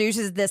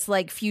introduces this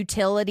like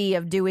futility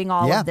of doing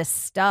all of this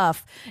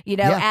stuff,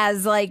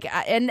 as like,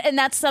 and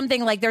that's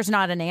something like there's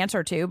not an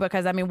answer to,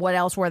 because I mean, what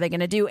else were they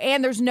going to do?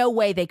 And there's no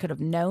way they could have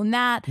known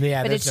that.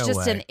 Yeah, but it's no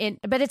just way.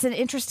 but it's an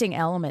interesting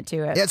element to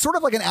it. Yeah, it's sort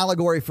of like an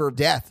allegory for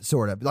death,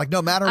 sort of. Like,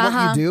 no matter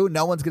what you do,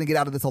 no one's going to get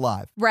out of this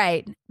alive.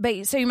 Right.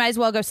 But so you might as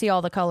well go see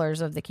all the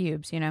colors of the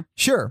cubes,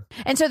 Sure.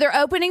 And so they're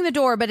opening the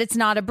door, but it's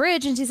not a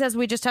bridge. And she says,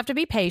 we just have to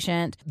be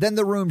patient. Then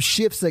the room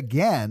shifts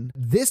again.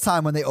 This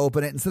time when they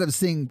open it, instead of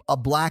seeing a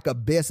black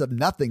abyss of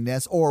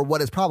nothingness or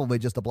what is probably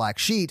just a black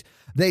sheet,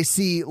 they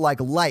see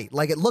like light.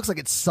 Like it looks like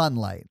it's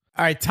sunlight.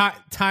 All right,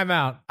 time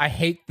out. I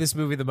hate this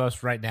movie the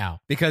most right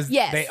now because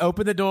they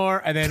open the door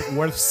and then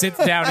Worth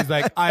sits down. He's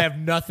like, I have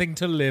nothing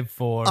to live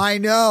for. I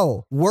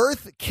know.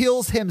 Worth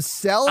kills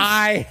himself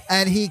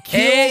and he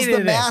kills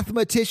the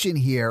mathematician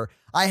here.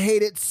 I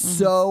hate it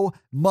so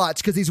much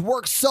because he's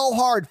worked so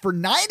hard for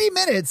 90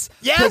 minutes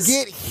to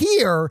get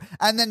here.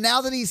 And then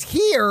now that he's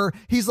here,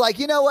 he's like,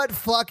 you know what?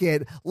 Fuck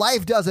it.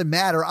 Life doesn't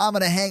matter. I'm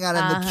going to hang out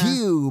in the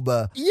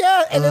cube.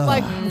 Yeah. And then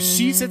like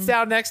she sits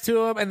down next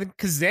to him and then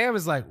Kazam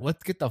is like,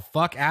 let's get the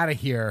fuck out of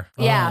here.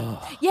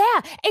 Yeah.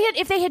 Yeah. And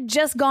if they had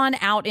just gone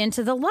out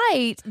into the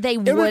light, they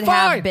would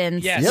have been.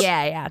 Yes. Yep.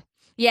 Yeah.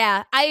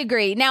 Yeah, I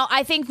agree. Now,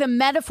 I think the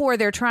metaphor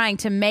they're trying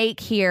to make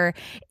here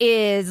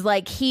is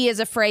like he is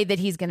afraid that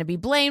he's going to be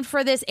blamed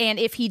for this. And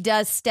if he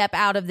does step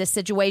out of this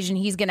situation,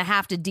 he's going to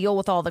have to deal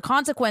with all the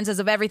consequences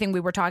of everything we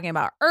were talking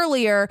about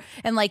earlier.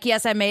 And like,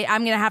 yes, I'm going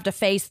to have to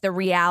face the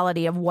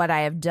reality of what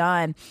I have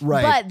done.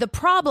 Right. But the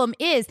problem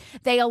is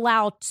they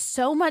allow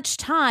so much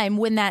time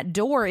when that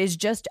door is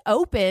just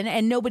open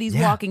and nobody's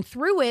walking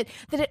through it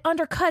that it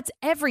undercuts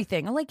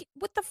everything. I'm like,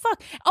 what the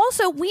fuck?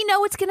 Also, we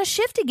know it's going to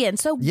shift again.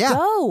 So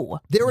go.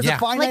 There was a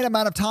finite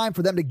amount of time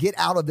for them to get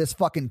out of this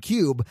fucking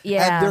cube.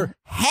 Yeah. And they're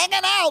hanging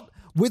out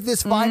with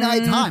this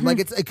finite time. Like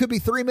it could be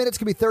 3 minutes,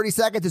 could be 30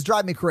 seconds. It's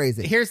driving me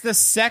crazy. Here's the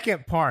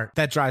second part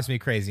that drives me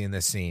crazy in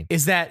this scene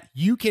is that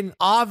you can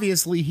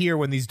obviously hear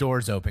when these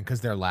doors open because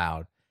they're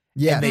loud.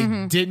 Yeah. And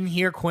they didn't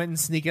hear Quentin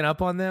sneaking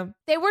up on them.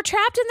 They were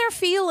trapped in their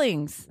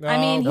feelings. I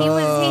mean, he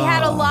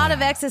had a lot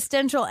of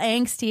existential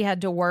angst he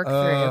had to work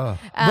through.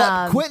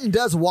 But Quentin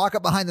does walk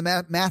up behind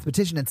the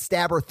mathematician and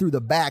stab her through the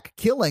back,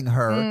 killing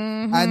her.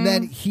 And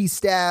then he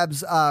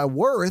stabs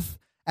Worth,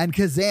 and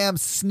Kazam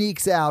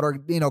sneaks out or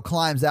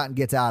climbs out and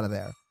gets out of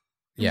there.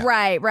 Yeah.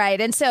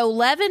 Right. And so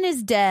Levin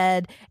is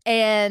dead,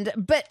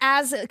 but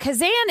as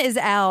Kazan is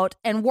out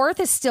and Worth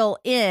is still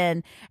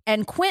in,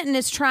 and Quentin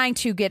is trying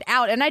to get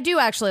out, and I do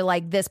actually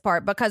like this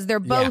part because they're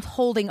both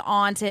holding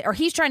on to, or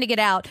he's trying to get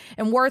out,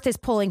 and Worth is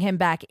pulling him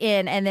back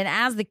in, and then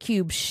as the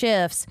cube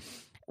shifts,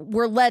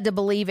 we're led to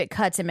believe it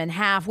cuts him in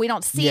half. We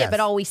don't see it,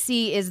 but all we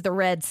see is the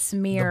red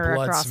smear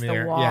across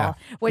the wall,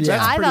 which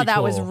I thought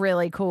that was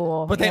really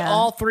cool. But they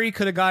all three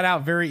could have got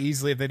out very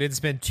easily if they didn't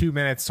spend 2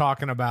 minutes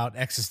talking about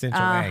existential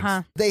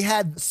angst. They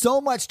had so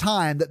much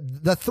time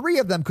that the three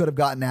of them could have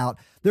gotten out.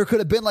 there could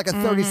have been like a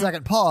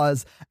 30-second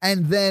pause,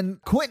 and then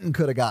Quentin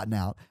could have gotten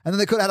out. And then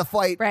they could have had a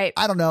fight, right.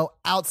 I don't know,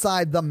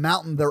 outside the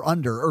mountain they're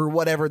under or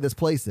whatever this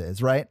place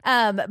is, right?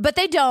 But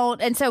they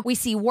don't. And so we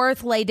see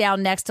Worth lay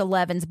down next to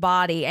Levin's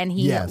body, and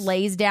he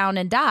lays down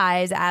and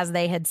dies, as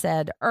they had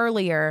said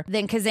earlier.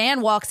 Then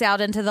Kazan walks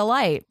out into the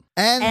light.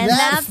 And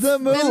that's the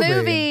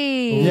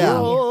movie. Yeah.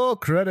 Oh,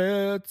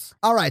 credits.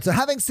 All right. So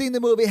having seen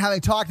the movie,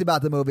 having talked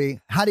about the movie,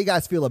 how do you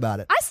guys feel about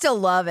it? I still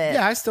love it.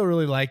 Yeah, I still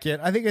really like it.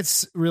 I think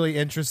it's really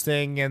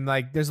interesting, and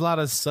like there's a lot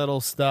of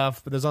subtle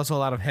stuff, but there's also a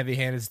lot of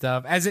heavy-handed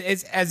stuff. As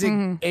it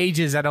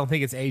ages, I don't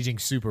think it's aging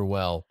super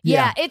well.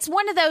 Yeah, it's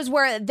one of those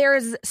where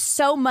there's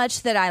so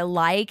much that I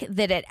like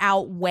that it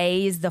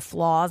outweighs the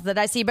flaws that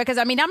I see. Because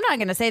I mean, I'm not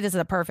going to say this is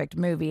a perfect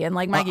movie, and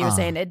like Mikey was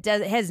saying, it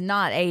has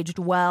not aged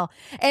well,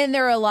 and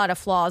there are a lot of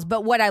flaws.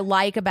 But what I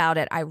like about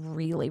it, I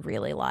really,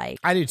 really like.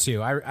 I do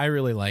too. I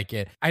really like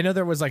it. I know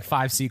there was like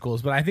 5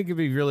 sequels, but I think it'd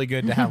be really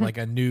good to have like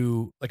a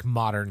new, like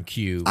modern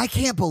Cube. I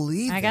can't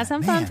believe I got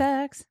some fun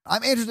facts.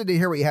 I'm interested to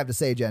hear what you have to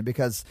say, Jen,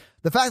 because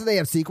the fact that they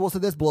have sequels to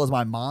this blows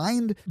my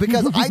mind,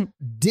 because I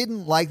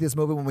didn't like this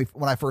movie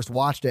when I first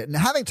watched it. And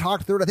having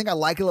talked through it, I think I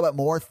like it a little bit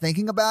more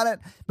thinking about it.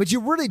 But you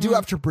really do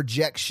have to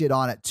project shit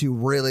on it to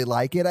really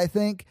like it, I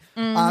think.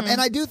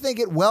 And I do think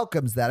it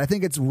welcomes that. I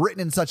think it's written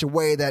in such a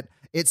way that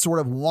it sort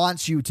of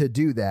wants you to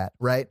do that,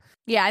 right?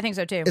 Yeah, I think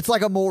so too. It's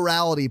like a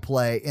morality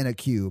play in a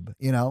cube,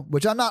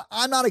 which I'm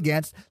not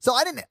against. So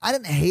I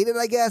didn't hate it,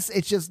 I guess.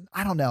 It's just,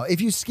 I don't know.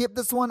 If you skip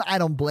this one, I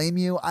don't blame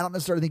you. I don't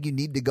necessarily think you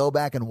need to go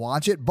back and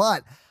watch it,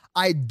 but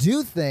I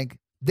do think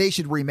they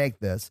should remake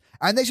this,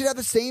 and they should have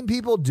the same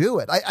people do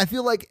it. I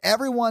feel like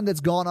everyone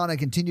that's gone on and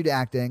continued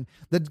acting,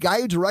 the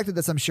guy who directed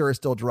this, I'm sure, is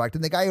still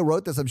directing. The guy who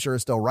wrote this, I'm sure,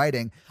 is still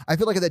writing. I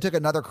feel like if they took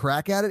another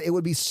crack at it, it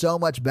would be so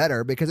much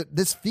better, because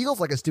this feels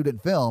like a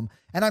student film,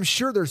 and I'm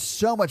sure they're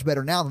so much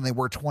better now than they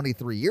were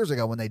 23 years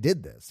ago when they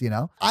did this,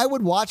 I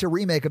would watch a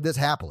remake of this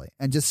happily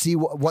and just see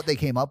what they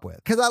came up with,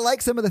 because I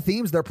like some of the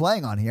themes they're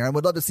playing on here and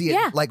would love to see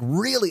it like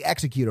really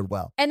executed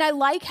well. And I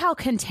like how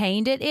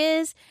contained it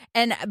is,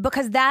 and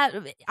because that,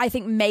 I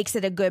think, makes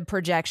it a good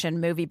projection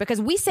movie,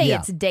 because we say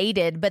it's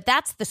dated, but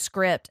that's the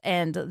script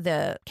and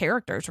the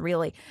characters,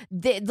 really.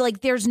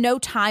 There's no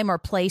time or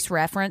place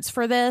reference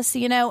for this,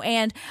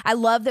 and I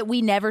love that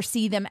we never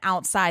see them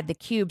outside the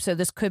cube, so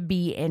this could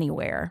be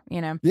anywhere,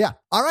 Yeah.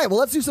 All right, well,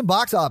 let's do some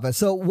box office.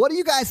 So what do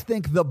you guys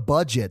think the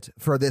budget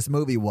for this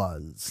movie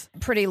was?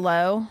 Pretty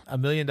low. $1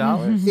 million?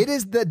 It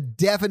is the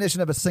definition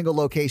of a single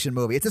location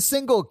movie. It's a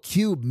single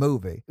cube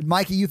movie.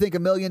 Mikey, you think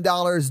 $1 million?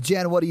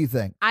 Jen, what do you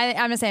think? I'm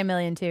going to say $1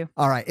 million too.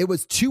 All right, it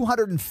was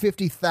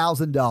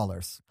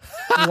 $250,000.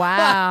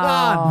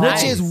 Wow.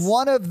 Which is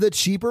one of the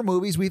cheaper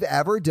movies we've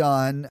ever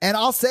done. And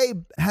I'll say,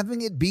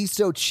 having it be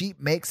so cheap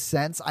makes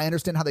sense. I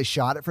understand how they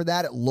shot it for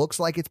that. It looks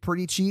like it's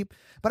pretty cheap,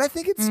 but I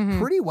think it's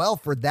pretty well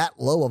for that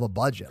low of a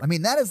budget. I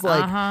mean, that is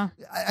like,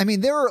 I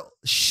mean, there are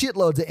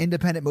shitloads of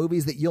independent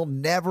movies that you'll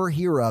never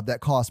hear of that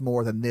cost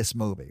more than this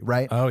movie,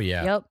 right? Oh,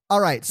 yeah. Yep.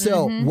 All right.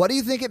 So what do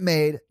you think it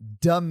made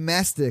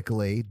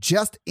domestically,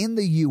 just in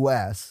the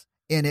U.S.,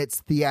 in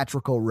its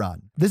theatrical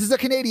run? This is a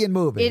Canadian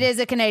movie. It is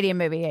a Canadian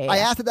movie. Yeah, I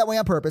asked it that way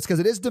on purpose because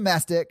it is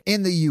domestic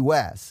in the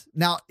U.S.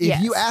 Now, if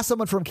you ask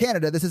someone from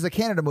Canada, this is a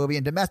Canada movie,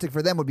 and domestic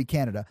for them would be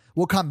Canada.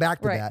 We'll come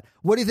back to that.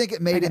 What do you think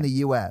it made in the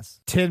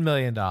U.S.? $10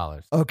 million.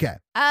 Okay.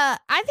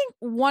 I think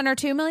 $1 or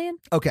 $2 million.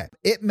 Okay.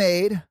 It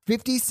made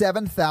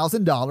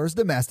 $57,000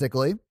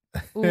 domestically.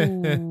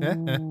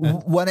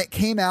 When it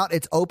came out,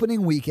 its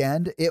opening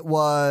weekend, it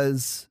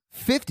was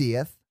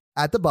 50th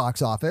at the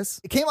box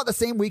office. It came out the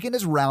same weekend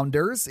as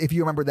Rounders, if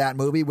you remember that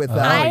movie with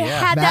I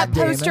had Matt that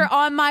poster Damon.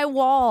 On my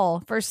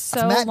wall for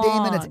so Matt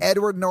long. Damon, it's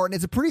Edward Norton.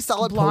 It's a pretty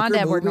solid Blonde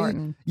poker Edward movie.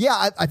 Norton.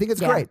 Yeah, I think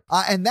it's great.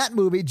 And that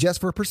movie,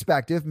 just for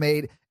perspective,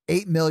 made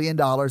 $8 million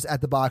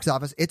at the box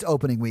office its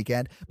opening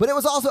weekend. But it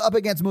was also up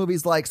against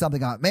movies like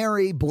Something Aunt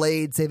Mary,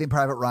 Blade, Saving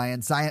Private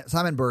Ryan,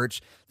 Simon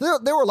Birch.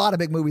 There were a lot of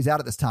big movies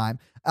out at this time.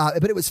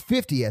 But it was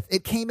 50th.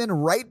 It came in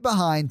right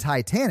behind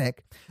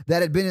Titanic,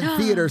 that had been in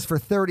theaters for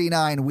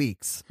 39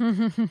 weeks.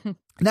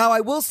 Now, I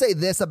will say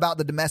this about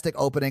the domestic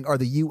opening, or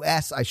the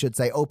U.S., I should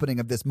say, opening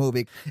of this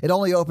movie. It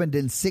only opened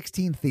in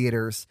 16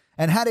 theaters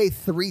and had a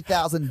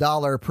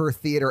 $3,000 per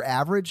theater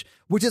average,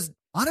 which is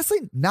honestly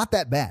not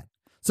that bad.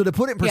 So to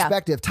put it in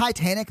perspective,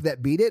 Titanic,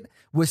 that beat it,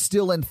 was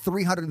still in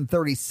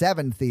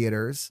 337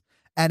 theaters,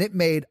 and it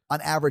made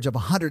an average of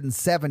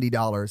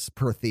 $170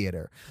 per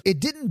theater. It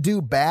didn't do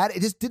bad.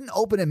 It just didn't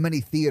open in many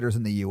theaters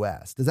in the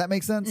U.S. Does that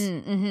make sense?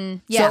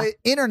 Yeah. So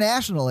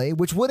internationally,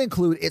 which would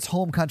include its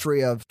home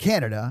country of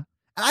Canada,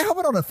 and I hope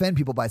I don't offend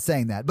people by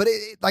saying that, but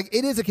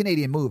it is a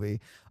Canadian movie.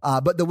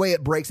 But the way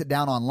it breaks it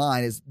down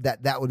online is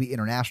that would be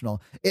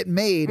international. It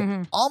made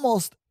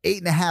almost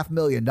 $8.5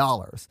 million.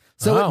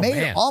 So it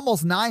made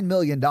almost $9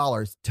 million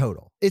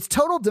total. Its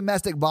total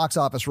domestic box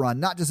office run,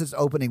 not just its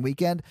opening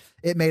weekend,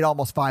 it made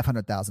almost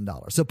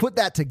 $500,000. So put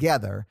that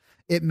together,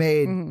 it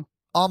made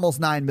almost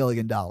 $9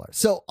 million.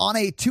 So on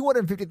a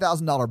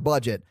 $250,000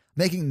 budget,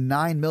 making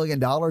 $9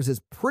 million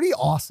is pretty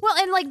awesome. Well,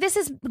 and like this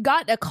has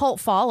got a cult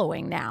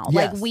following now.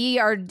 Yes. Like we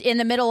are in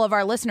the middle of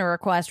our listener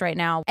request right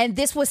now, and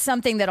this was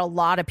something that a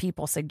lot of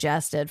people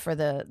suggested for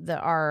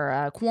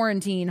our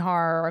quarantine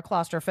horror or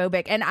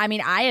claustrophobic. And I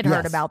mean, I had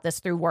heard about this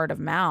through word of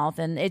mouth,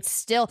 and it's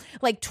still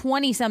like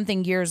 20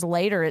 something years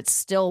later, it's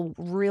still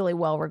really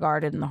well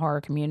regarded in the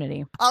horror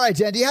community. All right,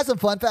 Jen, do you have some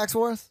fun facts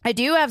for us? I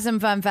do have some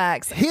fun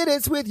facts. Hit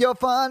us with your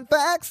fun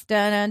facts.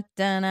 Dun,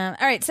 dun, dun.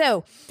 All right,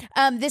 so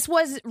this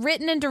was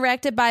written and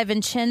directed by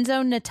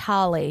Vincenzo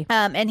Natali,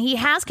 and he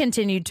has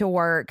continued to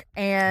work,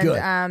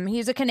 and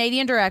he's a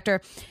Canadian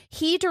director.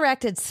 He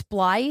directed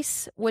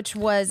Splice, which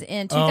was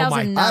in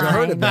 2009. I've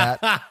heard of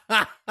that.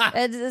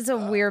 It's a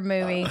weird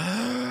movie.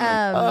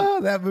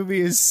 That movie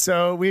is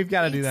so... We've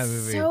got to do that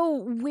movie. So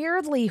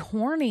weirdly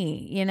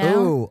horny, you know?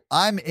 Ooh,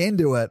 I'm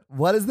into it.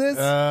 What is this?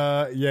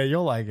 Yeah,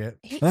 you'll like it.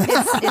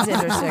 It's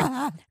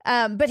interesting.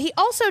 But he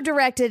also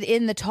directed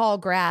In the Tall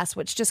Grass,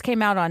 which just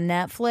came out on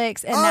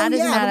Netflix, and that is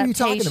an I remember you adaptation.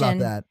 talking about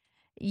that.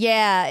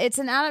 Yeah, it's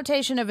an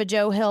adaptation of a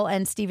Joe Hill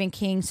and Stephen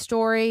King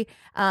story.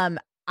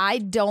 I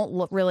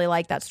don't really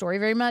like that story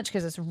very much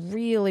because it's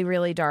really,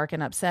 really dark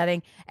and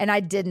upsetting. And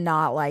I did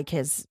not like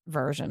his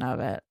version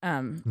of it.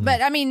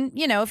 But I mean,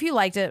 you know, if you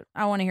liked it,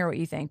 I want to hear what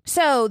you think.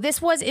 So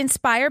this was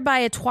inspired by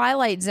a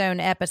Twilight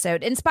Zone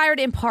episode, inspired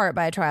in part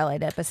by a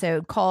Twilight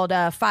episode called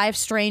 5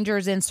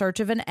 Strangers in Search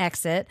of an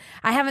Exit.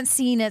 I haven't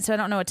seen it, so I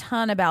don't know a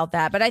ton about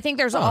that. But I think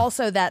there's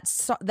also that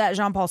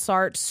Jean-Paul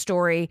Sartre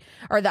story,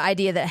 or the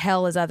idea that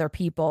hell is other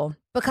people,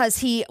 because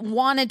he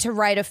wanted to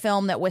write a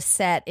film that was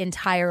set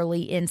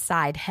entirely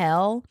inside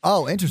hell.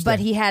 Oh, interesting. But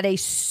he had a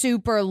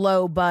super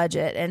low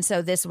budget. And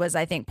so this was,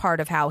 I think, part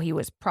of how he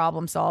was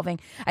problem solving.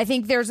 I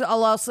think there's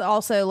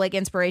also like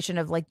inspiration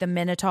of like the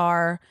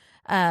Minotaur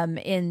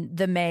in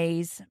The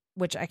Maze,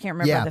 which I can't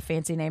remember the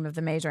fancy name of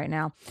The Maze right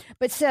now.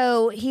 But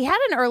so he had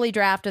an early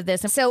draft of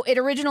this. So it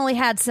originally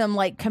had some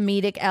like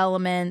comedic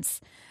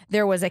elements.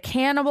 There was a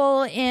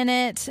cannibal in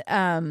it.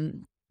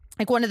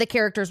 Like one of the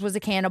characters was a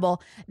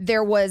cannibal.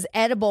 There was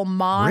edible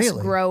moss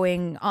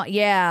growing,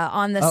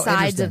 on the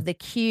sides of the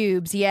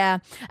cubes. Yeah.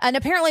 And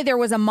apparently there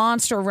was a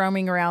monster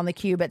roaming around the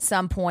cube at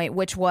some point,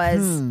 which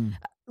was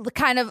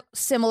kind of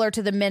similar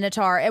to the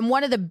Minotaur. And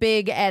one of the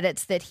big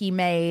edits that he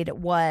made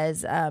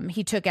was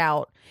he took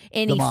out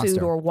any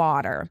food or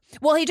water.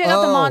 Well, he took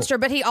out the monster,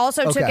 but he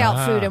also took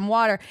out food and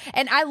water.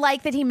 And I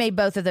like that he made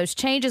both of those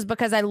changes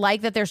because I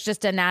like that there's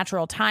just a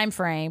natural time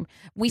frame.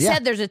 We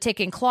said there's a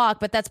ticking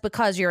clock, but that's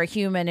because you're a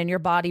human and your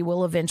body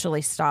will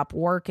eventually stop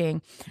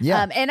working.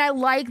 Yeah. And I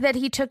like that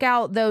he took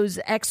out those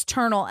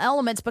external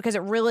elements because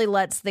it really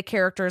lets the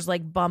characters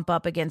like bump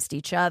up against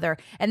each other.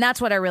 And that's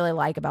what I really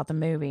like about the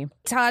movie.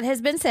 Todd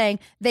has been saying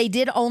they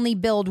did only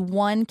build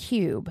one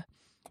cube.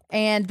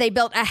 And they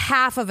built a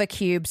half of a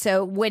cube.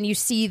 So when you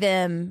see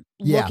them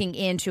looking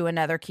into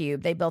another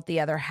cube, they built the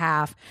other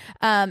half.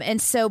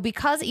 And so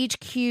because each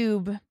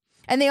cube,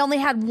 and they only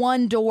had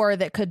one door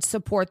that could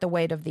support the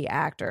weight of the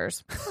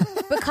actors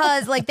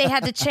because like they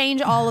had to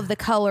change all of the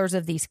colors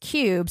of these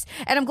cubes.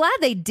 And I'm glad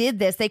they did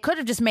this. They could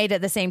have just made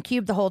it the same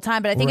cube the whole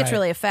time, but I think it's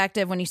really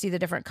effective when you see the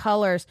different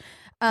colors.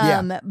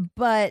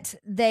 But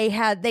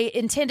they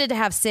intended to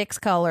have 6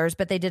 colors,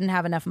 but they didn't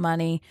have enough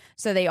money.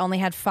 So they only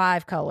had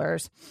 5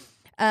 colors.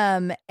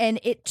 And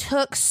it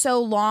took so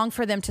long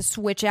for them to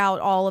switch out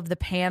all of the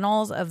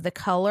panels of the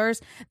colors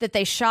that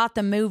they shot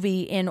the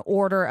movie in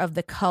order of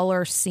the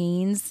color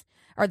scenes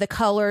or the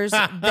colors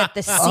that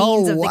the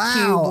scenes of the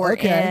cube were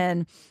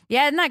in.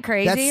 Yeah, isn't that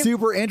crazy? That's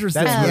super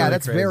interesting.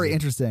 That's very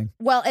interesting.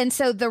 Well, and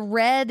so the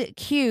red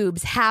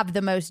cubes have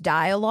the most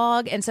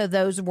dialogue, and so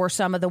those were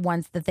some of the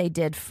ones that they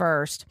did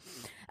first.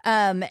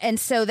 And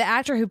so the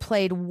actor who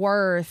played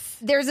Worth,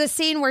 there's a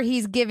scene where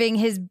he's giving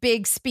his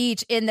big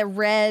speech in the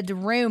red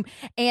room,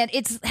 and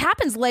it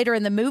happens later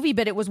in the movie,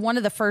 but it was one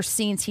of the first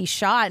scenes he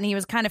shot, and he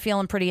was kind of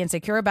feeling pretty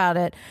insecure about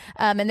it.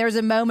 And there's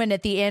a moment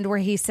at the end where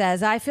he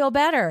says, "I feel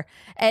better."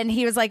 And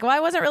he was like, "Well,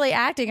 I wasn't really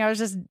acting. I was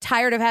just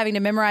tired of having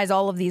to memorize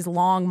all of these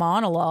long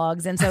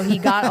monologues." And so he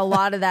got a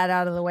lot of that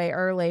out of the way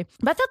early.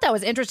 But I thought that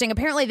was interesting.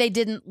 Apparently they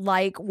didn't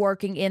like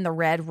working in the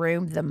red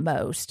room the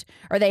most,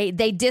 or they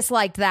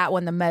disliked that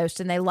one the most,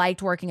 and they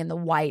liked working in the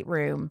white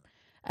room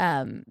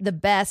the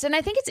best. And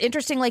I think it's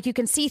interesting, like you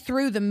can see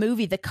through the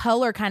movie, the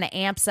color kind of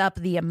amps up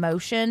the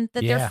emotion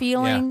that they're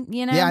feeling,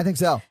 you know? Yeah, I think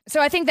so. So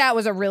I think that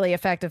was a really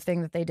effective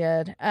thing that they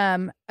did.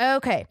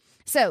 Okay,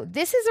 so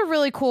this is a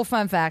really cool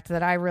fun fact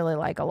that I really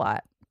like a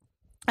lot.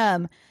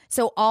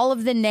 So all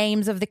of the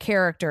names of the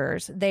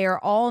characters, they are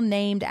all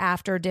named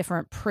after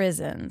different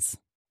prisons.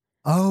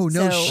 Oh,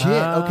 no shit.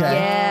 Okay.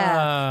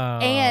 Yeah.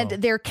 And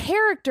their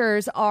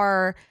characters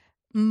are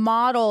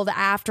modeled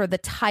after the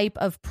type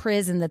of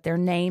prison that they're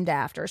named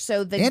after.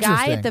 So the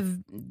guy at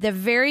the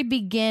very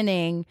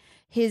beginning,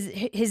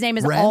 his name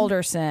is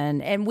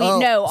Alderson, and we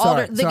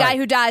know the guy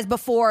who dies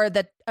before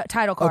the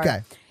title card.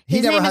 Okay, he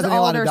never has any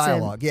line of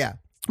dialogue. Yeah,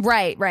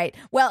 right.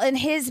 Well, and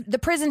the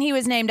prison he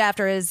was named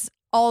after is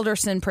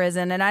Alderson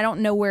Prison, and I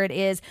don't know where it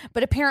is,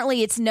 but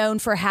apparently it's known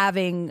for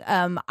having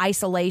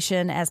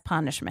isolation as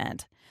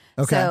punishment.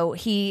 Okay. So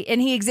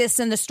he exists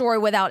in the story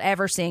without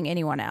ever seeing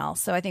anyone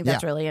else. So I think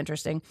that's really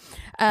interesting.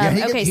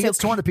 He gets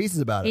torn to pieces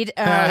about it.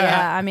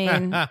 Yeah, I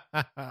mean,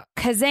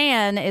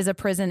 Kazan is a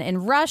prison in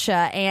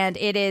Russia, and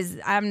it is.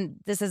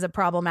 This is a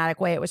problematic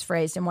way it was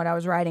phrased in what I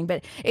was writing,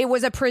 but it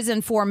was a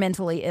prison for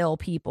mentally ill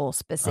people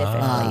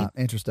specifically.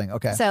 Interesting.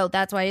 Okay. So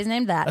that's why he's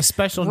named that. A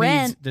special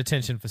needs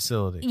detention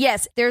facility.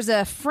 Yes, there's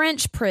a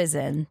French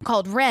prison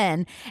called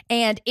Rennes,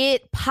 and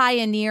it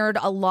pioneered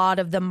a lot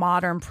of the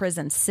modern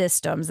prison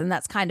systems, and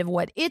that's kind of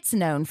what it's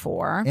known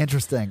for.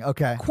 Interesting.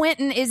 Okay.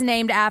 Quentin is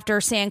named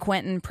after San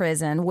Quentin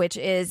Prison, which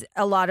is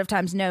a lot of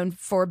times known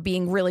for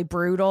being really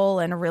brutal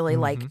and a really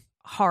like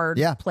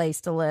hard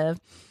place to live.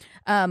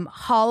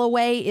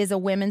 Holloway is a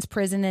women's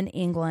prison in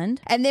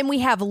England. And then we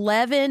have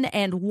Leven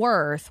and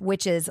Worth,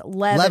 which is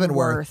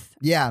Leavenworth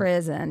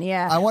prison.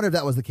 Yeah. I wonder if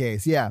that was the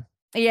case. Yeah.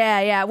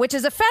 Yeah, which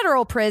is a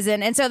federal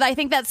prison. And so I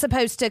think that's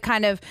supposed to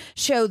kind of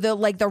show the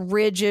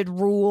rigid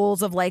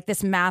rules of like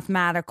this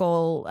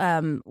mathematical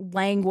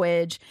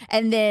language.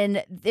 And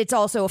then it's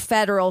also a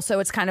federal, so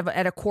it's kind of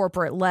at a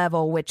corporate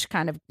level, which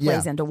kind of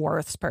plays into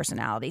Worth's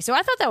personality. So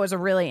I thought that was a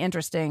really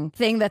interesting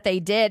thing that they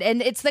did.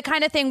 And it's the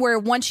kind of thing where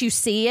once you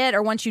see it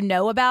or once you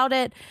know about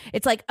it,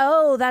 it's like,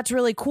 oh, that's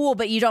really cool,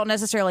 but you don't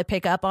necessarily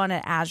pick up on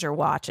it as you're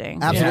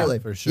watching. Absolutely.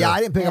 For sure. Yeah, I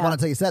didn't pick up on it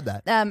until you said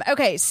that.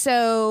 Okay,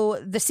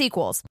 so the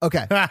sequels.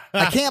 Okay.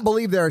 I can't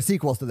believe there are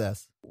sequels to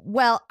this.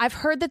 Well, I've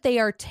heard that they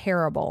are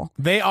terrible.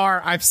 They are.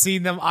 I've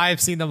seen them.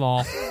 I've seen them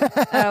all.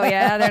 Oh,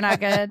 yeah, they're not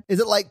good. Is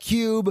it like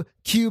Cube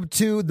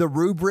 2, The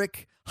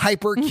Rubric,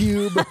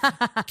 Hypercube,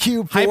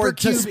 Cube 4 to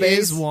Hypercube space?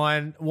 is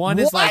one. One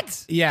is like,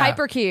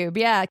 Hypercube,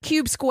 yeah.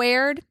 Cube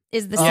Squared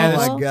is the Oh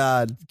sequel. my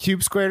God.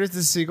 Cube Squared is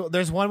the sequel.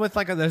 There's one with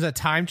there's a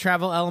time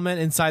travel element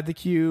inside the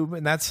cube,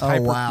 and that's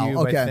Hypercube, wow.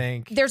 Okay. I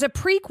think. There's a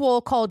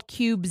prequel called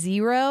Cube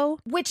Zero,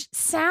 which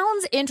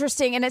sounds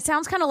interesting, and it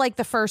sounds kind of like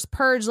the first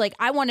Purge. Like,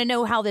 I want to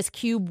know how this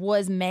cube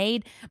was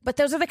made, but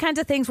those are the kinds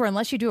of things where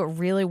unless you do it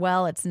really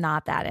well, it's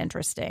not that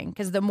interesting,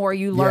 because the more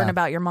you learn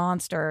about your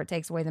monster, it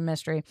takes away the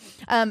mystery.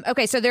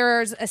 Okay, so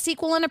there's a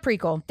sequel and a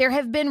prequel. There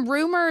have been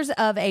rumors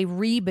of a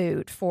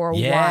reboot for a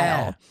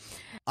while.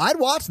 I'd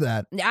watch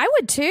that. I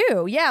would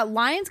too. Yeah.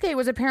 Lionsgate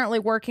was apparently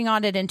working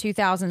on it in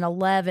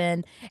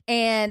 2011.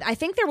 And I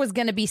think there was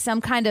going to be some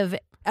kind of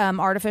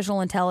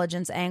artificial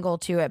intelligence angle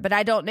to it, but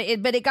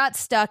but it got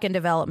stuck in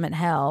development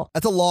hell.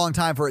 That's a long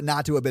time for it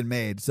not to have been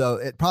made, so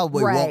it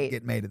probably won't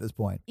get made at this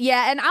point.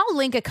 Yeah, and I'll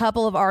link a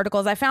couple of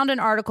articles. I found an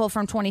article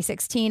from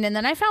 2016, and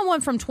then I found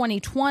one from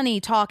 2020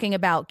 talking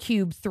about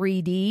Cube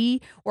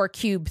 3D or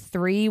Cube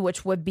 3,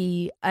 which would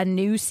be a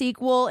new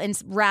sequel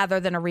rather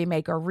than a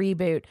remake or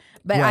reboot.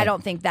 But I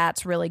don't think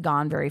that's really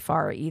gone very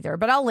far either.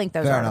 But I'll link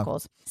those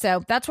articles.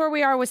 So that's where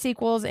we are with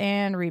sequels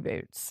and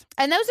reboots.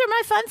 And those are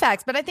my fun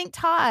facts, but I think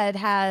Todd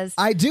has...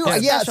 I do.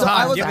 So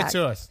Todd, give it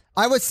to us.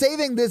 I was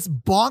saving this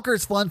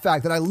bonkers fun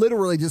fact that I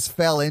literally just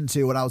fell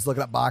into when I was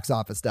looking up box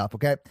office stuff,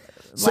 okay?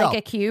 Like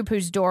a cube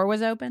whose door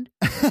was opened?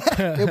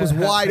 It was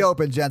wide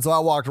open, Jen, so I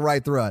walked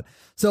right through it.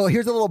 So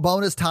here's a little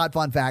bonus Todd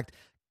fun fact.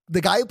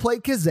 The guy who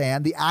played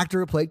Kazan, the actor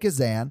who played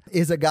Kazan,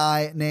 is a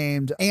guy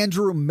named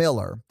Andrew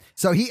Miller.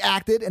 So he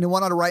acted and he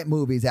went on to write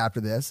movies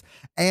after this.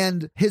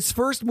 And his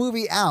first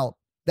movie out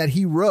that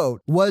he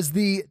wrote was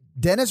the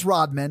Dennis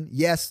Rodman,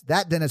 yes,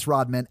 that Dennis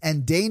Rodman,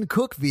 and Dane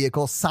Cook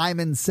vehicle,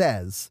 Simon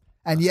Says.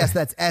 And yes,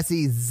 that's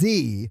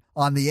S-E-Z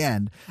on the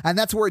end. And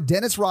that's where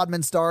Dennis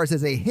Rodman stars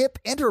as a hip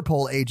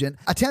Interpol agent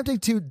attempting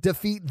to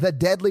defeat the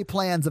deadly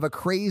plans of a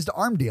crazed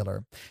arm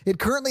dealer. It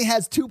currently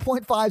has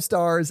 2.5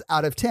 stars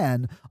out of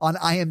 10 on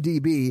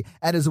IMDb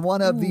and is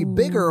one of the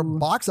bigger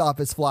box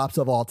office flops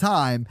of all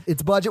time.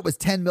 Its budget was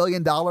 $10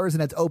 million,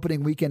 and its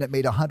opening weekend it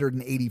made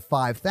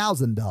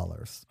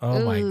 $185,000.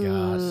 Oh my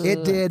gosh.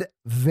 It did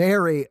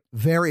very,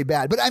 very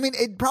bad. But I mean,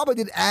 it probably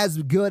did as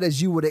good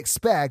as you would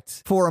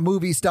expect for a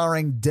movie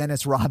starring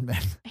Dennis Rodman.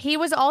 He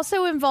was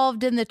also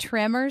involved in the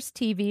Tremors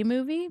TV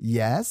movie.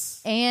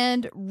 Yes.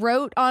 And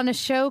wrote on a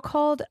show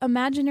called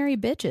Imaginary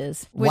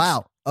Bitches. Which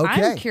wow.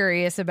 Okay. I'm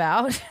curious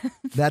about.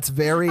 That's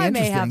very interesting. I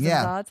may have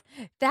some thoughts.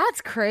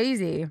 That's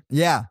crazy.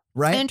 Yeah.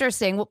 Right.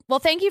 Interesting. Well,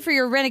 thank you for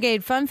your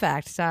renegade fun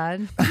fact,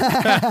 Todd.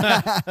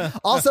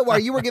 Also, while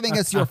you were giving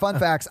us your fun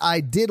facts,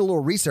 I did a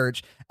little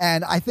research,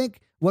 and I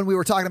think when we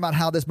were talking about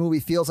how this movie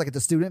feels like it's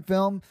a student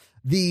film,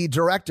 the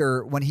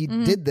director, when he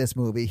did this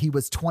movie, he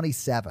was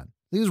 27.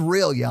 He was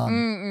real young.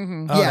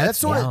 Mm-hmm. Yeah, that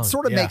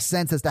sort of makes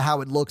sense as to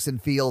how it looks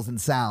and feels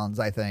and sounds,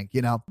 I think,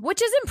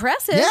 Which is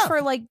impressive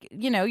for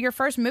your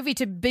first movie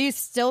to be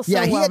still so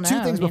well known. Yeah, he had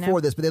two things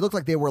before this, but they looked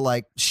like they were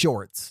like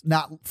shorts,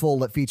 not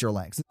full feature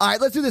lengths. All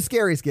right, let's do the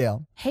scary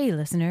scale. Hey,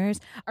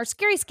 listeners. Our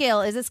scary scale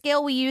is a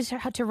scale we use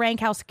to rank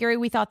how scary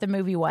we thought the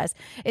movie was.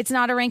 It's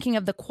not a ranking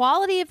of the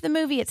quality of the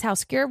movie. It's how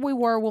scared we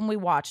were when we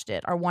watched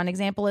it. Our 1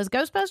 example is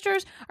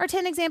Ghostbusters. Our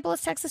 10 example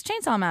is Texas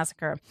Chainsaw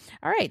Massacre.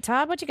 All right,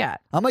 Todd, what you got?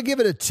 I'm going to give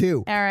it a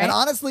 2. All right. And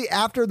honestly,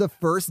 after the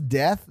first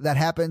death that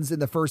happens in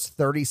the first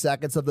 30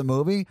 seconds of the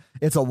movie,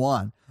 it's a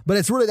 1. But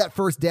it's really that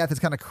first death is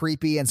kind of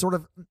creepy and sort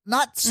of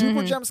not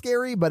super jump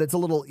scary, but it's a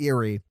little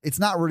eerie. It's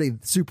not really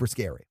super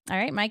scary. All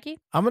right, Mikey.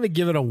 I'm going to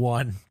give it a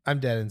 1. I'm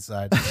dead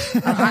inside.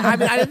 I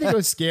mean, I didn't think it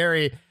was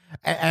scary.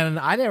 And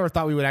I never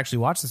thought we would actually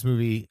watch this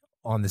movie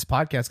on this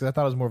podcast because I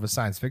thought it was more of a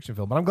science fiction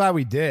film. But I'm glad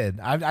we did.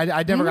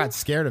 I never got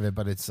scared of it,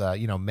 but it's,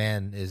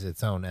 man is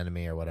its own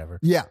enemy or whatever.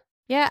 Yeah.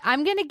 Yeah, I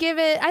think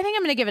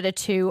I'm going to give it a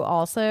 2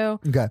 also.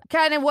 Okay.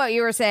 Kind of what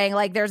you were saying,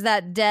 like there's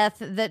that death,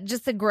 that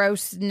just the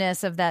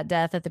grossness of that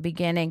death at the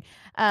beginning.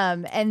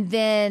 And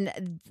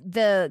then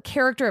the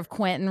character of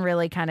Quentin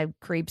really kind of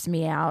creeps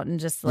me out, and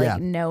just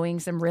like knowing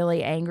some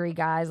really angry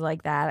guys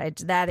like that,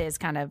 that is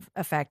kind of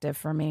effective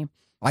for me.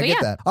 I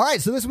get that. All right,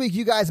 so this week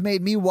you guys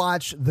made me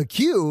watch The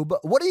Cube.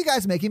 What are you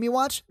guys making me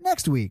watch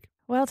next week?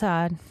 Well,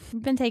 Todd,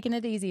 we've been taking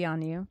it easy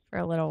on you for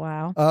a little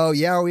while. Oh,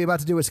 yeah? Are we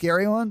about to do a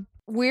scary one?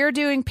 We're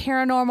doing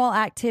Paranormal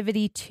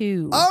Activity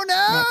 2. Oh,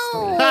 no!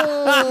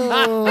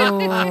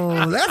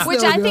 That's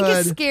which no I think good.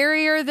 is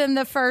scarier than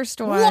the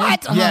first one.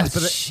 What? Yes, Oh,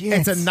 but shit.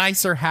 it's a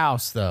nicer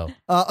house, though.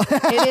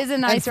 It is a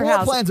nicer and floor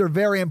house. plans are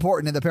very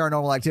important in the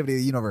Paranormal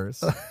Activity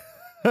universe.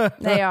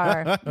 They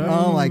are.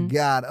 Oh, my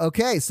God.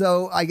 Okay,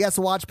 so I guess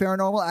watch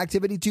Paranormal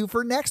Activity 2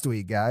 for next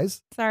week,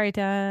 guys. Sorry,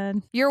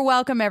 Todd. You're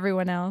welcome,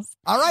 everyone else.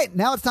 All right,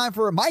 now it's time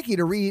for Mikey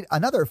to read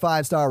another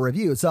 5-star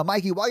review. So,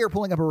 Mikey, while you're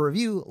pulling up a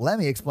review, let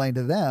me explain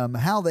to them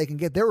how they can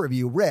get their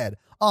review read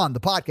on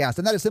the podcast.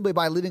 And that is simply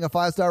by leaving a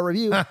 5-star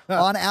review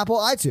on Apple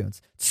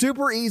iTunes.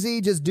 Super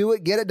easy. Just do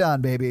it. Get it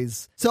done,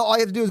 babies. So all you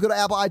have to do is go to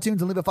Apple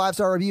iTunes and leave a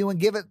 5-star review and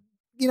give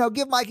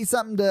Mikey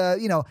something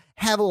to,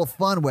 have a little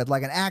fun with,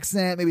 like an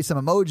accent, maybe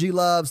some emoji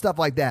love, stuff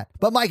like that.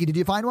 But Mikey, did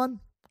you find one?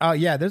 Oh,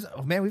 yeah.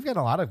 We've got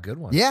a lot of good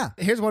ones. Yeah.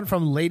 Here's one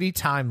from Lady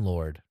Time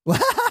Lord.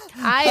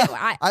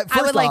 I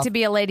would like to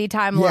be a Lady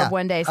Time Lord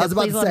one day, so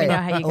please let me know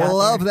how you got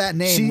love there. that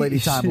name, Lady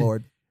Time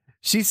Lord.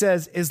 She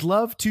says, "Is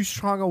love too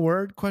strong a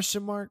word?" ?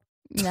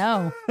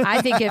 No,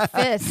 I think it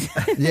fits.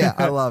 Yeah,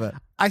 I love it.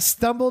 I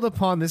stumbled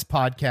upon this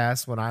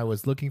podcast when I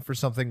was looking for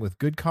something with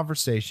good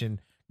conversation,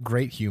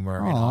 great humor,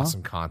 and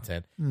awesome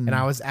content, and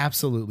I was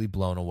absolutely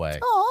blown away.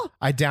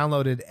 I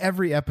downloaded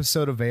every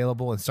episode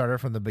available and started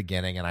from the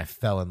beginning, and I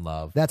fell in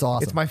love. That's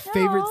awesome. It's my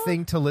favorite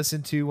thing to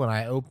listen to when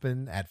I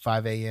open at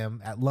 5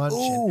 a.m. at lunch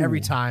and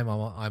every time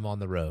I'm on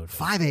the road.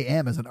 5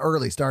 a.m. is an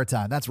early start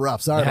time. That's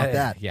rough. Sorry about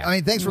that. Yeah. I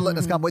mean, thanks for letting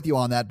us come with you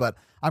on that, but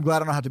I'm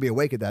glad I don't have to be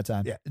awake at that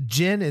time. Yeah.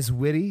 Jen is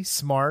witty,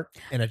 smart,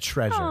 and a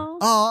treasure.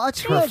 Oh, a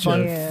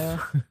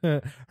treasure.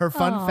 Her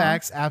fun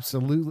facts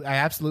I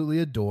absolutely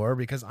adore,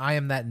 because I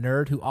am that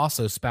nerd who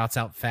also spouts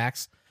out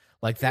facts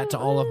like that to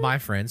all of my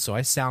friends, so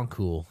I sound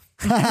cool.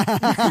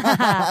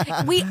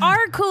 We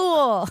are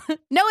cool.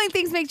 Knowing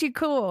things makes you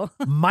cool.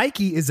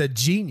 Mikey is a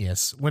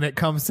genius when it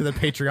comes to the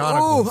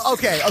Patreon. Ooh,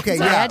 okay, Sorry,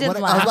 yeah. I didn't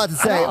I was laugh. about to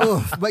say,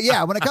 oof. But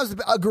yeah, when it comes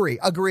to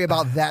agree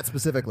about that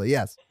specifically,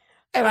 yes.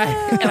 And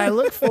I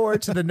look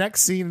forward to the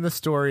next scene in the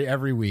story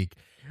every week.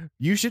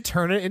 You should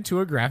turn it into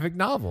a graphic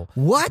novel.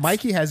 What?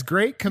 Mikey has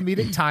great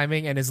comedic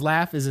timing, and his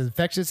laugh is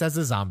infectious as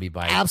a zombie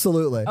bite.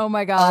 Absolutely. Oh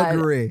my God.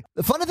 Agree.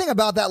 The funny thing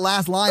about that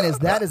last line is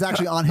that is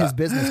actually on his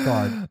business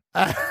card.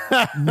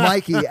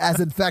 Mikey, as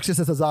infectious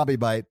as a zombie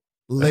bite.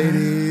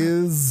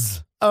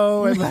 Ladies.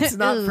 Oh, and let's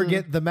not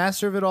forget the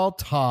master of it all,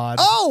 Todd.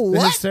 Oh,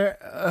 what?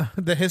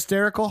 The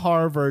hysterical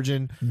horror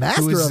virgin.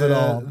 Master who is of it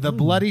all. The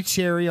bloody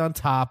cherry on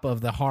top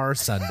of the horror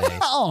sundae.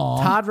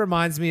 Aw. Todd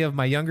reminds me of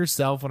my younger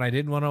self when I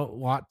didn't want to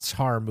watch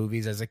horror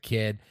movies as a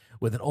kid,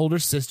 with an older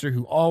sister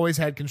who always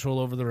had control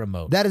over the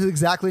remote. That is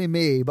exactly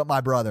me, but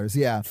my brothers.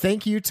 Yeah.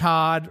 Thank you,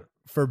 Todd,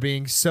 for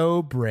being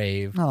so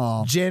brave.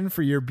 Aw. Jen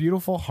for your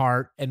beautiful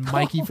heart, and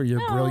Mikey for your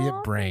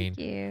brilliant brain.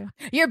 Thank you.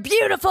 Your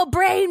beautiful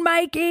brain,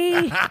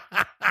 Mikey.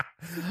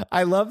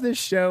 I love this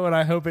show, and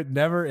I hope it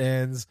never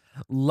ends.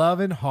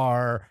 Love and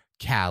horror,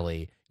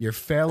 Callie, your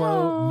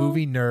fellow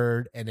movie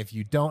nerd. And if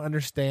you don't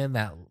understand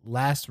that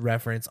last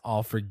reference,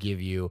 I'll forgive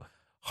you.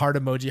 Heart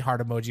emoji,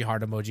 heart emoji,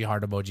 heart emoji,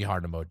 heart emoji,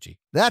 heart emoji.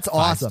 That's 5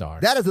 awesome.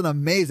 stars. That is an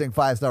amazing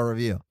 5-star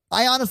review.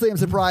 I honestly am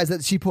surprised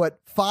that she put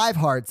 5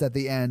 hearts at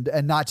the end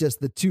and not just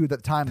the 2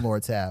 that Time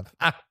Lords have.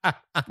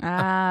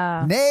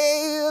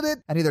 Nailed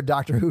it. Any other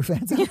Doctor Who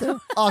fans out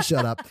there? I'll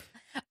shut up.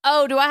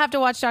 Oh, do I have to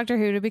watch Doctor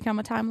Who to become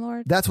a Time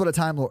Lord? That's what a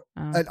Time Lord.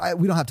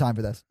 We don't have time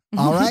for this.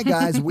 All right,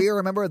 guys. We are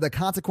a member of the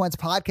Consequence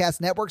Podcast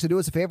Network, so do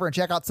us a favor and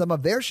check out some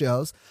of their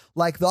shows,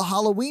 like The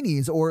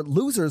Halloweenies or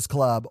Losers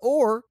Club,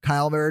 or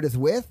Kyle Meredith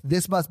with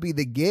This Must Be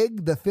the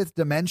Gig, The Fifth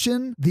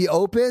Dimension, The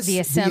Opus, The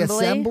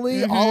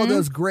Assembly. all of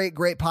those great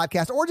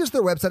podcasts, or just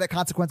their website at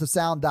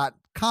consequenceofsound.com,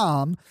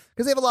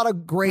 because they have a lot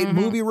of great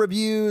movie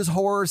reviews,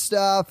 horror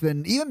stuff,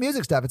 and even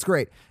music stuff. It's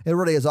great. It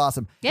really is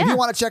awesome. Yeah. If you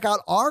want to check out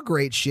our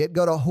great shit,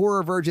 go to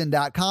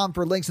horrorvirgin.com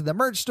for links to the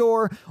merch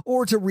store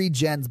or to read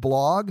Jen's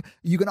blog.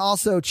 You can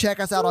also check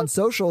us out on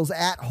socials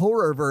at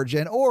Horror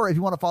Virgin, or if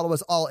you want to follow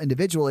us all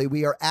individually,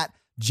 we are at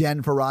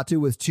Jen Ferratu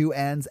with 2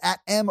 N's,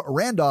 at M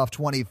Randolph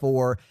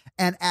 24,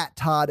 and at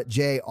Todd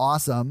J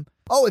Awesome.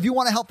 Oh, if you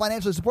want to help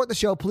financially support the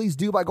show, please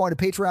do by going to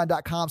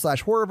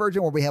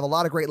patreon.com/horrorvirgin, where we have a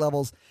lot of great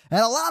levels and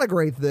a lot of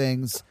great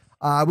things.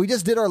 We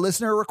just did our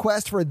listener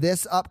request for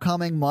this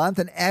upcoming month,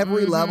 and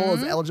every level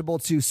is eligible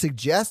to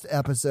suggest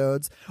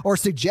episodes or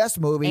suggest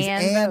movies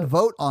and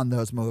vote on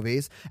those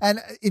movies. And,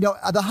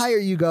 the higher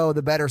you go,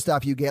 the better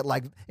stuff you get,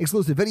 like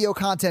exclusive video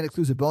content,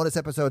 exclusive bonus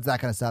episodes, that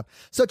kind of stuff.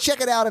 So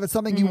check it out. If it's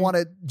something you want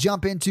to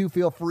jump into,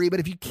 feel free. But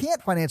if you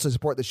can't financially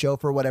support the show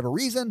for whatever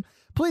reason,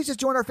 please just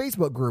join our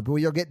Facebook group where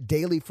you'll get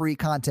daily free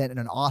content in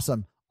an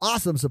awesome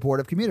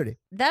supportive community.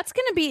 That's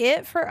going to be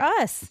it for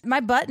us. My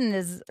button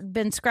has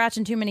been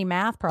scratching too many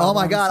math problems. Oh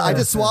my God. I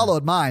just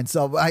swallowed mine.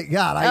 So I'm going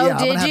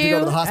to have to go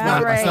to the hospital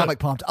and get my stomach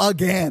pumped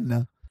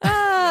again. All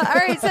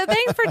right. So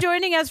thanks for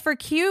joining us for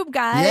Cube,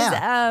 guys.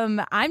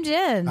 Yeah. I'm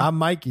Jen. I'm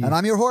Mikey. And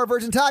I'm your horror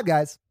virgin Todd,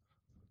 guys.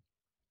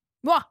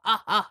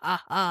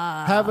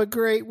 Have a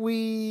great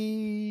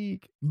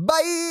week.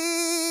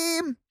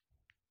 Bye.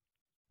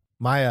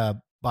 My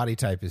body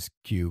type is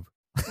cube.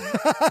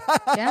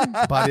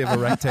 Yeah. Body of a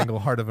rectangle,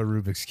 heart of a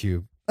Rubik's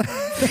Cube.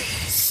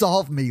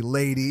 Solve me,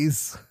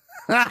 ladies.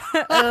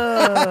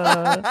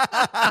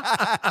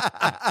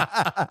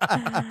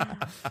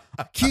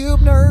 Cube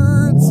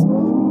nerds.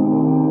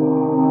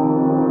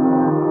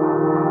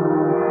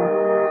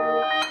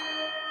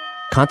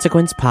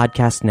 Consequence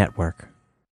Podcast Network.